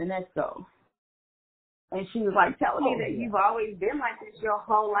on to the next goal. And she was like telling me that you've always been like this your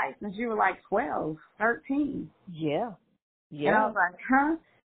whole life since you were like 12, 13. Yeah. Yeah. And I was like, huh?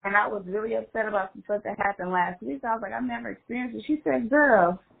 And I was really upset about some stuff that happened last week. I was like, I've never experienced it. She said,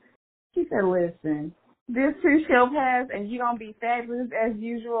 girl, she said, listen, this too shall pass and you're going to be fabulous as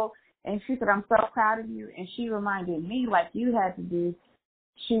usual. And she said, I'm so proud of you. And she reminded me, like you had to do,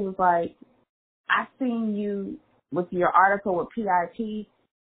 she was like, I seen you with your article with PIP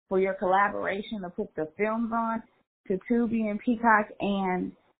for your collaboration to put the films on to Tubi and Peacock,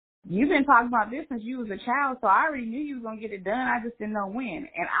 and you've been talking about this since you was a child, so I already knew you was going to get it done. I just didn't know when.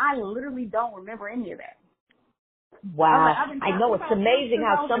 And I literally don't remember any of that. Wow. I I know it's amazing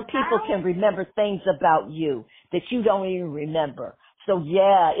how some people can remember things about you that you don't even remember. So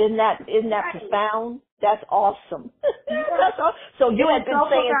yeah, isn't that profound? That's awesome. That's awesome. So you had been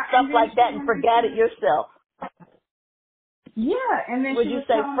saying stuff like that and forgot it yourself. Yeah, and then Would she you was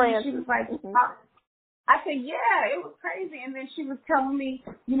say, telling me, she was like, I said, yeah, it was crazy. And then she was telling me,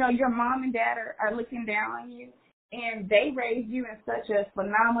 you know, your mom and dad are looking down on you, and they raised you in such a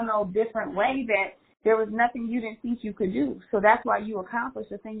phenomenal, different way that there was nothing you didn't think you could do. So that's why you accomplished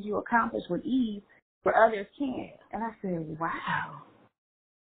the things you accomplished with ease where others can't. And I said, wow.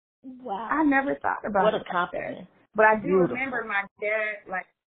 Wow. I never thought about what a that. compliment. But I do Beautiful. remember my dad, like,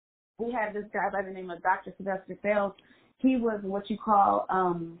 we had this guy by the name of Dr. Sylvester Fells. He was what you call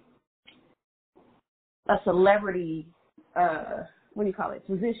a celebrity,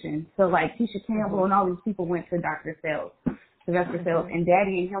 physician. So, like, Tisha Campbell and all these people went to Dr. Fells, Sylvester Fells, and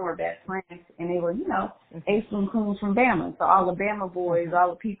Daddy and him were best friends, and they were, you know, ace and coons from Bama. So all the Bama boys, all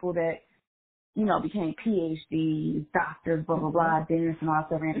the people that became PhDs, doctors, blah, blah, blah, dentists and all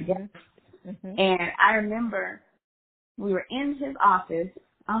stuff ran together. Mm-hmm. And I remember we were in his office.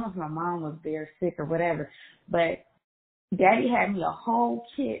 I don't know if my mom was there sick or whatever, but Daddy had me a whole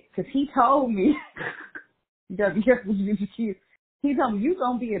kit because he told me, you gotta be careful with your kids. He told me, you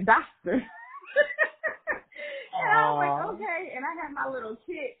gonna be a doctor. And I was like, okay. And I had my little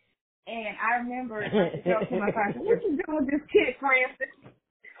kit. And I remember my father said, what you doing with this kit, Francis?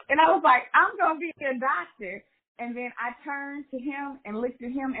 And I was like, I'm gonna be a doctor. And then I turned to him and looked at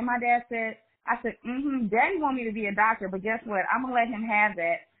him, and my dad said, Daddy want me to be a doctor, but guess what? I'm gonna let him have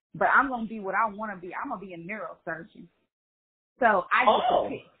that, but I'm gonna be what I want to be. I'm gonna be a neurosurgeon. So I get to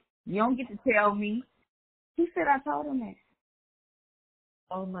pick. You don't get to tell me. He said I told him that.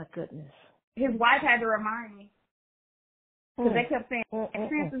 Oh my goodness. His wife had to remind me because they kept saying,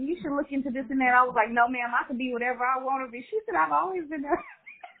 Francis, you should look into this and that. I was like, no, ma'am, I can be whatever I want to be. She said, I've always been there.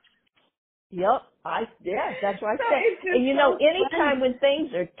 Yep, that's what I said. And anytime when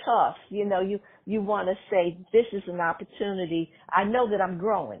things are tough, you want to say, this is an opportunity. I know that I'm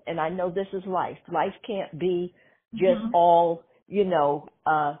growing, and I know this is life. Life can't be just all,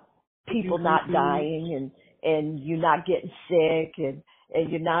 people not dying and you're not getting sick and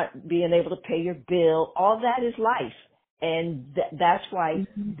you're not being able to pay your bill. All that is life. And that's why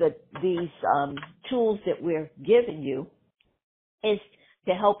these tools that we're giving you is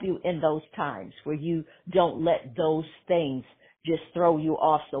to help you in those times where you don't let those things just throw you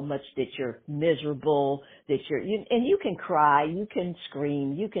off so much that you're miserable, and you can cry, you can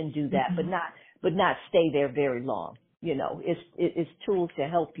scream, you can do that, but not stay there very long. It's tools to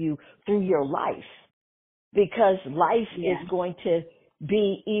help you through your life, because life is going to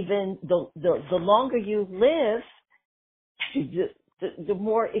be even the longer you live, the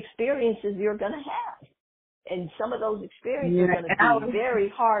more experiences you're going to have. And some of those experiences are going to be very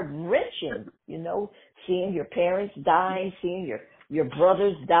hard-wrenching, seeing your parents die, seeing your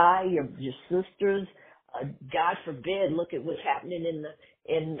brothers die, your sisters. God forbid, look at what's happening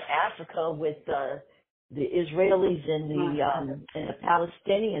in Africa with the Israelis and the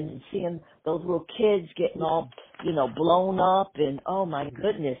Palestinians, and seeing those little kids getting all blown up, and oh my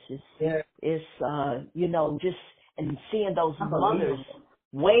goodness, it's just, and seeing those mothers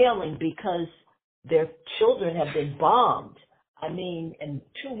wailing because their children have been bombed. I mean, and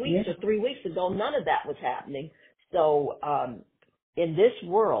 2 weeks or 3 weeks ago, none of that was happening. So in this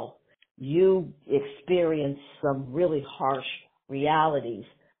world, you experience some really harsh realities,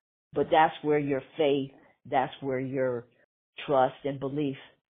 but that's where your faith, that's where your trust and belief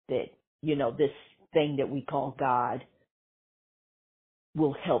that, this thing that we call God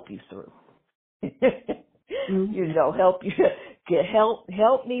will help you through. Help you.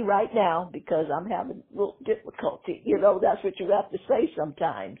 Help me right now because I'm having a little difficulty. That's what you have to say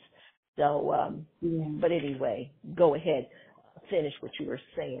sometimes. So, but anyway, go ahead. Finish what you were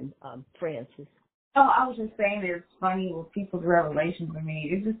saying, Francis. Oh, I was just saying it's funny with people's revelations with me.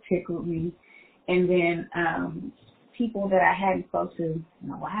 It just tickled me. And then people that I hadn't spoke to in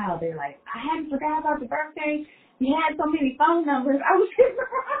a while, they're like, I hadn't forgot about the birthday. You had so many phone numbers. I was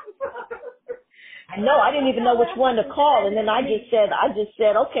I know, I didn't even know which one to call, and then I just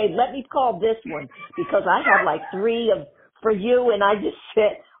said, okay, let me call this one, because I have like 3 for you, and I just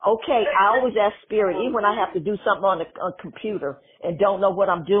said, okay, I always ask Spirit, even when I have to do something on a computer and don't know what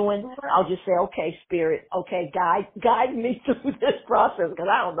I'm doing, I'll just say, okay, Spirit, okay, guide me through this process, because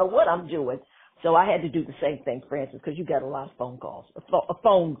I don't know what I'm doing. So I had to do the same thing, Francis, because you got a lot of phone calls,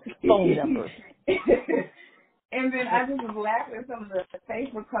 phone numbers. And then I just was laughing at some of the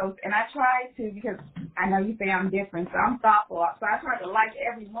Facebook posts, and I tried to, because I know you say I'm different, so I'm thoughtful. So I tried to like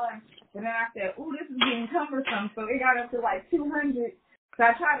every one, and then I said, ooh, this is getting cumbersome. So it got up to like 200. So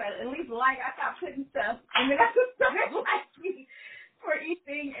I tried to at least I stopped putting stuff, and then I just started liking for each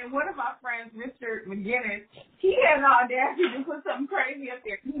thing. And one of my friends, Mr. McGinnis, he had the audacity to put something crazy up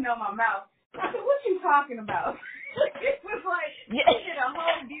there, my mouth. I said, what you talking about? It was like, we did a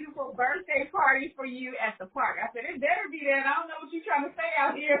whole beautiful birthday party for you at the park. I said, it better be that. I don't know what you're trying to say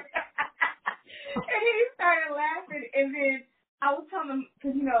out here. And he started laughing. And then I was telling him,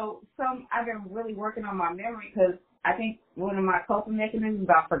 because, I've been really working on my memory, because I think one of my coping mechanisms,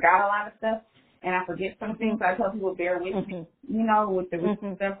 I forgot a lot of stuff. And I forget some things. I tell people, bear with me, with the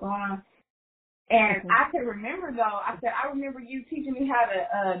recent stuff going on. And I could remember, though, I said, I remember you teaching me how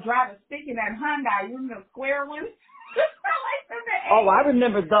to drive a stick in that Hyundai. You remember the square one? Oh, I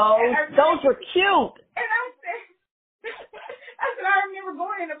remember those. Those were cute. And I said, I remember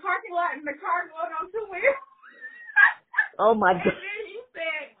going in the parking lot and the car going on 2 wheels. Oh, my God. And then he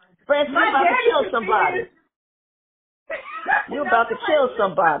said, Francis, you're about to kill somebody. You're about to kill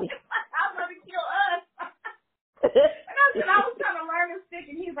somebody. I'm going to said, I was trying to learn to stick,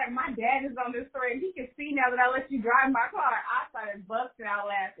 and he's like, my dad is on this story, and he can see now that I let you drive my car. I started busting out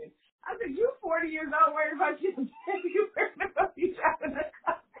laughing. I said, you 40 years old, worried about you. You worried about you driving the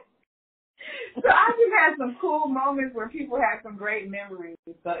car. So I just had some cool moments where people had some great memories.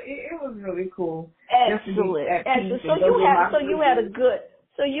 So it was really cool. Excellent. Excellent.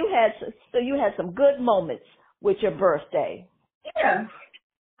 So you had some good moments with your birthday. Yeah,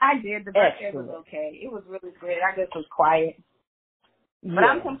 I did. The birthday Excellent. was okay. It was really great. I just was quiet. But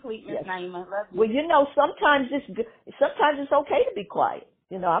I'm complete, Miss Naima. Love you. Well, sometimes it's okay to be quiet.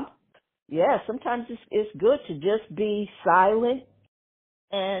 Sometimes it's good to just be silent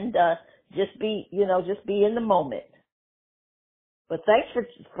and just be in the moment. But thanks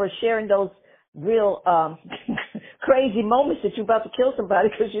for sharing those real crazy moments that you're about to kill somebody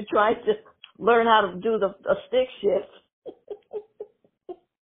because you're trying to learn how to do a stick shift.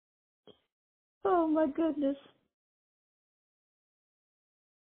 Oh my goodness.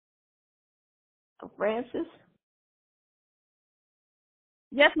 Francis?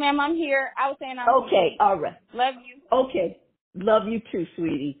 Yes, ma'am, I'm here. I was saying I'm okay, all right. Love you. Okay. Love you too,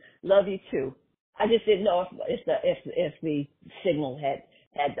 sweetie. Love you too. I just didn't know if the signal had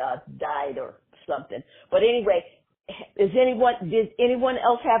died or something. But anyway, did anyone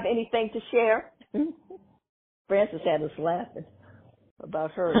else have anything to share? Francis had us laughing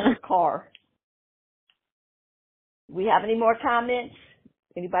about her car. We have any more comments?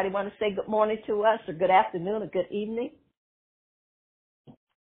 Anybody want to say good morning to us, or good afternoon, or good evening?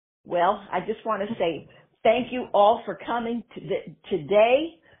 Well, I just want to say thank you all for coming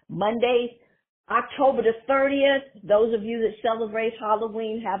today, Monday, October the 30th. Those of you that celebrate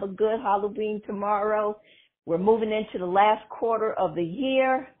Halloween, have a good Halloween tomorrow. We're moving into the last quarter of the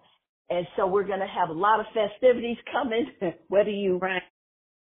year, and so we're going to have a lot of festivities coming, whether you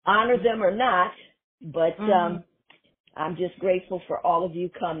honor them or not. But I'm just grateful for all of you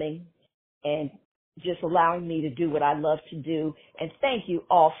coming and just allowing me to do what I love to do. And thank you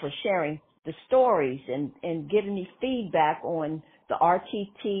all for sharing the stories and giving me feedback on the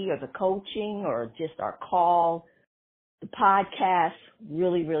RTT or the coaching or just our call, the podcast.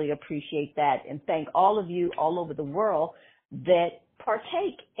 Really, really appreciate that. And thank all of you all over the world that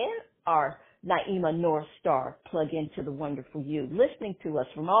partake in our Naima North Star Plug Into the Wonderful You, listening to us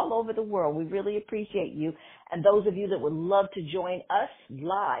from all over the world. We really appreciate you. And those of you that would love to join us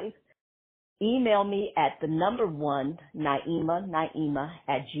live, email me at the number 1,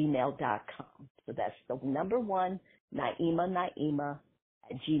 naima@gmail.com. So that's the number 1,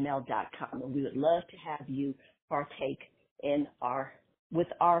 naima@gmail.com. And we would love to have you partake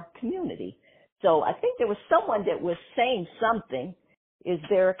with our community. So I think there was someone that was saying something. Is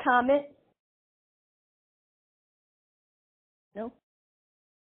there a comment? No?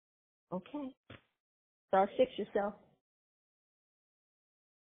 Okay. Star 6 yourself.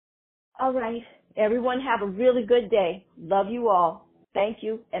 All right. Everyone have a really good day. Love you all. Thank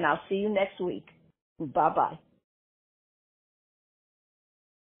you, and I'll see you next week. Bye-bye.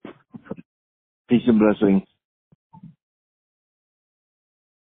 Peace and blessings.